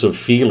sorts of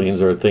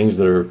feelings are things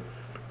that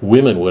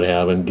women would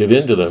have and give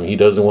in to them. He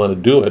doesn't want to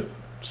do it,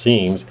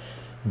 seems,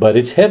 but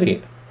it's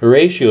heavy.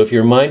 Horatio, if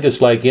your mind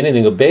dislike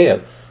anything, obey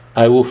it.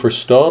 I will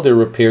forestall their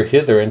repair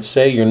hither and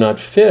say you're not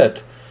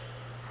fit.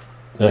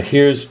 Now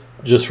here's,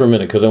 just for a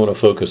minute, because I want to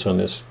focus on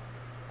this.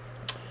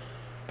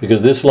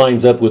 Because this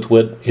lines up with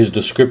what his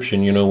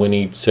description, you know, when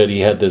he said he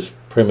had this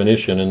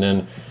premonition and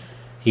then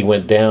he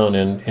went down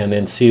and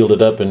then sealed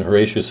it up, and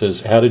Horatio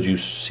says, how did you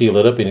seal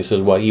it up? And he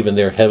says, well, even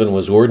there heaven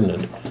was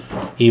ordinate.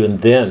 Even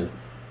then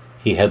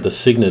he had the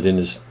signet in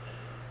his...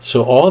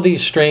 So all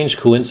these strange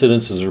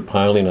coincidences are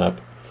piling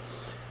up.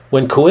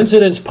 When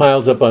coincidence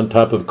piles up on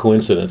top of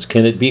coincidence,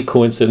 can it be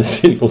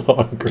coincidence any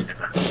longer?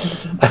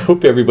 I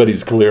hope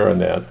everybody's clear on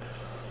that.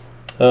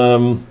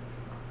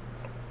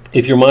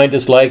 If your mind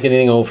dislike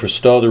anything, I will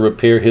forestall to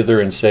repair hither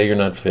and say you're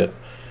not fit.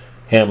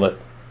 Hamlet.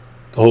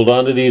 Hold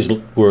on to these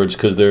words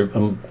because they're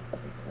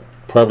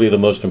probably the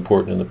most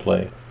important in the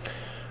play.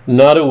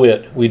 Not a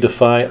whit. We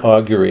defy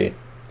augury.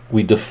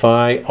 We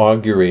defy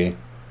augury.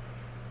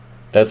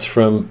 That's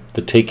from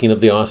the taking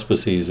of the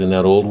auspices in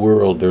that old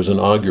world. There's an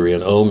augury,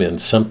 an omen.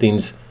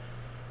 Something's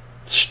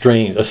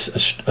strange. A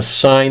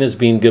sign is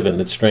being given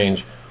that's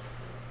strange.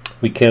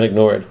 We can't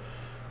ignore it.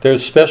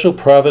 There's special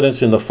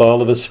providence in the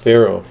fall of a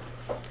sparrow.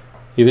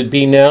 If it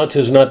be now,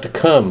 'tis not to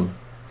come.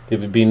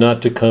 If it be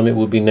not to come, it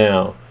will be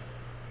now.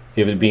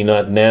 If it be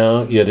not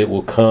now, yet it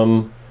will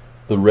come.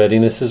 The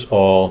readiness is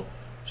all.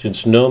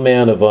 Since no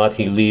man of aught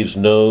he leaves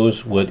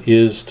knows what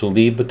is to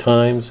leave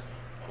betimes,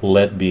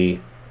 let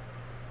be.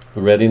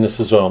 The readiness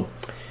is all.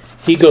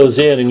 He goes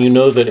in, and you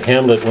know that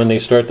Hamlet, when they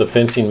start the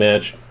fencing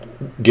match,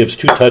 gives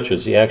 2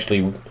 touches. He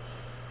actually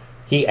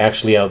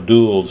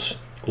outduels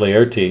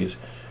Laertes.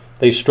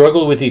 They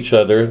struggle with each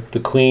other. The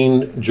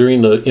queen,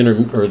 during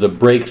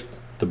the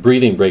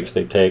breathing breaks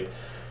they take,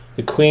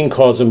 the queen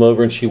calls him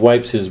over and she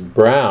wipes his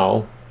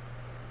brow,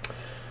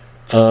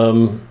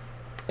 and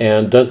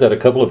does that a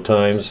couple of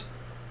times.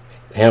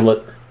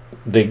 Hamlet,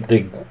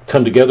 they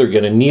come together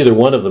again, and neither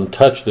one of them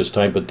touch this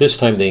time, but this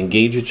time they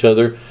engage each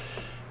other,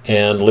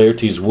 and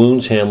Laertes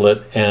wounds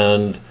Hamlet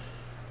and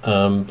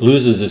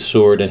loses his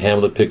sword, and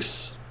Hamlet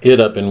picks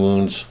it up and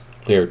wounds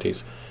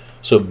Laertes.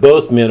 So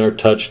both men are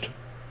touched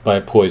by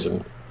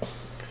poison.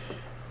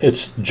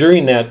 It's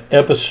during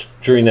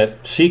that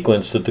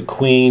sequence that the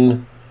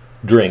queen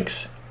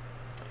drinks,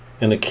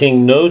 and the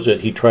king knows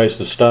it. He tries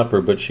to stop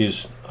her, but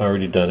she's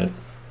already done it.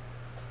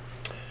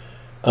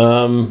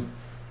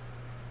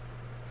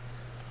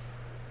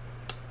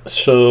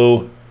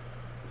 So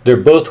they're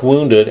both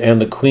wounded,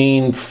 and the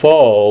queen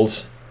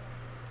falls,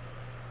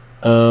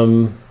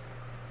 and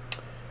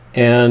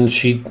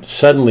she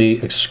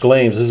suddenly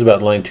exclaims, this is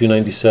about line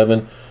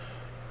 297,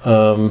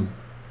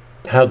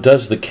 how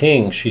does the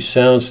king? She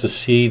sounds to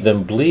see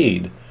them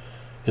bleed.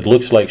 It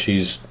looks like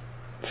she's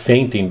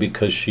fainting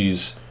because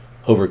she's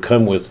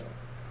overcome with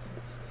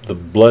the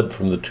blood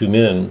from the 2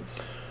 men.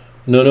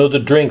 No, the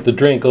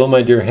drink, oh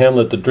my dear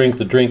Hamlet, the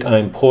drink,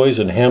 I'm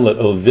poisoned. Hamlet,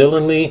 oh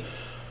villainly,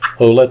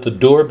 oh let the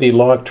door be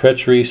locked,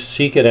 treachery,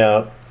 seek it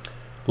out.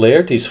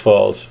 Laertes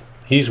falls,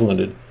 he's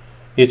wounded.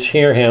 It's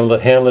here,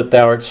 Hamlet,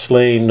 thou art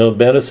slain, no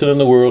medicine in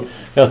the world.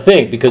 Now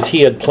think, because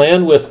he had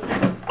planned with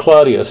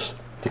Claudius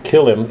to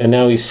kill him, and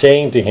now he's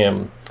saying to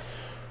him,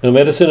 no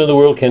medicine in the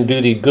world can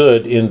do thee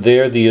good, in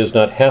there thee is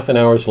not half an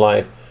hour's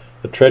life.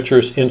 The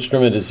treacherous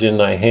instrument is in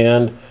thy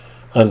hand,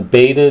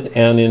 unbaited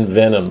and in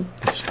venom.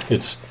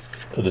 It's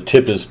the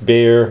tip is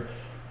bare,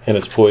 and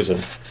it's poison.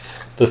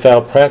 The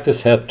foul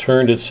practice hath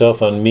turned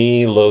itself on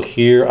me, lo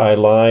here I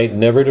lie,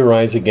 never to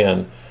rise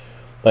again.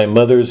 Thy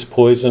mother's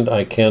poisoned,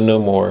 I can no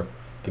more.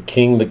 The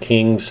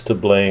king's to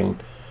blame.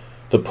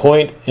 The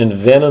point in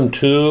venom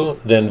too,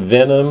 then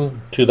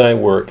venom to thy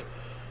work.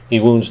 He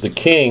wounds the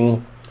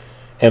king,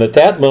 and at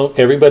that moment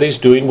everybody's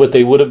doing what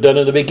they would have done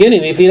in the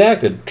beginning if he'd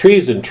acted.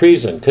 Treason,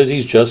 because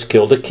he's just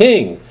killed a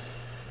king.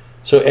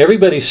 So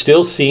everybody's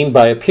still seen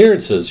by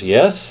appearances,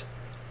 yes?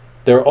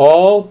 They're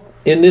all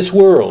in this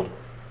world.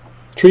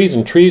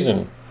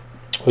 Treason.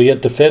 Oh,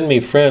 yet defend me,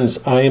 friends,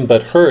 I am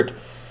but hurt.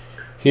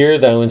 Here,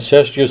 thou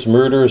incestuous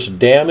murderous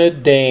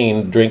damned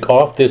Dane, drink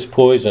off this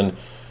poison.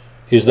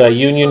 Is thy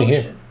union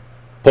here?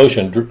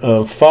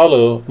 Potion.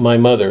 Follow my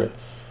mother.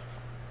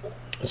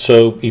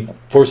 So he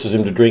forces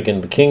him to drink,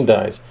 and the king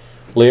dies.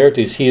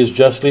 Laertes, he is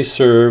justly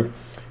served.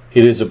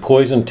 It is a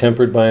poison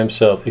tempered by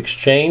himself.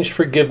 Exchange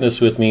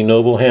forgiveness with me,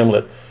 noble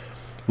Hamlet.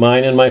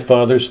 Mine and my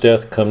father's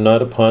death come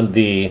not upon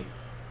thee,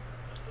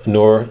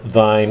 nor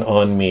thine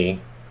on me.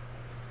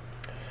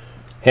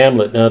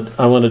 Hamlet. Now,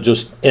 I want to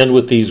just end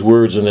with these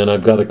words, and then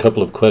I've got a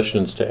couple of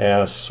questions to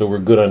ask, so we're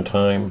good on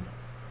time.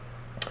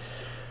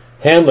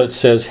 Hamlet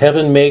says,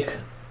 heaven make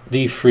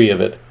thee free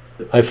of it.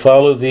 I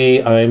follow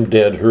thee, I am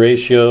dead.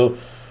 Horatio,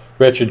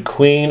 wretched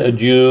queen,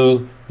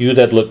 adieu, you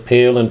that look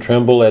pale and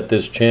tremble at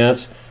this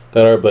chance,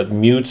 that are but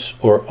mutes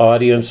or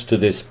audience to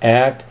this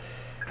act.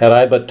 Had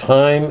I but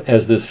time,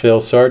 as this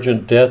fell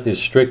sergeant death is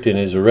strict in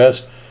his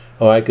arrest,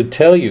 oh, I could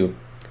tell you,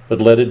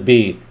 but let it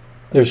be.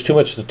 There's too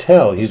much to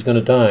tell. He's going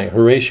to die.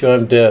 Horatio,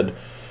 I'm dead.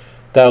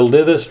 Thou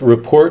livest,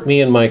 report me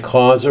and my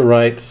cause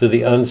aright to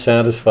the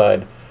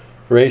unsatisfied.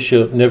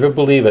 Horatio, never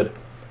believe it.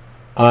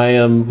 I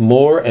am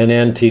more an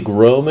antique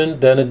Roman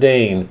than a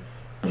Dane.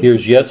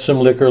 Here's yet some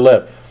liquor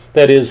left.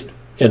 That is,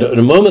 in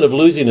a moment of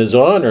losing his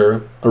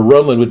honor, a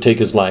Roman would take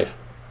his life.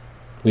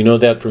 We know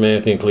that from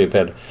Antony and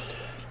Cleopatra.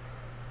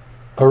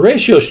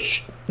 Horatio,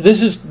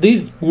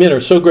 these men are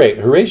so great.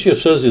 Horatio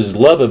shows his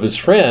love of his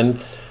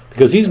friend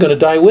because he's going to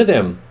die with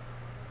him.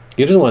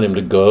 He doesn't want him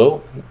to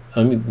go.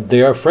 I mean,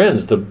 they are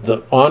friends.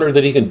 The honor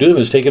that he can do him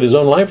is taking his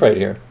own life right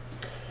here.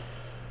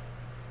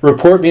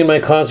 Report me and my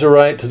cause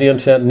aright to the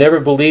unsatisfied. Never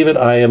believe it.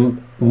 I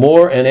am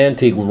more an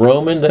antique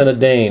Roman than a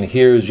Dane.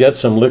 Here is yet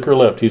some liquor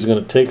left. He's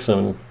going to take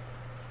some.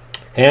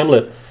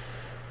 Hamlet,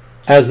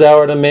 as thou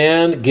art a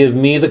man, give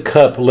me the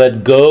cup.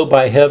 Let go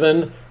by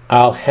heaven.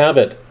 I'll have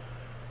it.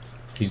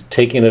 He's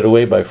taking it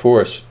away by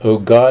force. O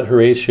God,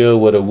 Horatio,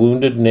 what a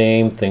wounded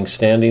name, thing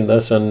standing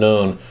thus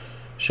unknown,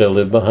 shall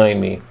live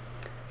behind me.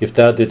 If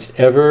thou didst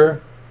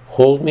ever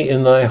hold me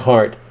in thy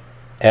heart,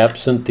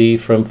 absent thee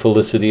from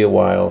felicity a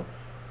while,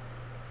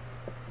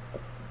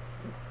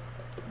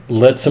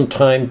 let some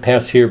time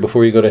pass here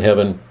before you go to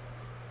heaven.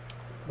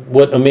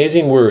 What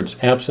amazing words,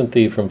 absent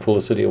thee from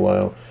felicity a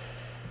while.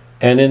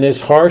 And in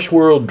this harsh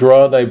world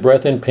draw thy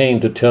breath in pain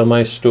to tell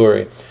my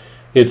story.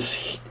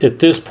 It's at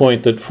this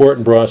point that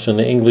Fortinbras and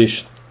the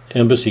English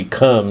embassy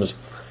comes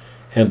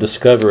and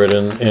discover it,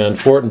 and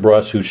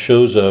Fortinbras, who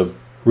shows a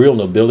real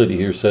nobility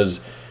here,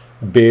 says,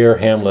 bear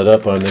Hamlet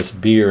up on this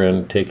beer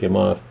and take him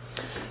off.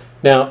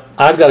 Now,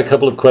 I've got a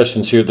couple of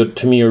questions here that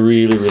to me are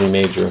really, really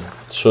major.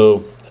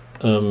 So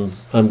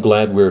I'm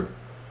glad we've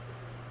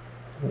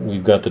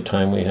got the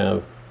time we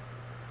have.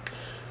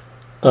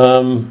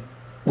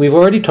 We've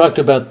already talked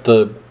about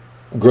the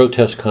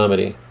grotesque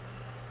comedy,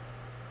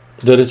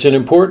 that it's an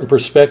important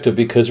perspective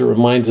because it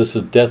reminds us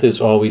that death is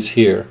always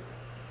here,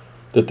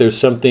 that there's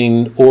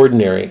something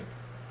ordinary.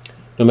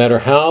 No matter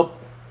how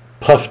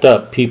puffed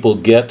up people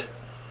get,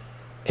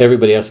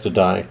 everybody has to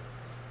die.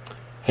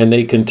 And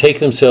they can take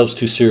themselves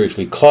too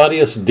seriously.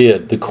 Claudius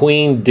did. The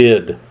Queen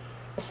did.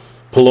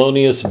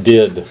 Polonius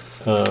did.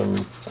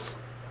 But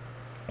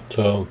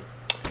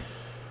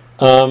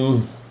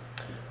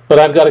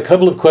I've got a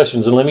couple of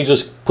questions, and let me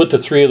just put the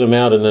three of them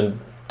out and then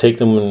take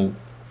them in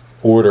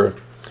order.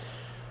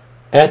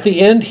 At the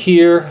end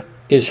here,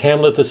 is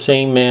Hamlet the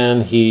same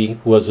man he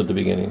was at the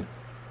beginning?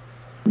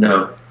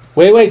 No.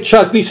 Wait,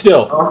 Chuck, be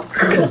still.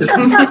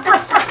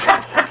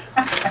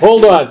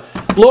 Hold on.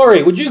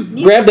 Lori, would you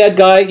grab that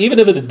guy, even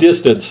if at a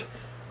distance?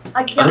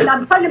 I can't.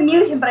 I'm trying to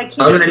mute him, but I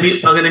can't. I'm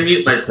going to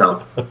mute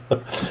myself.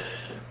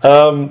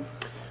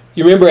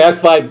 You remember Act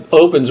 5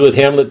 opens with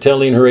Hamlet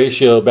telling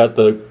Horatio about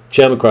the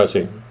Channel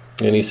crossing.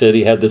 And he said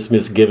he had this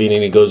misgiving,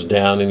 and he goes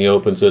down and he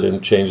opens it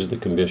and changes the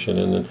condition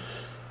and then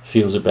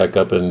seals it back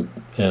up. And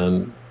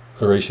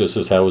Horatio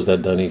says, how was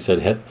that done? He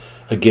said,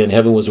 again,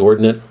 heaven was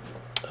ordinate.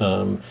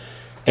 And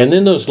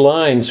then those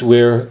lines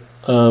where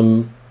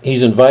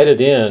he's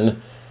invited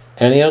in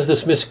and he has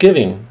this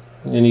misgiving.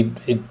 And he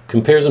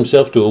compares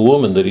himself to a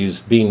woman that he's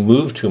being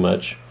moved too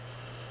much.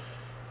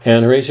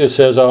 And Horatio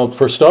says, I'll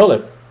forestall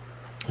it.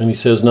 And he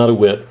says, not a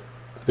whit.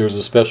 There's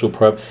a special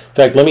in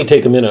fact, let me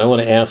take a minute. I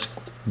want to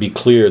be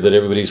clear that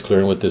everybody's clear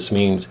on what this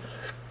means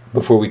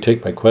before we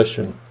take my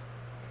question.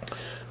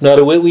 Not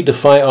a whit we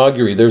defy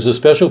augury. There's a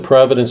special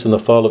providence in the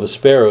fall of a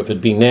sparrow. If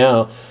it be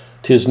now,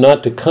 'tis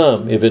not to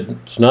come. If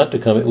it's not to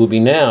come, it will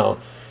be now.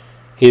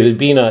 If it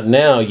be not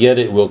now, yet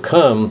it will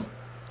come.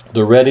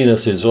 The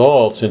readiness is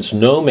all, since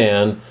no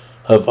man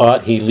of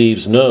aught he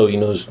leaves know. He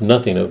knows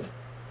nothing of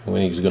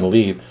when he's going to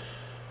leave.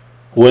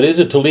 What is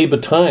it to leave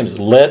betimes?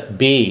 Let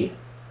be.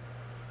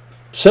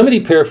 Somebody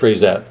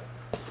paraphrase that.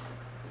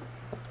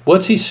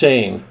 What's he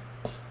saying?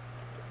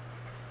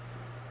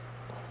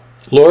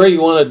 Laura,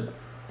 you want to...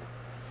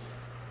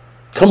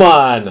 Come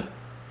on.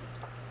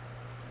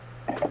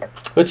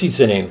 What's he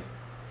saying?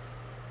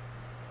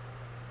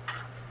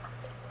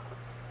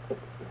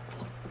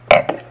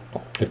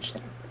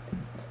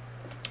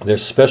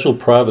 There's special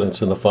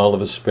providence in the fall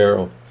of a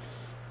sparrow.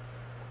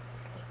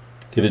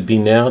 If it be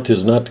now,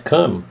 'tis not to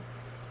come.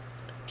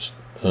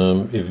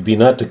 If it be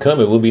not to come,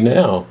 it will be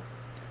now.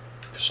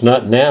 If it's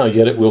not now,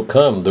 yet it will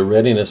come. The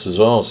readiness is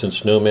all,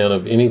 since no man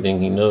of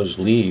anything he knows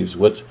leaves.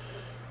 When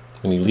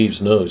he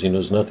leaves knows, he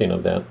knows nothing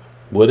of that.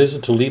 What is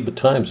it to leave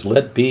betimes?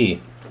 Let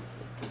be.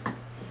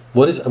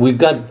 We've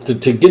got to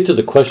get to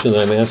the question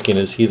that I'm asking,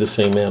 is he the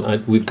same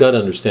man? We've got to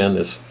understand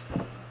this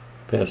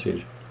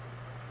passage.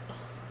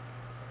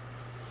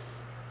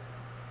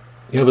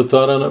 You have a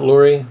thought on it,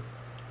 Lori?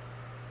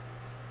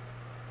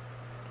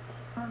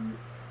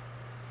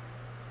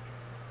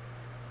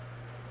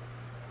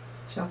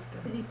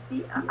 Is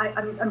he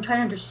I'm trying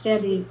to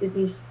understand. Is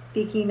he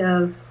speaking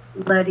of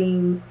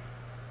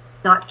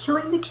not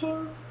killing the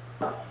king?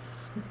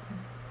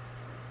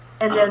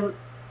 And then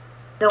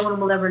no one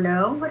will ever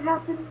know what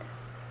happened?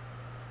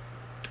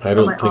 I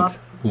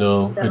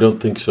don't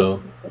think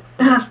so.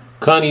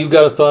 Connie, you've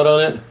got a thought on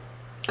it?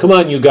 Come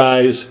on, you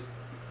guys.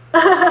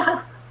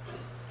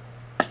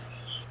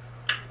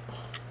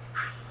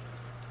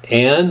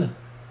 Anne?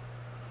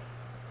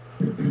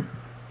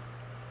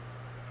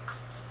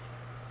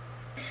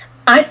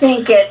 I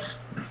think it's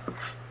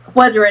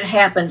whether it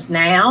happens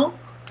now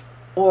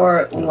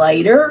or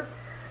later.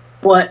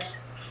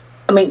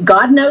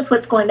 God knows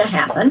what's going to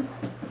happen.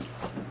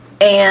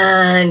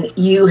 And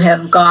you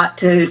have got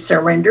to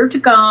surrender to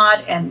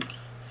God and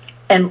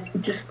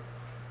just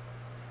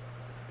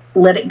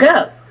let it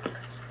go.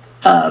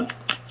 Got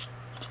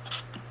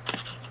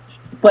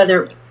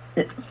it.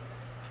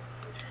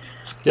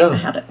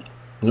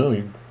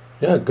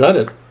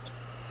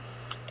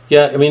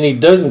 Yeah, he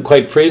doesn't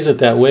quite phrase it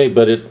that way,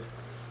 but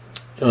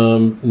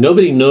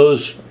nobody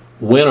knows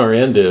when our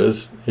end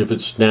is. If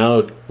it's now,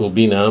 it will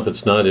be now. If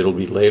it's not, it'll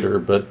be later.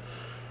 But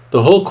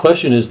the whole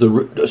question is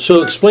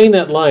so explain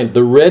that line.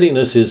 The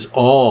readiness is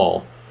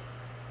all,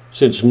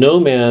 since no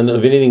man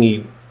of anything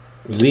he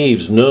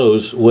leaves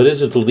knows. What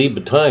is it to leave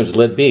betimes?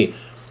 Let be.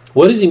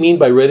 What does he mean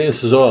by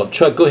readiness is all?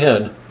 Chuck, go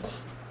ahead.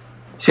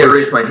 See, I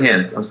raised my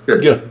hand. That was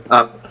good. Yeah.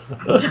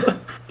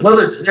 Well,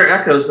 there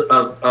are echoes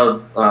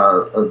of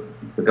the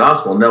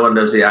gospel. No one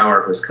knows the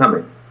hour of his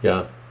coming.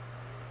 Yeah.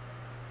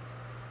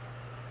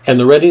 And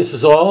the readiness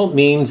is all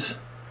means...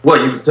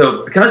 Well,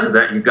 so because of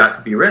that, you've got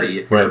to be ready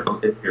if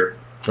you're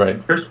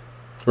Christian.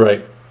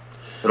 Right.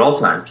 At all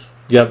times.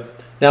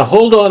 Yep. Now,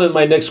 hold on in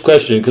my next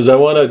question, because I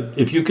want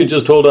to, if you could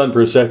just hold on for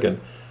a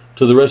second,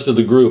 to the rest of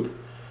the group.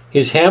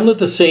 Is Hamlet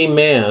the same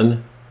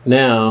man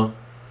now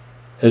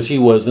as he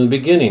was in the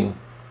beginning?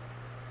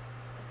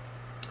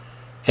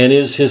 And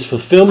is his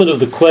fulfillment of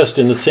the quest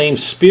in the same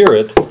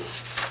spirit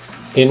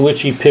in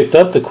which he picked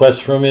up the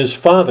quest from his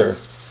father?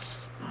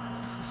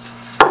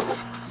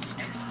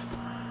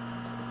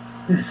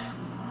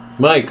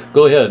 Mike,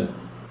 go ahead.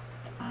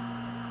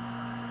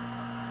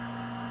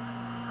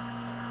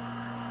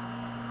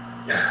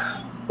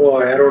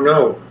 Boy, I don't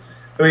know.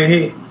 I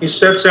mean, he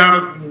sets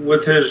out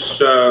with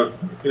his,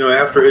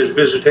 after his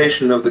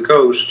visitation of the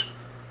coast,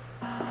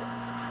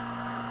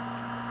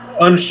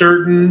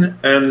 uncertain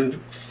and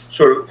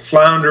sort of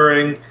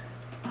floundering.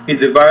 He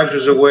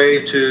devises a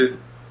way to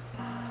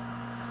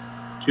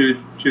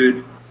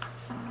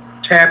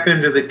tap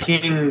into the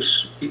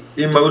king's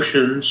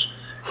emotions,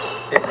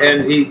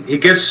 and he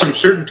gets some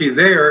certainty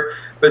there,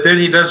 but then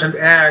he doesn't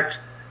act,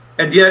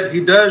 and yet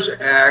he does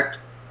act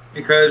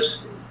because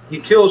he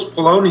kills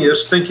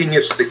Polonius thinking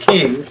it's the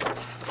king.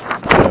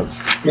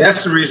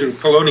 That's the reason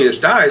Polonius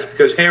dies,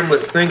 because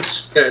Hamlet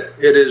thinks that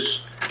it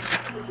is,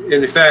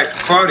 in fact,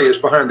 Claudius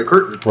behind the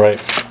curtain. Right.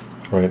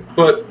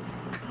 But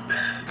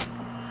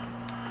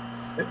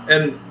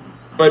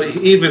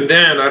even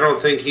then, I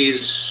don't think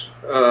he's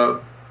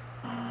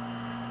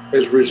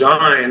as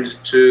resigned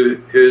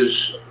to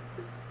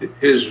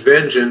his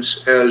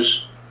vengeance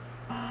as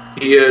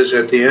he is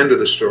at the end of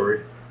the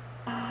story.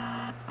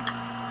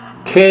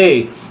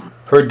 Kay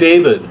or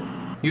David,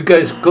 you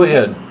guys go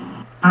ahead.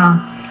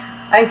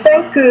 I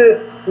think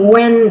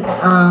when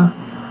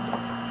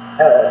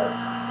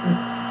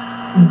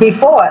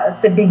before,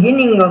 at the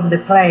beginning of the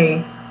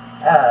play,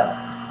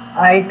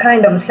 I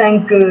kind of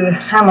think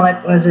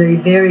Hamlet was a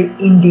very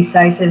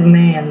indecisive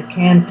man,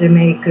 can't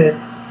make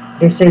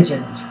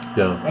decisions.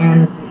 Yeah.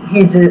 And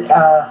his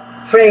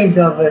phrase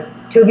of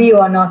to be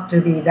or not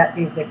to be, that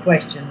is the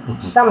question,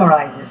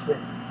 summarizes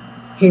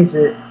his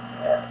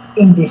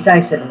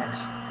indecisiveness.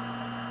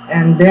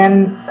 And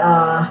then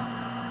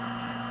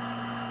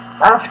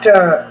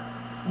after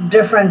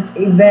different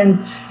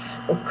events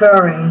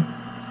occurring,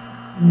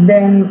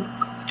 then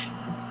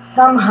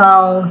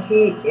somehow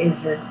he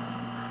is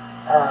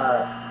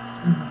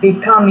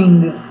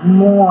becoming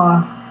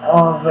more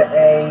of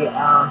a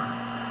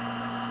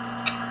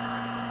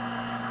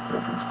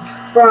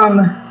firm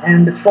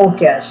and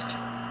focused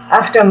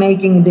after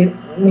making the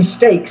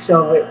mistakes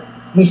of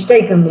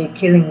mistakenly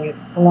killing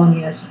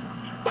Polonius.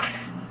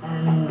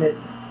 And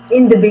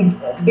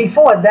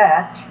before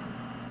that,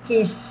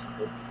 he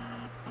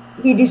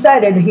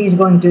decided he's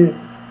going to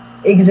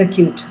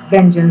execute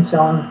vengeance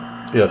on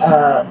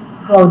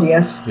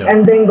Claudius,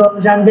 and then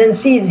goes and then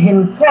sees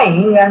him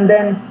praying, and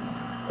then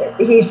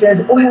he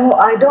says, well,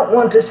 I don't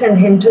want to send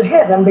him to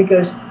heaven,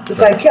 because if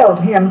I killed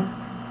him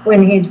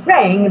when he's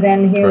praying,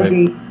 then he'll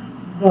be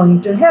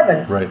going to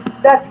heaven. Right.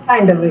 That's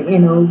kind of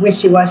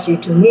wishy-washy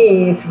to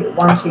me.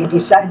 Once he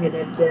decided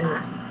it, then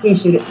he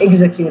should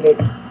execute it.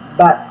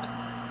 But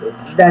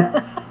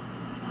that,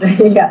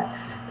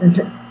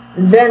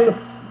 then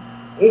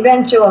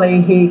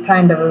eventually he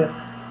kind of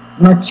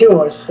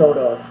matures, sort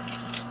of,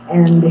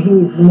 and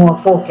he's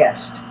more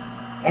focused.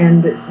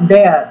 And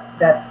there,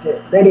 that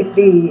let it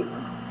be,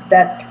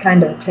 that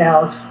kind of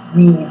tells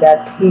me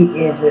that he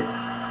is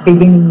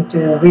beginning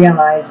to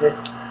realize that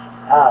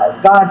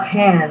God's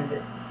hand,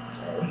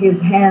 his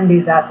hand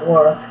is at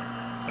work,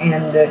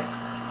 and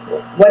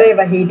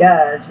whatever he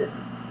does,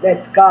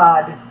 let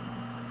God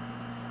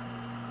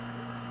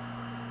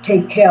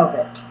take care of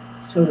it,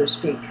 so to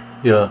speak.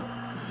 Yeah.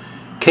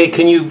 Kay,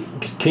 can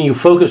you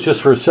focus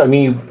just for a second? I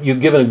mean, you've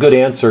given a good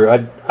answer.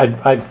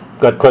 I've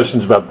got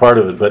questions about part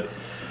of it, but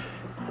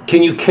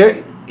can you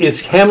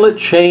is Hamlet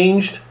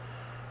changed?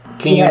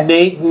 Can you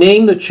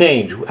name the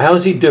change? How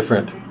is he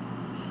different?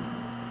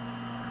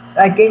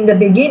 Like in the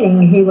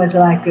beginning, he was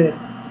like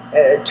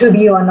to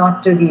be or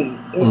not to be.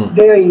 It's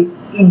very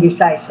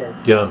indecisive.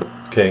 Yeah.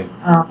 Okay.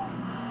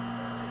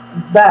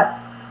 But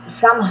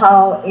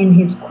somehow, in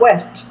his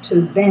quest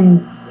to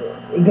then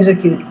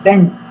execute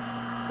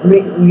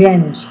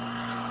revenge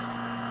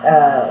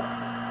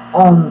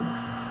on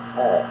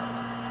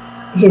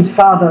his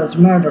father's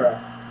murderer,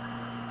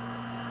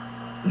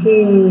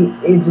 he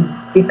is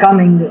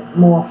becoming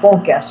more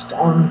focused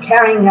on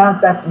carrying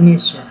out that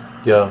mission.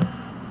 Yeah.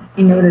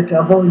 In order to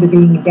avoid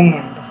being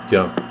damned.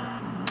 Yeah.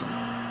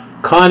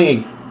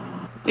 Connie.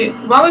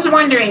 Well, I was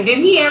wondering, did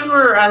he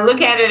ever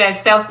look at it as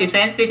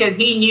self-defense? Because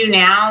he knew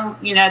now,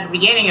 at the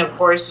beginning, of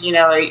course,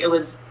 it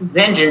was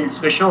vengeance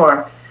for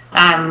sure.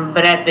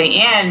 But at the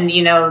end,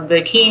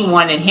 the king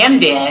wanted him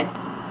dead.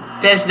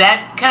 Does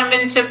that come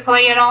into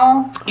play at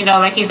all?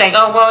 Like he's like,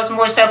 oh, well, it's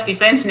more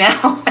self-defense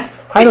now.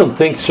 I don't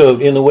think so.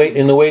 In the way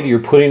that you're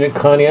putting it,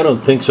 Connie, I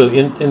don't think so.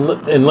 And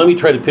let me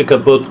try to pick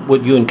up both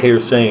what you and Kay are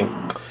saying.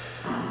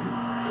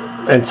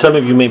 And some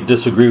of you may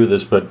disagree with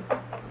this, but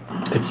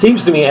it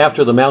seems to me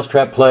after the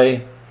Mousetrap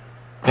play,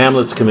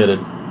 Hamlet's committed.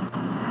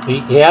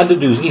 He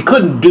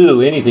couldn't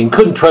do anything,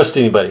 couldn't trust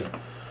anybody.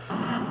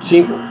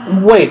 See,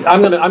 wait,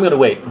 I'm gonna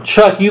wait.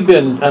 Chuck, you've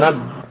been, and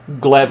I'm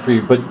glad for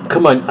you, but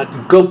come on,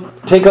 go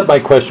take up my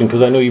question,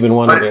 because I know you've been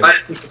wanting to. I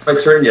don't think it's my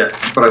turn yet,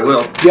 but I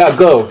will. Yeah,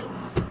 go.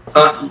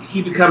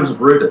 He becomes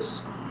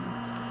Brutus.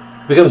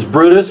 Becomes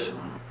Brutus?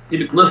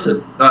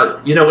 listen,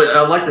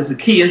 I like this. The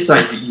key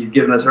insight that you've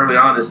given us early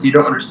on is you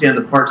don't understand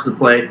the parts of the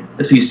play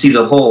until you see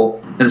the whole.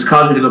 And it's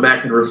caused me to go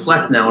back and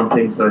reflect now on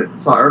things I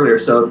saw earlier.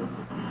 So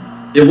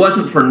it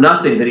wasn't for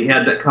nothing that he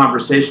had that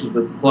conversation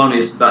with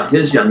Polonius about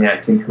his young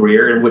acting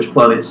career, in which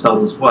Polonius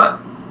tells us what?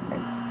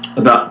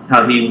 About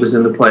how he was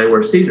in the play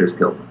where Caesar's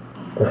killed.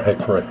 Right.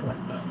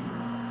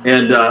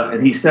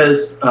 And he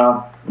says,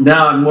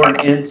 now I'm more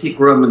an antique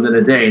Roman than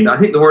a Dane. I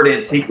think the word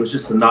antique was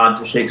just a nod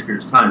to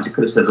Shakespeare's times. He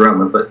could have said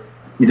Roman, but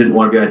he didn't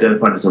want to be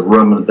identified as a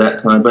Roman at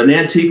that time, but an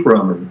antique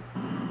Roman.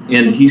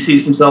 And he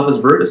sees himself as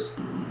Brutus.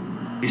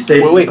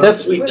 Wait,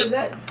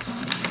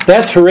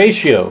 that's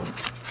Horatio.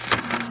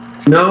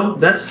 No,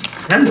 that's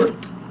Hamlet.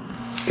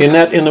 In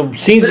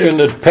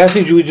the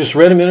passage we just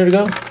read a minute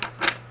ago?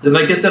 Did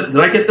I get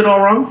that all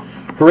wrong?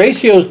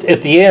 Horatio's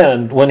at the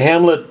end when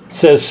Hamlet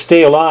says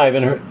stay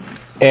alive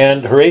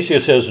and Horatio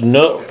says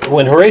no.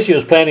 When Horatio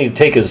is planning to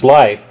take his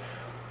life,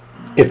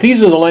 if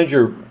these are the lines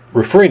you're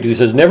referring to, he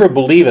says, never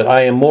believe it,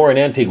 I am more an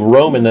antique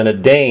Roman than a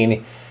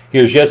Dane.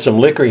 Here's yet some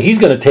liquor. Horatio's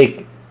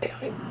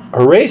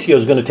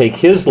going to take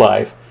his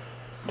life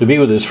to be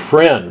with his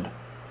friend.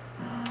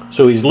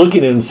 So he's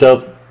looking at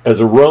himself as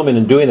a Roman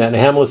and doing that. And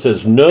Hamlet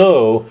says,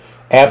 no,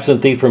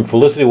 absent thee from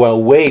felicity,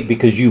 while wait,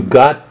 because you've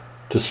got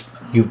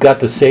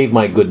to save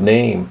my good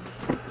name.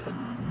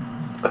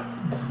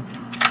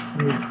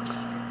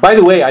 By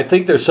the way, I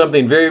think there's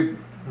something very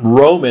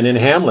Roman in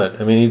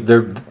Hamlet. I mean,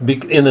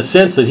 in the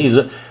sense that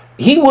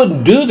he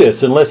wouldn't do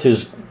this unless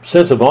his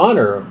sense of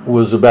honor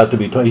was about to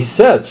be torn. He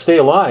said, stay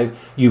alive,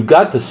 you've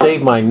got to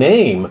save my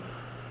name,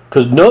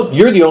 because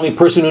you're the only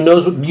person who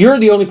knows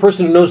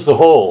the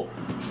whole.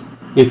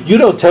 If you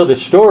don't tell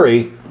this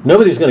story,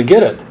 nobody's going to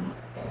get it.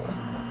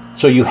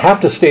 So you have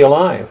to stay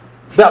alive.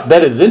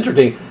 That is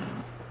interesting.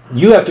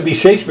 You have to be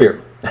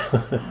Shakespeare.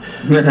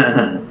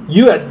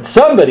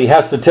 Somebody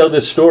has to tell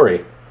this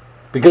story,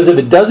 because if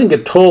it doesn't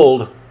get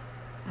told,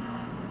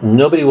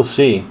 nobody will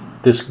see.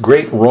 This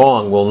great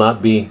wrong will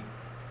not be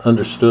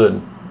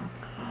understood.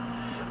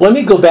 Let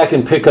me go back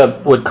and pick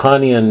up what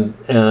Connie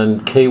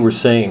and Kay were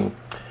saying.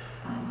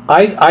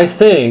 I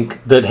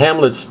think that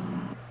Hamlet's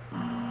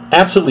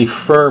absolutely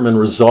firm and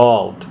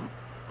resolved,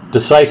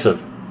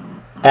 decisive,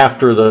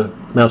 after the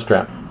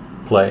Mousetrap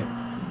play.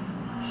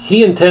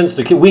 He intends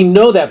to kill. We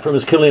know that from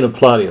his killing of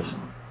Polonius.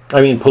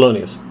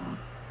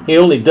 He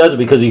only does it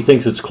because he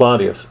thinks it's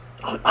Claudius.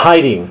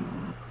 Hiding.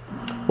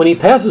 When he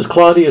passes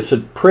Claudius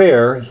at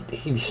prayer,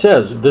 he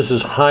says, this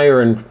is higher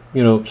in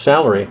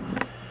salary.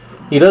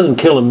 He doesn't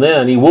kill him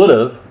then. He would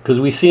have, because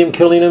we see him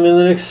killing him in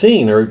the next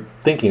scene, or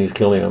thinking he's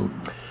killing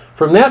him.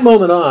 From that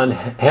moment on,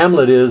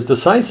 Hamlet is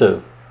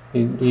decisive.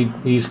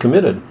 He's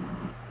committed.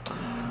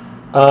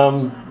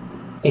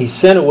 He's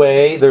sent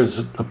away. There's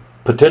a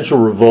potential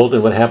revolt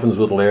in what happens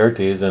with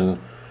Laertes, and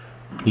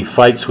he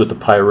fights with the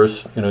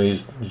Pyrrhus.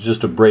 He's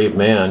just a brave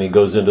man. He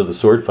goes into the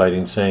sword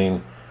fighting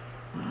saying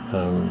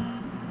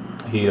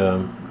he's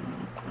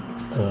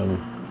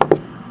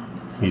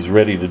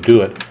ready to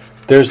do it.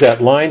 There's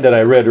that line that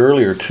I read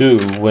earlier too,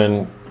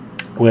 when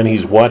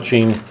he's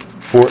watching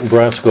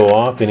Fortinbras go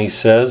off, and he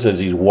says, as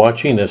he's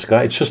watching this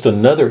guy, it's just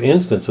another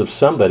instance of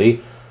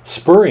somebody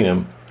spurring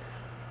him.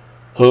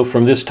 Oh,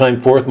 from this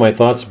time forth my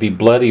thoughts be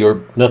bloody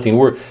or nothing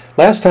worse.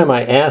 Last time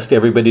I asked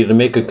everybody to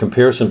make a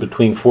comparison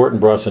between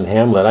Fortinbras and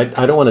Hamlet.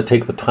 I don't want to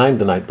take the time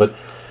tonight, but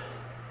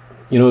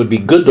it would be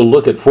good to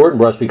look at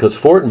Fortinbras, because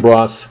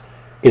Fortinbras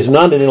is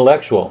not an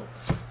intellectual.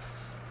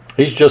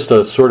 He's just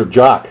a sort of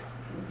jock.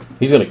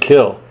 He's going to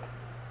kill.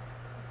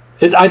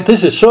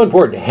 This is so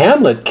important.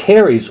 Hamlet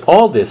carries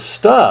all this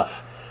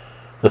stuff.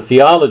 The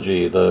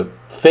theology, the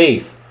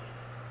faith,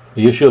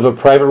 the issue of a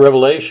private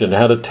revelation,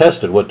 how to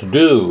test it, what to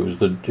do.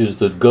 Is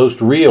the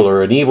ghost real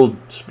or an evil?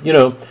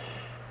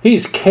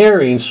 He's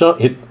carrying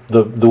the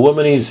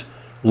woman he's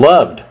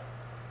loved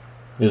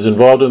is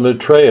involved in a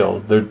betrayal.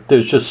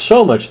 There's just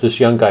so much this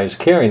young guy is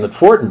carrying that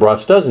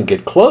Fortinbras doesn't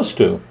get close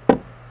to.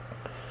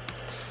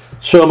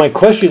 So my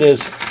question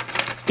is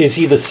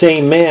he the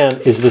same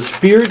man? Is the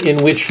spirit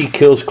in which he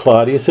kills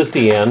Claudius at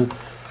the end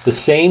the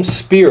same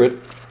spirit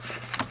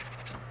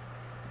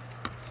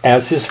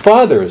as his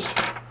father's?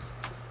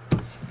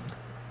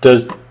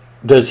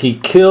 Does he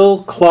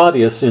kill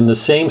Claudius in the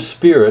same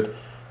spirit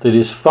that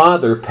his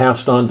father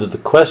passed on to the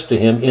quest to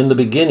him in the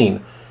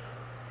beginning?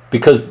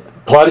 Because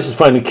Claudius is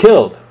finally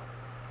killed.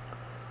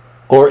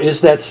 Or has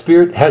that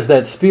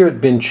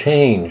spirit been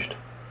changed?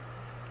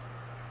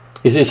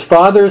 Is his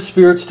father's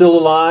spirit still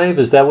alive?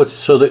 Is that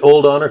so the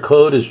old honor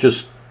code has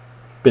just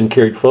been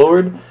carried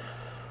forward?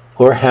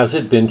 Or has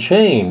it been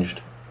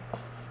changed?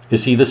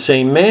 Is he the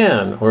same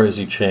man, or is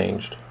he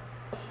changed?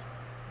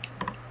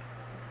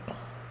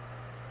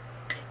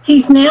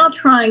 He's now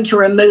trying to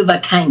remove a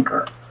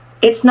canker.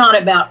 It's not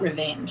about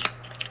revenge.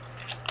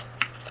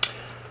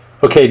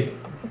 Okay,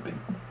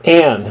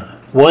 Anne,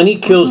 when he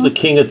kills the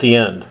king at the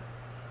end,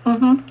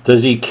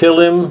 does he kill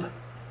him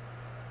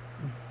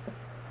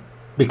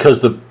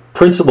because the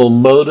principal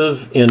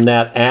motive in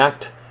that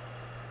act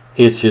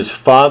is his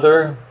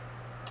father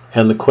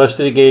and the quest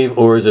that he gave,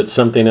 or is it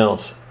something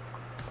else?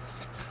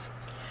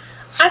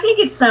 I think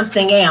it's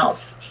something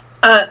else.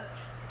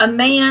 A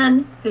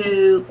man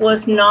who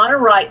was not a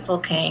rightful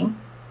king,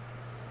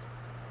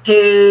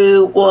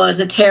 who was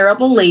a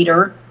terrible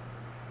leader,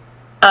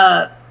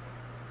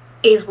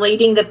 is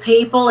leading the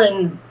people,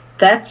 and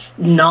that's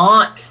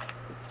not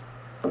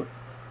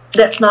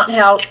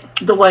how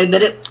the way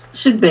that it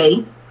should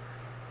be.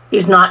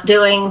 He's not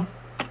doing.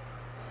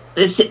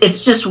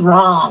 It's just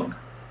wrong.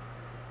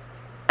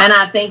 And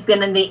I think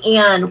then in the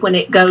end, when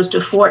it goes to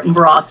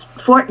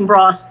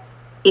Fortinbras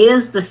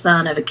is the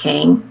son of a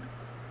king,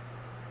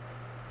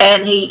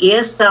 and he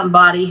is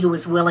somebody who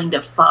is willing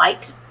to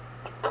fight,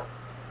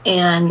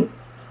 and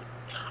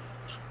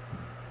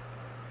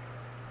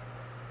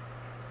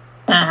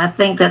I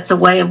think that's a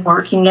way of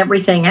working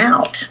everything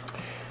out.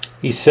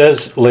 He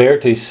says,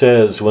 Laertes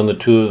says, when the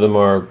two of them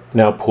are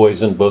now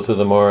poisoned, both of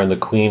them are, and the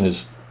queen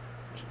is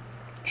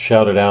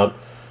shouted out,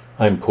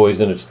 "I'm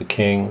poisoned, it's the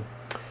king."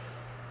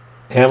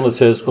 Hamlet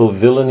says, "O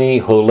villainy,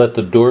 ho, let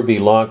the door be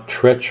locked,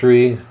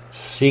 treachery,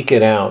 seek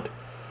it out."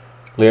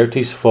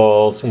 Laertes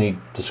falls, and he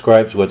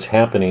describes what's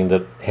happening,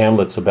 that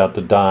Hamlet's about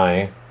to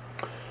die.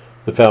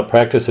 "The foul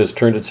practice has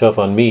turned itself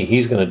on me.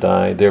 He's going to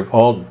die. They're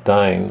all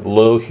dying.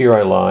 Lo, here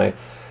I lie,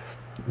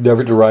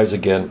 never to rise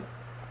again.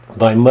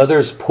 Thy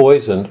mother's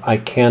poisoned. I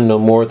can no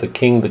more. The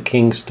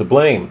king's to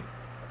blame."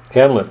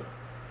 Hamlet.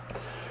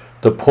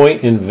 "The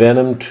point in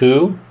venom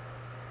too."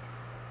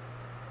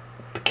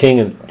 The king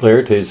and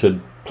Laertes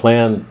had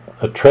planned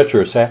a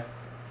treacherous act.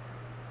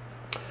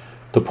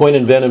 "The point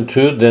in venom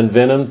too, then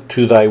venom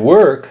to thy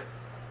work."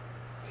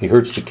 He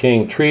hurts the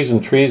king. "Treason,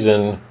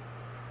 treason."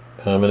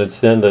 And it's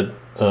then that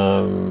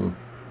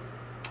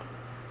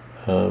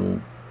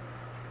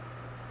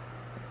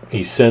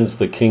he sends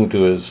the king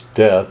to his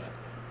death.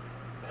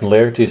 And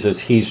Laertes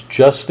says, "He's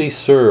justly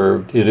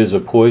served. It is a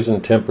poison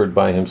tempered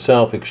by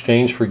himself.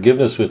 Exchange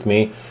forgiveness with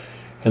me."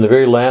 In the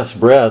very last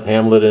breath,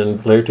 Hamlet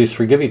and Laertes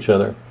forgive each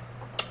other.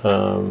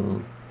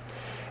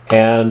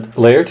 And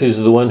Laertes is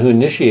the one who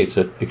initiates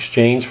it.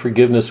 Exchange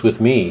forgiveness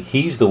with me.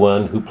 He's the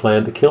one who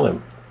planned to kill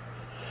him.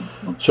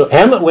 So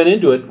Hamlet went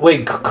into it.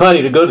 Wait,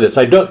 Connie, to go to this.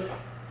 I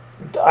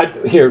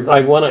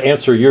want to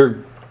answer your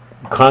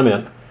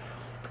comment.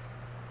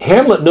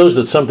 Hamlet knows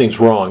that something's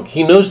wrong.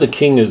 He knows the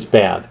king is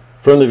bad.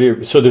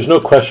 So there's no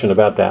question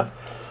about that.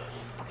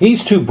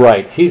 He's too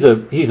bright. He's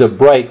a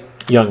bright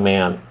young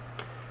man.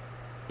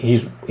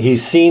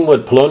 He's seen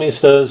what Polonius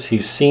does.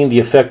 He's seen the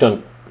effect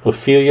on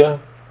Ophelia,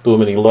 the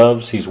woman he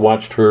loves. He's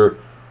watched her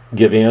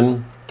give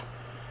in.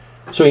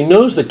 So he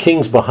knows the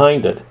king's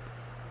behind it.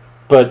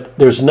 But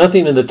there's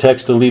nothing in the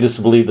text to lead us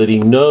to believe that he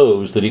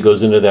knows that he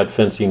goes into that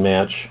fencing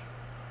match,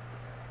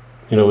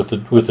 with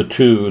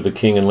the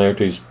king and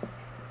Laertes,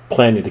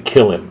 planning to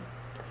kill him.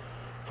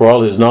 For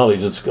all his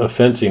knowledge, it's a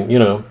fencing,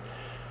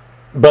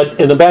 But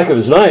in the back of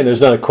his mind, there's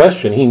not a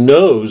question. He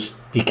knows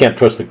he can't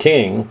trust the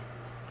king.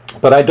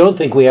 But I don't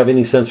think we have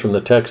any sense from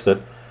the text that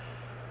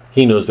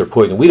he knows they're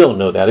poisoned. We don't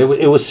know that.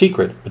 It was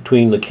secret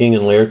between the king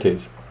and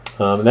Laertes.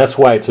 And that's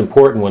why it's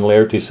important when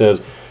Laertes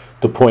says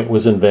the point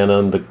was in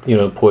venom, the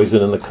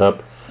poison in the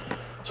cup.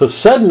 So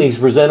suddenly he's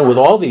presented with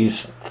all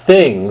these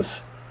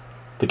things.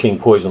 The king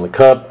poisoned the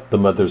cup, the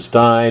mother's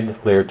died,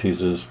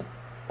 Laertes is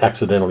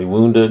accidentally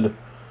wounded.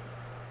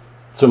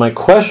 So my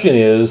question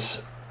is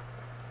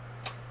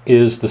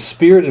the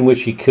spirit in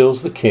which he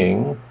kills the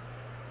king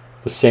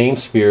the same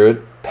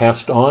spirit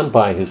passed on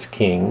by his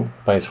king,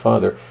 by his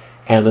father,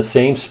 and the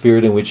same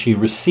spirit in which he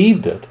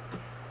received it?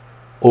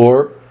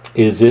 Or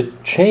is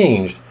it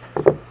changed?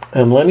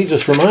 And let me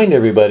just remind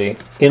everybody,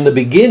 in the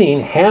beginning,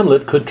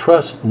 Hamlet could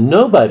trust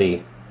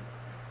nobody.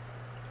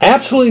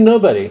 Absolutely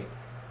nobody.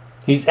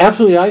 He's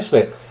absolutely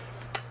isolated.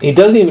 He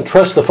doesn't even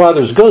trust the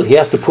father's ghost. He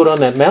has to put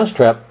on that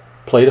mousetrap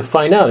play to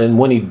find out. And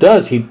when he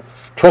does, he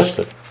trusts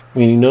it.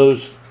 He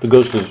knows the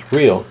ghost is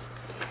real.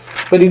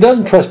 But he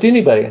doesn't trust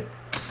anybody.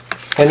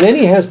 And then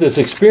he has this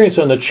experience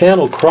on the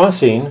Channel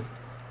crossing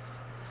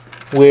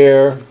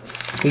where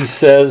he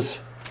says,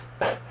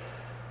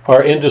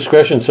 "Our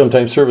indiscretion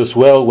sometimes serve us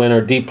well when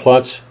our deep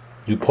plots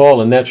do pall,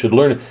 and that should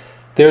learn it.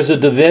 There's a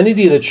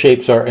divinity that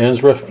shapes our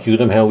ends, refute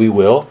them how we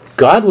will."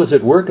 God was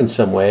at work in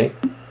some way.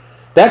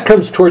 That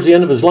comes towards the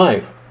end of his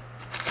life.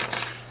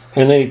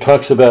 And then he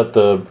talks about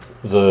the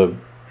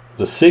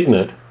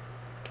signet,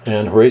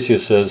 and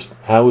Horatius says,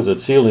 "How was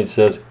it sealed?" And he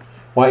says,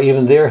 "Why,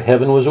 even there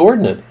heaven was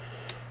ordinate."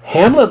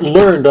 Hamlet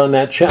learned on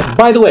that chapter.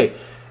 By the way,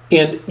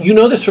 you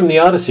know this from the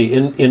Odyssey,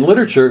 in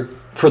literature,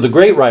 for the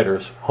great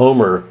writers,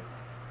 Homer,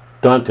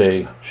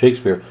 Dante,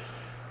 Shakespeare,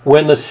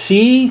 when the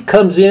sea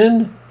comes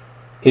in,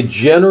 it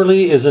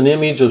generally is an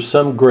image of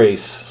some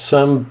grace,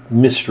 some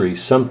mystery,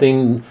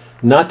 something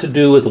not to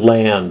do with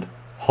land,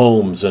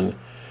 homes, and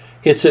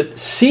it's at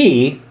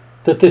sea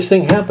that this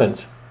thing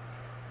happens.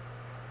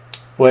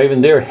 Well,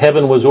 even there,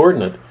 heaven was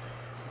ordinate.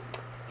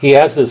 He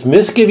has this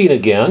misgiving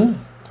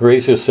again.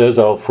 Horatius says,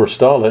 "I'll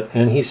forestall it,"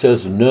 and he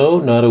says, "No,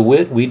 not a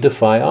whit, we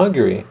defy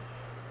augury.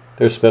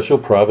 There's special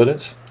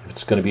providence. If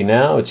it's going to be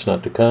now, it's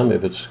not to come.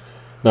 If it's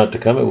not to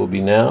come, it will be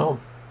now."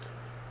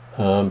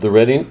 The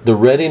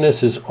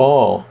readiness is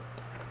all.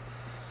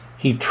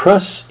 He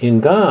trusts in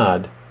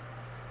God.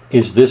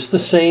 Is this the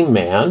same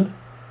man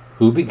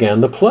who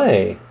began the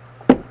play?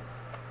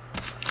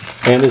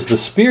 And is the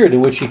spirit in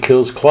which he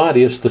kills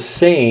Claudius the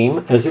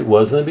same as it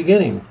was in the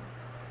beginning?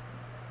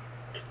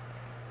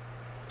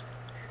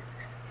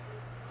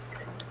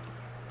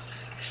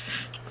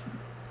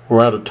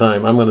 We're out of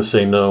time. I'm going to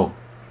say no.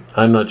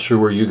 I'm not sure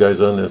where you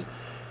guys on this.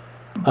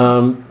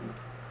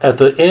 At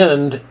the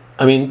end,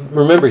 I mean,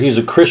 remember, he's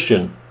a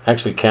Christian,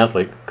 actually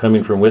Catholic,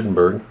 coming from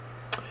Wittenberg.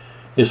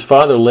 His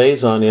father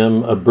lays on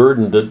him a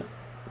burden that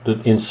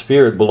in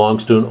spirit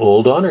belongs to an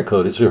old honor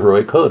code. It's a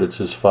heroic code. It's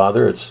his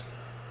father. It's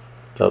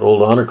that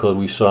old honor code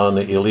we saw in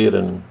the Iliad.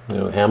 And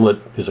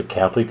Hamlet is a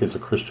Catholic, is a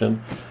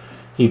Christian.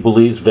 He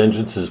believes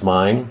vengeance is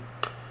mine.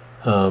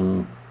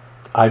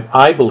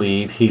 I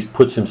believe he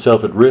puts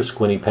himself at risk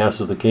when he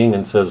passes the king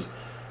and says,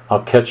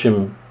 I'll catch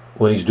him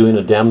when he's doing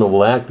a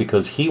damnable act,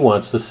 because he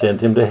wants to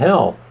send him to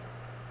hell.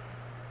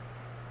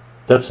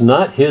 That's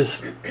not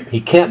his,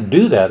 he can't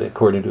do that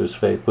according to his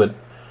faith, but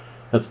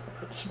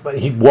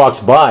he walks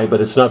by,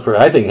 but it's not for,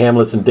 I think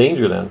Hamlet's in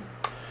danger then.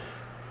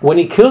 When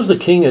he kills the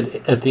king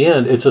at the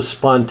end, it's a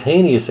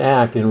spontaneous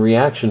act in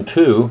reaction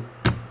to,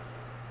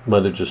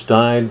 mother just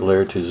died,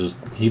 Laertes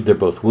they're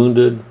both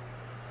wounded.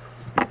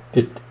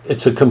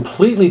 It's a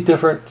completely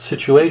different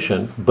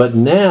situation, but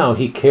now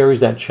he carries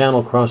that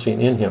channel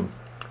crossing in him.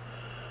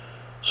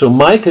 So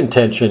my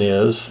contention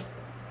is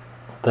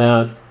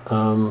that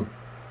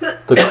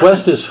the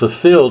quest is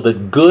fulfilled,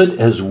 that good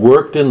has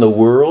worked in the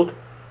world,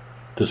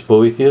 this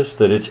Boethius,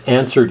 that it's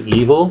answered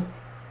evil.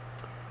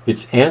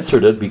 It's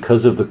answered it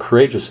because of the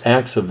courageous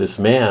acts of this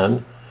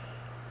man.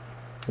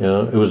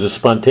 It was a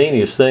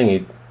spontaneous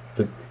thing.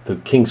 The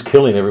king's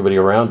killing everybody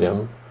around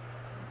him.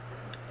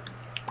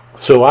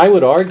 So I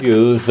would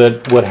argue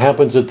that what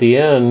happens at the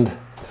end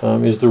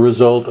is the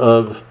result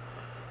of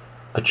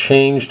a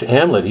changed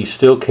Hamlet. He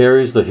still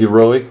carries the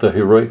heroic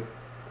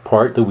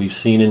part that we've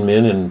seen in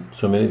men in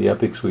so many of the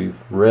epics we've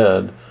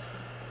read.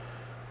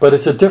 But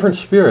it's a different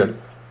spirit.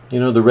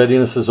 The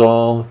readiness is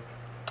all.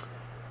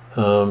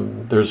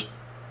 There's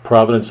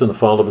providence in the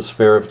fall of a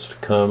sparrow if it's to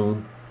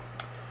come.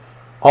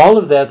 All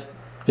of that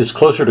is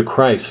closer to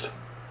Christ.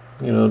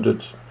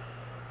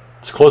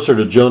 It's closer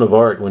to Joan of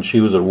Arc when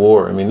she was at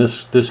war. I mean,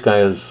 this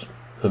guy is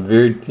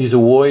he's a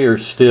warrior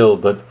still,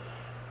 but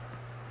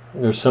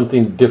there's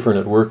something different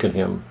at work in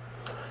him.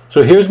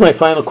 So here's my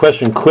final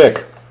question,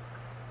 quick.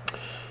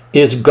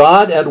 Is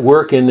God at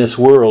work in this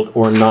world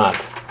or not?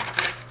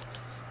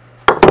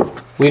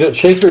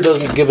 Shakespeare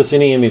doesn't give us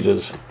any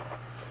images.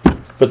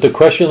 But the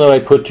question that I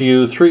put to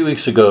you 3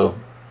 weeks ago,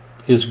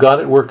 is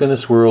God at work in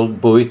this world?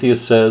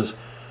 Boethius says,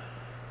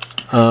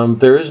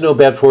 there is no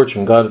bad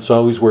fortune. God is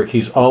always working.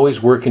 He's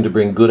always working to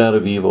bring good out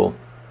of evil.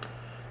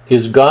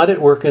 Is God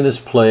at work in this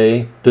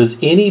play? Does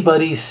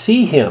anybody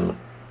see him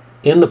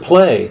in the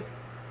play?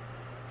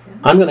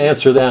 I'm going to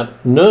answer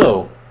that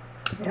no.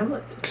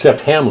 Hamlet.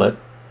 Except Hamlet.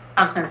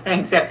 I was going to say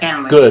except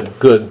Hamlet.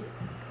 Good.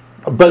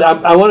 But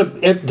I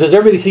want to, does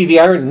everybody see the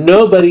irony?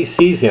 Nobody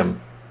sees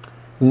him.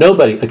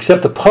 Nobody,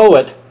 except the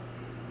poet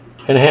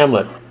and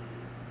Hamlet.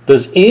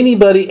 Does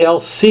anybody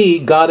else see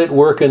God at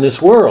work in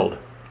this world?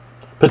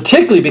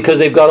 Particularly because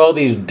they've got all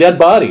these dead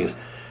bodies.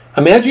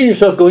 Imagine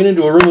yourself going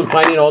into a room and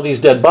finding all these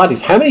dead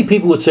bodies. How many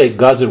people would say,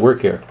 God's at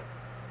work here?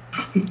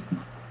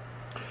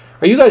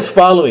 Are you guys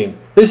following?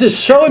 This is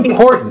so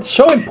important,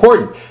 so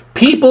important.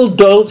 People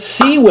don't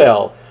see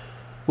well.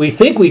 We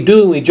think we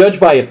do, and we judge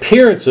by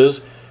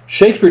appearances.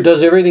 Shakespeare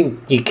does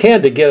everything he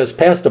can to get us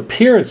past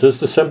appearances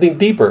to something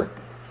deeper.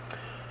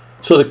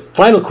 So the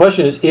final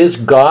question is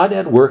God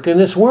at work in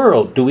this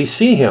world? Do we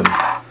see him?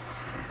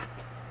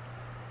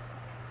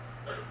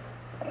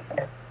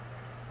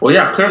 Well,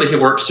 yeah, clearly he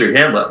works through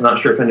Hamlet. I'm not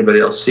sure if anybody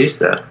else sees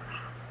that.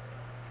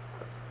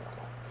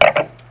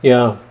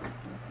 Yeah.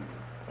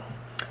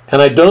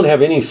 And I don't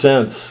have any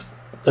sense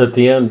at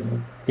the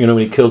end, when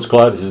he kills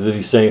Claudius, is that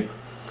he's saying,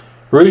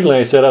 originally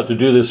I set out to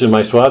do this in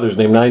my father's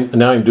name,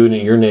 now I'm doing it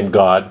in your name,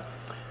 God.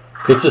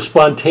 It's a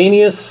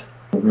spontaneous,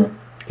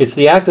 it's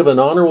the act of an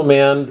honorable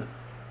man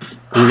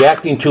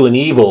reacting to an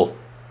evil,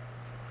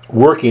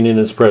 working in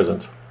his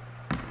presence.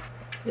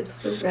 It's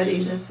the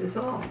readiness is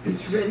all.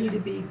 He's ready to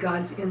be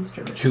God's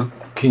instrument.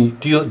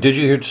 Did you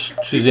hear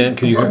Suzanne?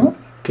 Can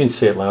you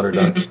say it louder,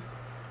 Doc?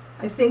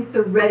 I think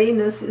the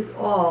readiness is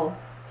all.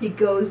 He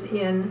goes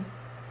in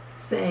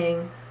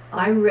saying,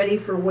 I'm ready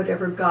for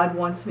whatever God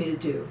wants me to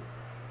do.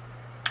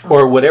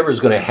 Or whatever's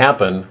going to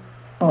happen,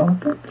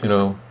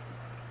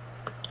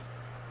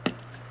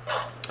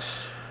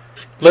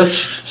 Let's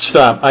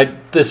stop.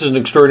 This is an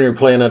extraordinary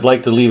play, and I'd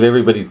like to leave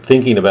everybody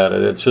thinking about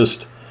it. It's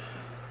just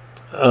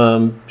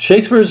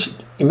Shakespeare's.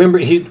 Remember,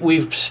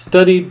 we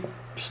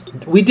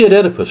did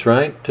Oedipus,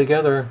 right,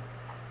 together.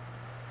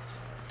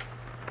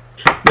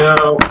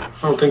 No, I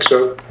don't think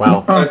so.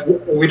 Wow.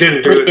 We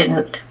didn't do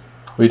it.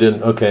 We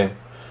didn't. Okay.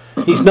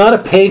 He's not a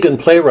pagan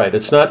playwright.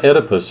 It's not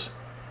Oedipus.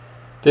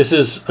 This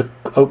is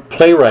a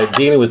playwright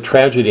dealing with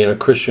tragedy in a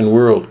Christian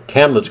world.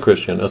 Hamlet's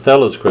Christian.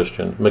 Othello's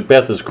Christian.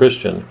 Macbeth is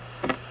Christian.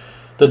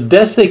 The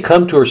deaths they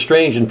come to are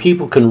strange, and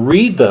people can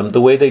read them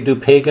the way they do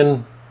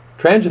pagan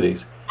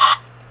tragedies.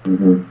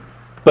 Mm-hmm.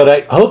 But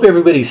I hope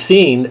everybody's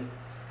seen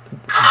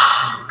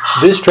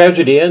this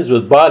tragedy ends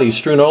with bodies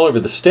strewn all over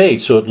the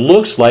stage, so it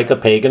looks like a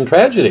pagan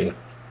tragedy.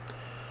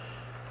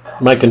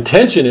 My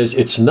contention is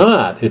it's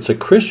not. It's a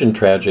Christian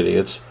tragedy.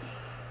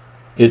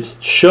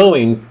 It's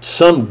showing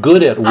some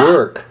good at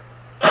work.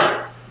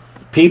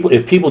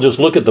 If people just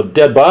look at the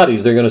dead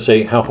bodies, they're going to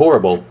say, how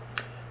horrible.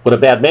 What a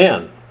bad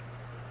man.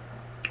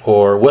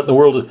 Or what in the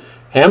world?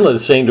 Hamlet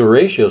is saying to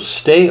Horatio,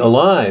 stay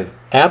alive,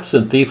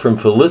 absent thee from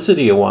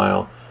felicity a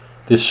while.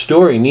 This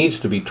story needs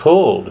to be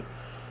told.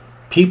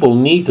 People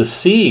need to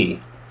see.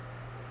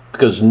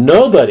 Because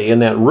nobody in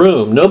that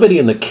room, nobody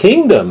in the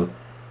kingdom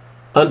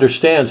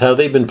understands how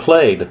they've been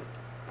played.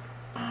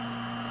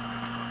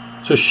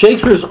 So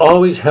Shakespeare is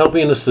always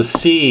helping us to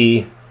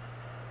see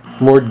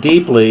more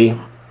deeply,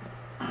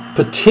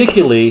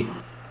 particularly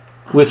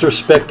with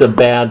respect to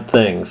bad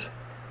things.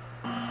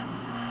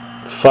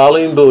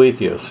 Following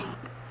Boethius,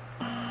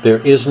 there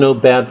is no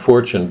bad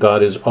fortune.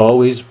 God is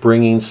always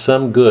bringing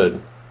some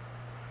good.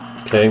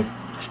 Okay?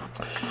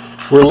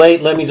 We're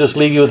late. Let me just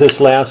leave you with this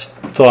last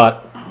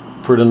thought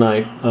for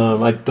tonight.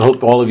 I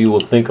hope all of you will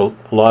think a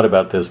lot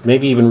about this.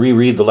 Maybe even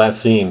reread the last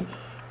scene.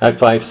 Act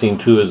 5, Scene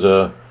 2 is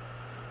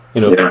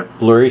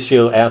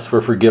Horatio asks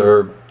for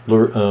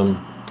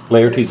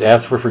Laertes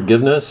asks for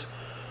forgiveness.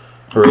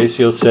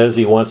 Horatio says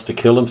he wants to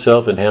kill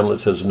himself, and Hamlet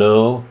says,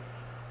 no,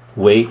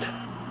 wait.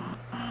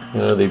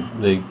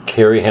 They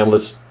carry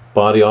Hamlet's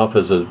body off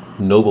as a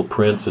noble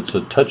prince. It's a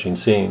touching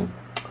scene.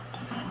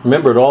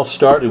 Remember, it all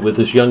started with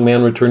this young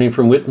man returning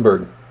from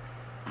Wittenberg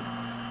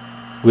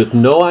with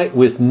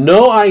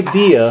no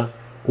idea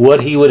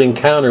what he would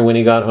encounter when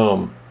he got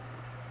home.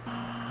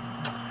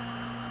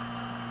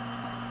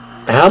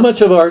 How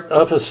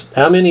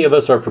many of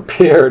us are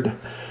prepared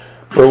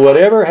for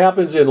whatever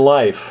happens in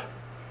life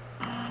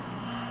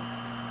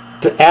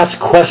to ask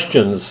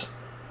questions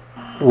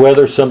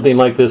whether something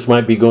like this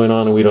might be going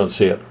on and we don't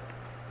see it?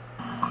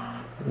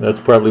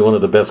 That's probably one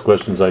of the best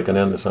questions I can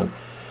end this on.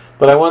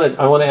 But I want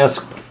to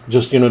ask,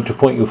 just to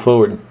point you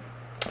forward.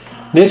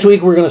 Next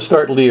week we're going to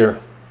start Lear.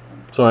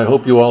 So I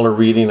hope you all are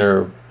reading.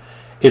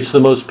 It's the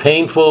most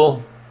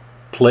painful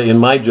play, in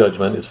my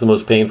judgment. It's the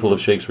most painful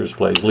of Shakespeare's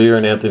plays. Lear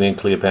and Antony and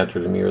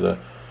Cleopatra to me are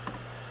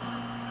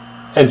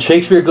And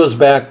Shakespeare goes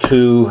back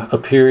to a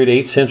period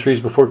 8 centuries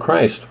before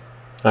Christ.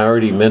 I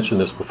already mentioned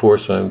this before,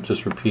 so I'm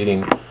just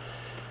repeating.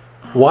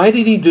 Why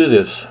did he do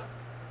this?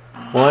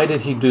 Why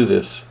did he do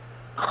this?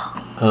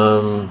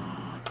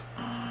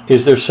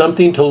 Is there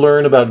something to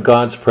learn about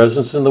God's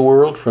presence in the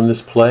world from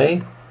this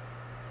play?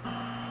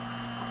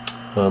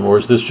 Or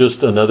is this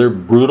just another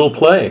brutal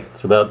play?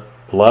 It's about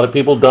a lot of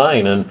people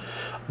dying. And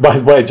by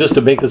the way, just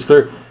to make this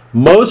clear,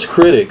 most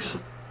critics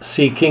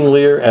see King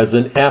Lear as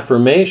an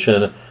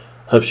affirmation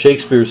of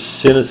Shakespeare's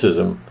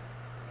cynicism.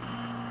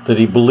 That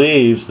he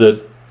believes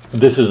that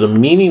this is a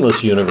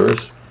meaningless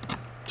universe.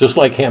 Just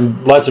like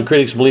lots of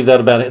critics believe that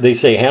about it. They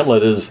say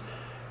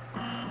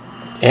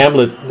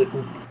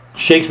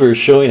Shakespeare is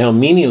showing how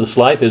meaningless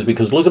life is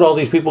because look at all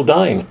these people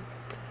dying.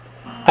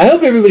 I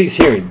hope everybody's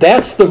hearing.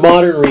 That's the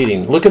modern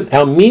reading. Look at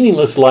how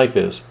meaningless life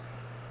is.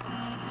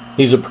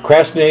 He's a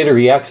procrastinator,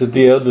 he acts at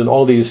the end, and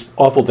all these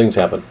awful things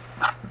happen.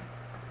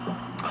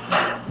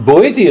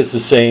 Boethius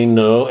is saying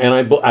no, and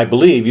I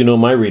believe,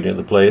 my reading of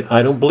the play,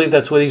 I don't believe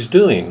that's what he's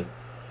doing.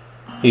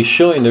 He's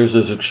showing there's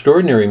this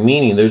extraordinary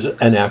meaning, there's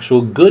an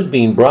actual good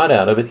being brought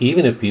out of it,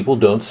 even if people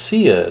don't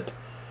see it.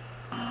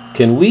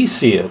 Can we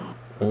see it?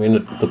 I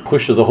mean, the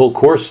push of the whole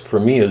course for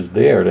me is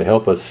there to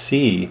help us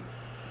see,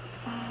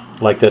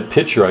 like that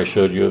picture I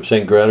showed you of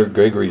St.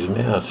 Gregory's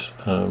Mass.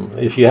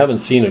 If you haven't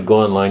seen it,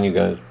 go online, you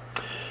guys.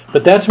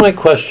 But that's my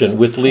question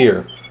with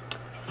Lear.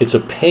 It's a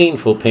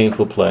painful,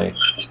 painful play.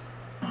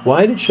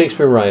 Why did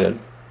Shakespeare write it?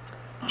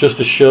 Just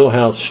to show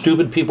how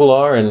stupid people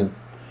are and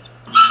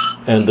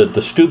that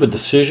the stupid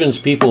decisions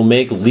people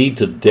make lead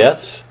to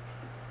deaths?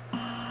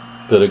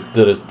 That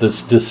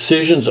the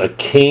decisions a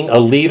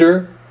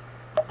leader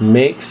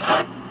makes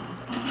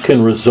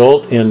can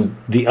result in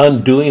the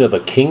undoing of a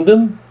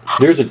kingdom?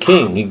 There's a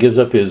king. He gives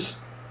up his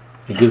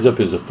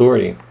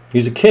authority.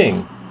 He's a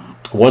king.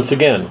 Once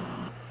again.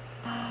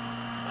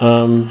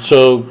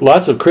 So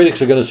lots of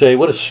critics are going to say,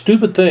 what a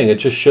stupid thing. It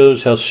just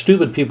shows how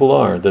stupid people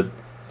are, that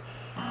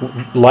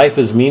life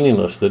is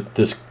meaningless, that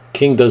this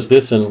king does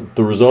this and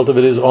the result of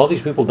it is all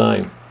these people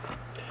dying.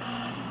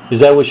 Is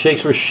that what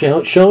Shakespeare's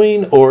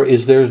showing, or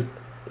is there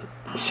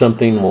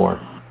something more?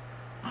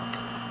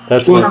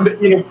 That's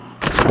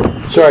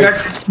sorry.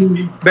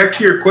 Back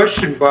to your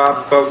question,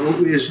 Bob, about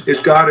is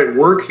God at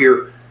work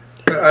here?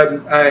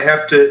 I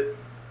have to,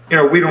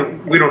 we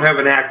don't have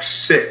an Act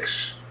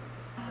 6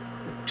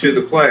 to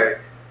the play,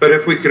 but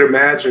if we could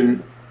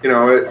imagine,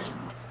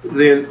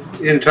 the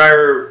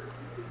entire,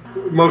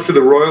 most of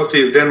the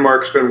royalty of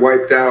Denmark's been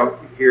wiped out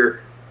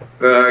here.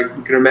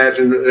 You can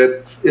imagine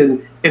that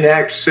in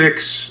Act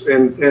 6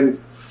 and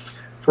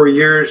for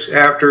years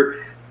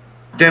after,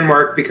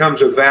 Denmark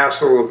becomes a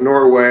vassal of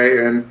Norway,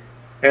 and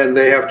and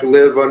they have to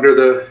live under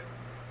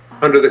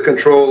the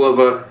control of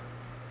a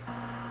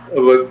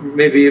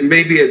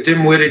maybe a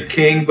dim-witted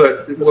king,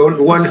 but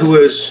one who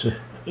is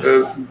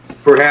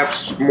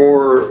perhaps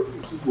more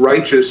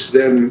righteous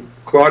than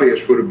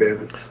Claudius would have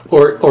been,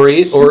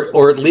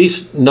 or at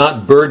least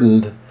not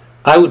burdened.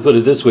 I would put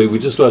it this way: we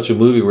just watched a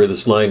movie where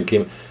this line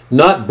came.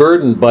 Not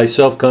burdened by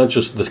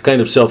this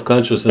kind of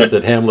self-consciousness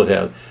that Hamlet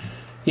has.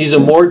 He's a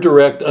more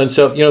direct,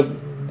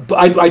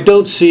 I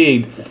don't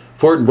see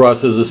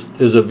Fortinbras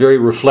as a very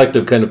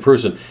reflective kind of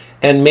person.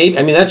 And maybe,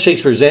 that's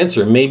Shakespeare's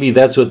answer. Maybe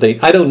that's what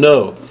I don't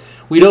know.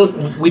 We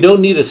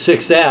don't need a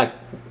sixth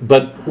act,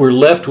 but we're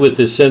left with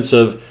this sense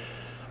of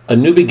a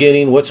new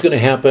beginning, what's going to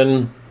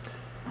happen.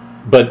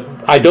 But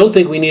I don't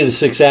think we need a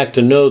sixth act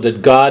to know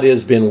that God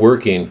has been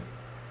working.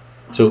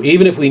 So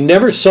even if we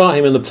never saw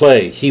him in the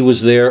play, he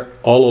was there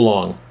all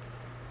along.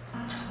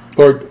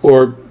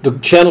 Or the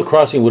channel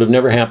crossing would have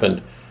never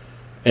happened,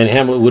 and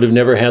Hamlet would have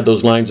never had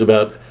those lines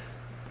about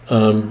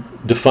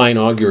define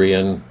augury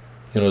and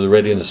the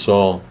readiness of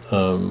Saul.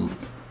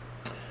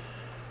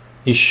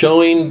 He's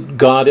showing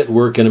God at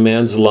work in a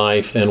man's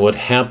life and what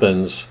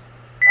happens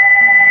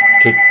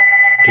to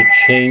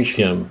change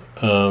him.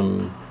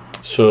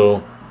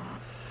 So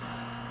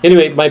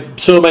anyway,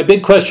 my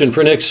big question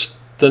for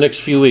the next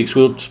few weeks,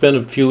 we'll spend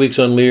a few weeks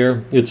on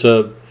Lear. It's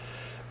go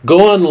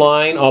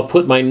online. I'll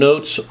put my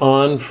notes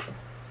on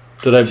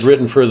that I've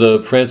written for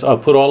the France. I'll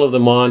put all of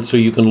them on so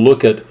you can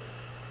look at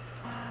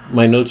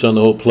my notes on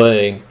the whole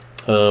play.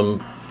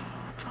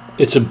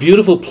 It's a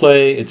beautiful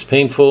play. It's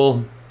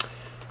painful.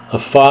 A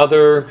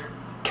father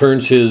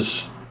turns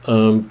his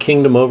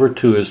kingdom over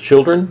to his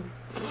children.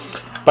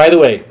 By the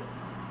way,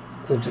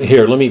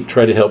 here, let me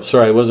try to help.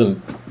 Sorry, I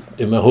wasn't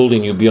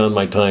holding you beyond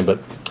my time, but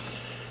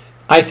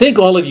I think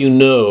all of you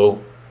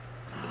know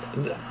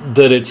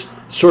that it's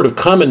sort of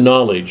common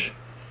knowledge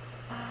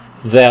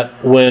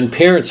that when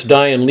parents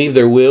die and leave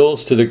their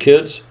wills to their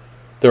kids,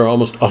 there are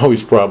almost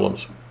always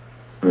problems.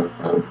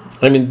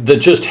 They're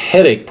just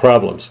headache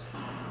problems.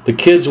 The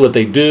kids, what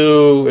they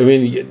do,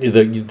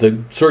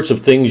 the sorts of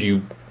things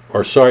you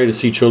are sorry to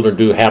see children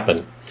do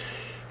happen.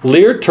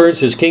 Lear turns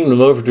his kingdom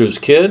over to his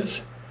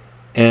kids,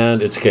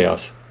 and it's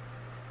chaos.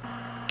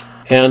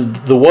 And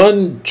the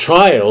one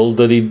child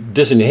that he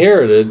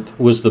disinherited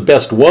was the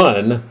best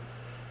one.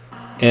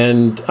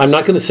 And I'm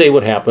not going to say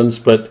what happens,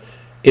 but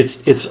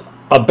it's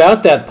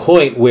about that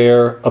point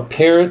where a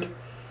parent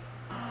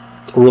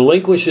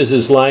relinquishes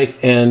his life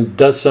and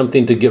does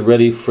something to get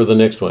ready for the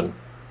next one.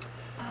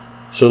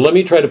 So let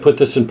me try to put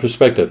this in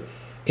perspective.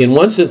 In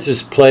one sense,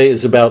 this play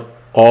is about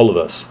all of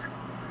us.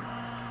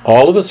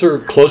 All of us are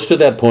close to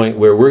that point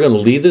where we're going to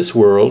leave this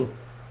world.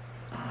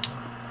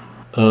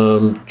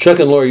 Chuck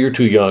and Laura, you're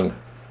too young.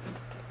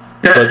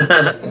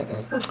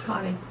 Says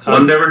Connie.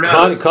 I'll never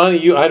know.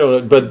 Connie, I don't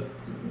know, but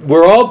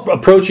we're all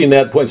approaching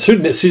that point.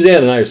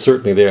 Suzanne and I are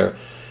certainly there.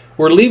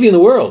 We're leaving the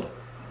world.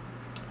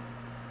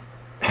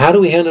 How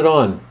do we hand it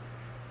on?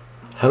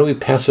 How do we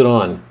pass it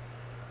on?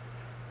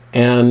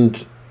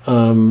 And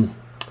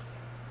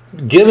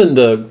given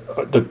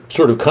the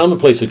sort of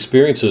commonplace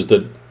experiences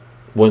that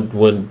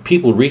when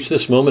people reach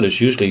this moment,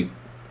 it's usually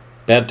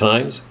bad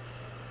times.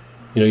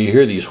 You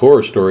hear these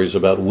horror stories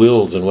about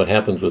wills and what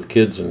happens with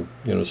kids, and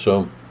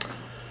so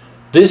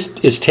this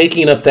is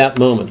taking up that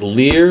moment.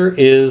 Lear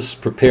is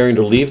preparing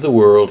to leave the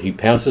world. He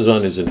passes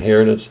on his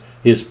inheritance,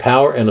 his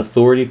power and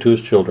authority to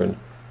his children.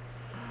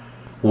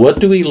 What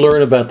do we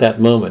learn about that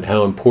moment?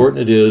 How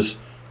important it is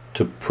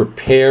to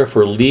prepare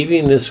for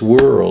leaving this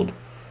world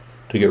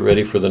to get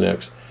ready for the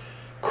next.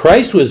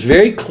 Christ was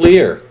very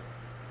clear.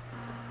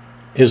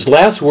 His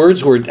last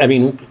words were,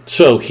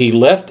 so he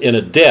left in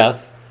a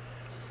death.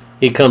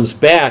 He comes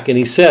back and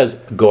he says,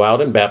 go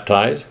out and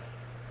baptize.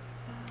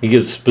 He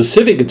gives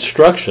specific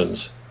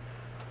instructions.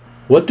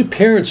 What do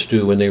parents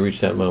do when they reach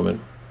that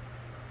moment?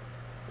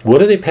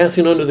 What are they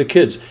passing on to the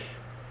kids?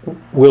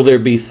 Will there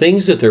be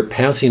things that they're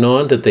passing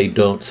on that they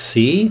don't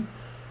see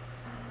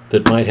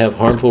that might have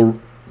harmful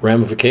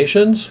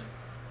ramifications?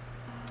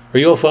 Are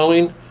you all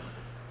following?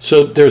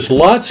 So there's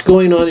lots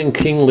going on in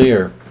King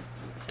Lear.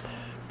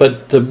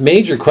 But the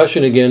major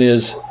question again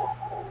is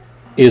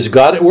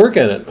God at work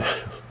in it?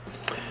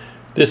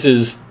 This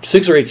is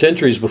 6 or 8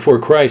 centuries before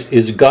Christ.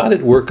 Is God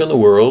at work in the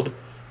world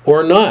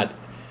or not?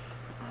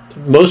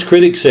 Most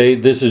critics say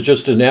this is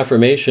just an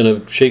affirmation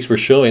of Shakespeare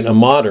showing, a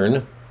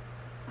modern,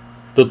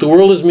 that the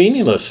world is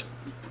meaningless,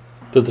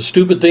 that the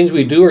stupid things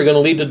we do are going to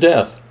lead to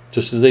death,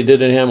 just as they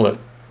did in Hamlet.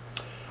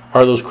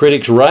 Are those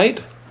critics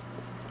right,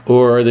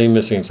 or are they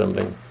missing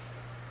something?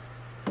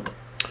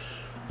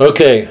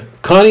 Okay,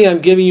 Connie,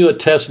 I'm giving you a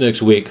test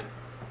next week.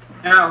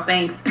 Oh,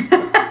 thanks.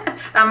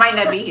 I might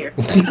not be here.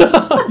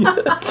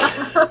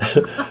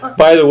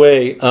 By the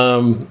way,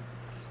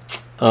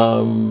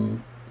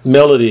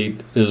 Melody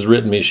has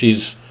written me.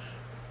 She'll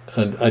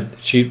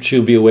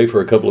be away for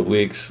a couple of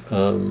weeks.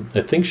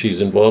 I think she's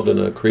involved in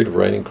a creative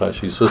writing class.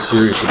 She's so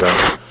serious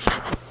about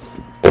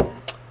it.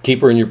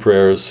 Keep her in your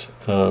prayers.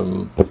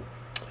 You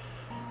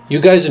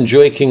guys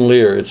enjoy King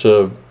Lear. It's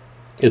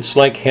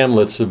like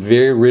Hamlet. It's a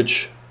very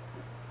rich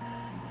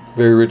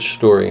Very rich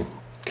story.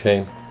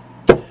 Okay.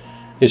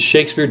 It's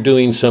Shakespeare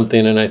doing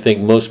something, and I think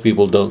most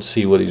people don't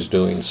see what he's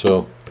doing.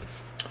 So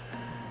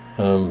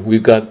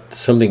we've got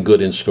something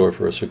good in store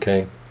for us,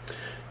 okay?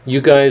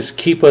 You guys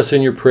keep us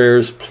in your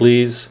prayers,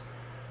 please.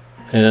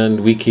 And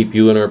we keep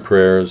you in our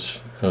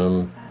prayers.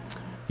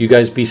 You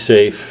guys be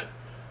safe.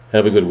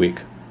 Have a good week.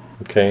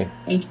 Okay?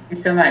 Thank you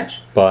so much.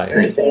 Bye.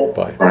 Thank you.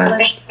 Bye.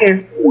 Thank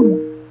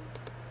you.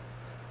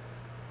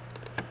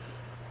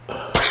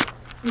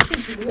 You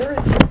think Lear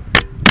is,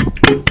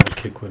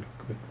 Okay, quick.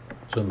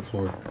 It's on the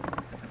floor.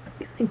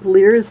 you think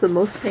Lear is the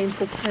most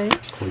painful pain?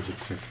 Close it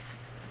quick.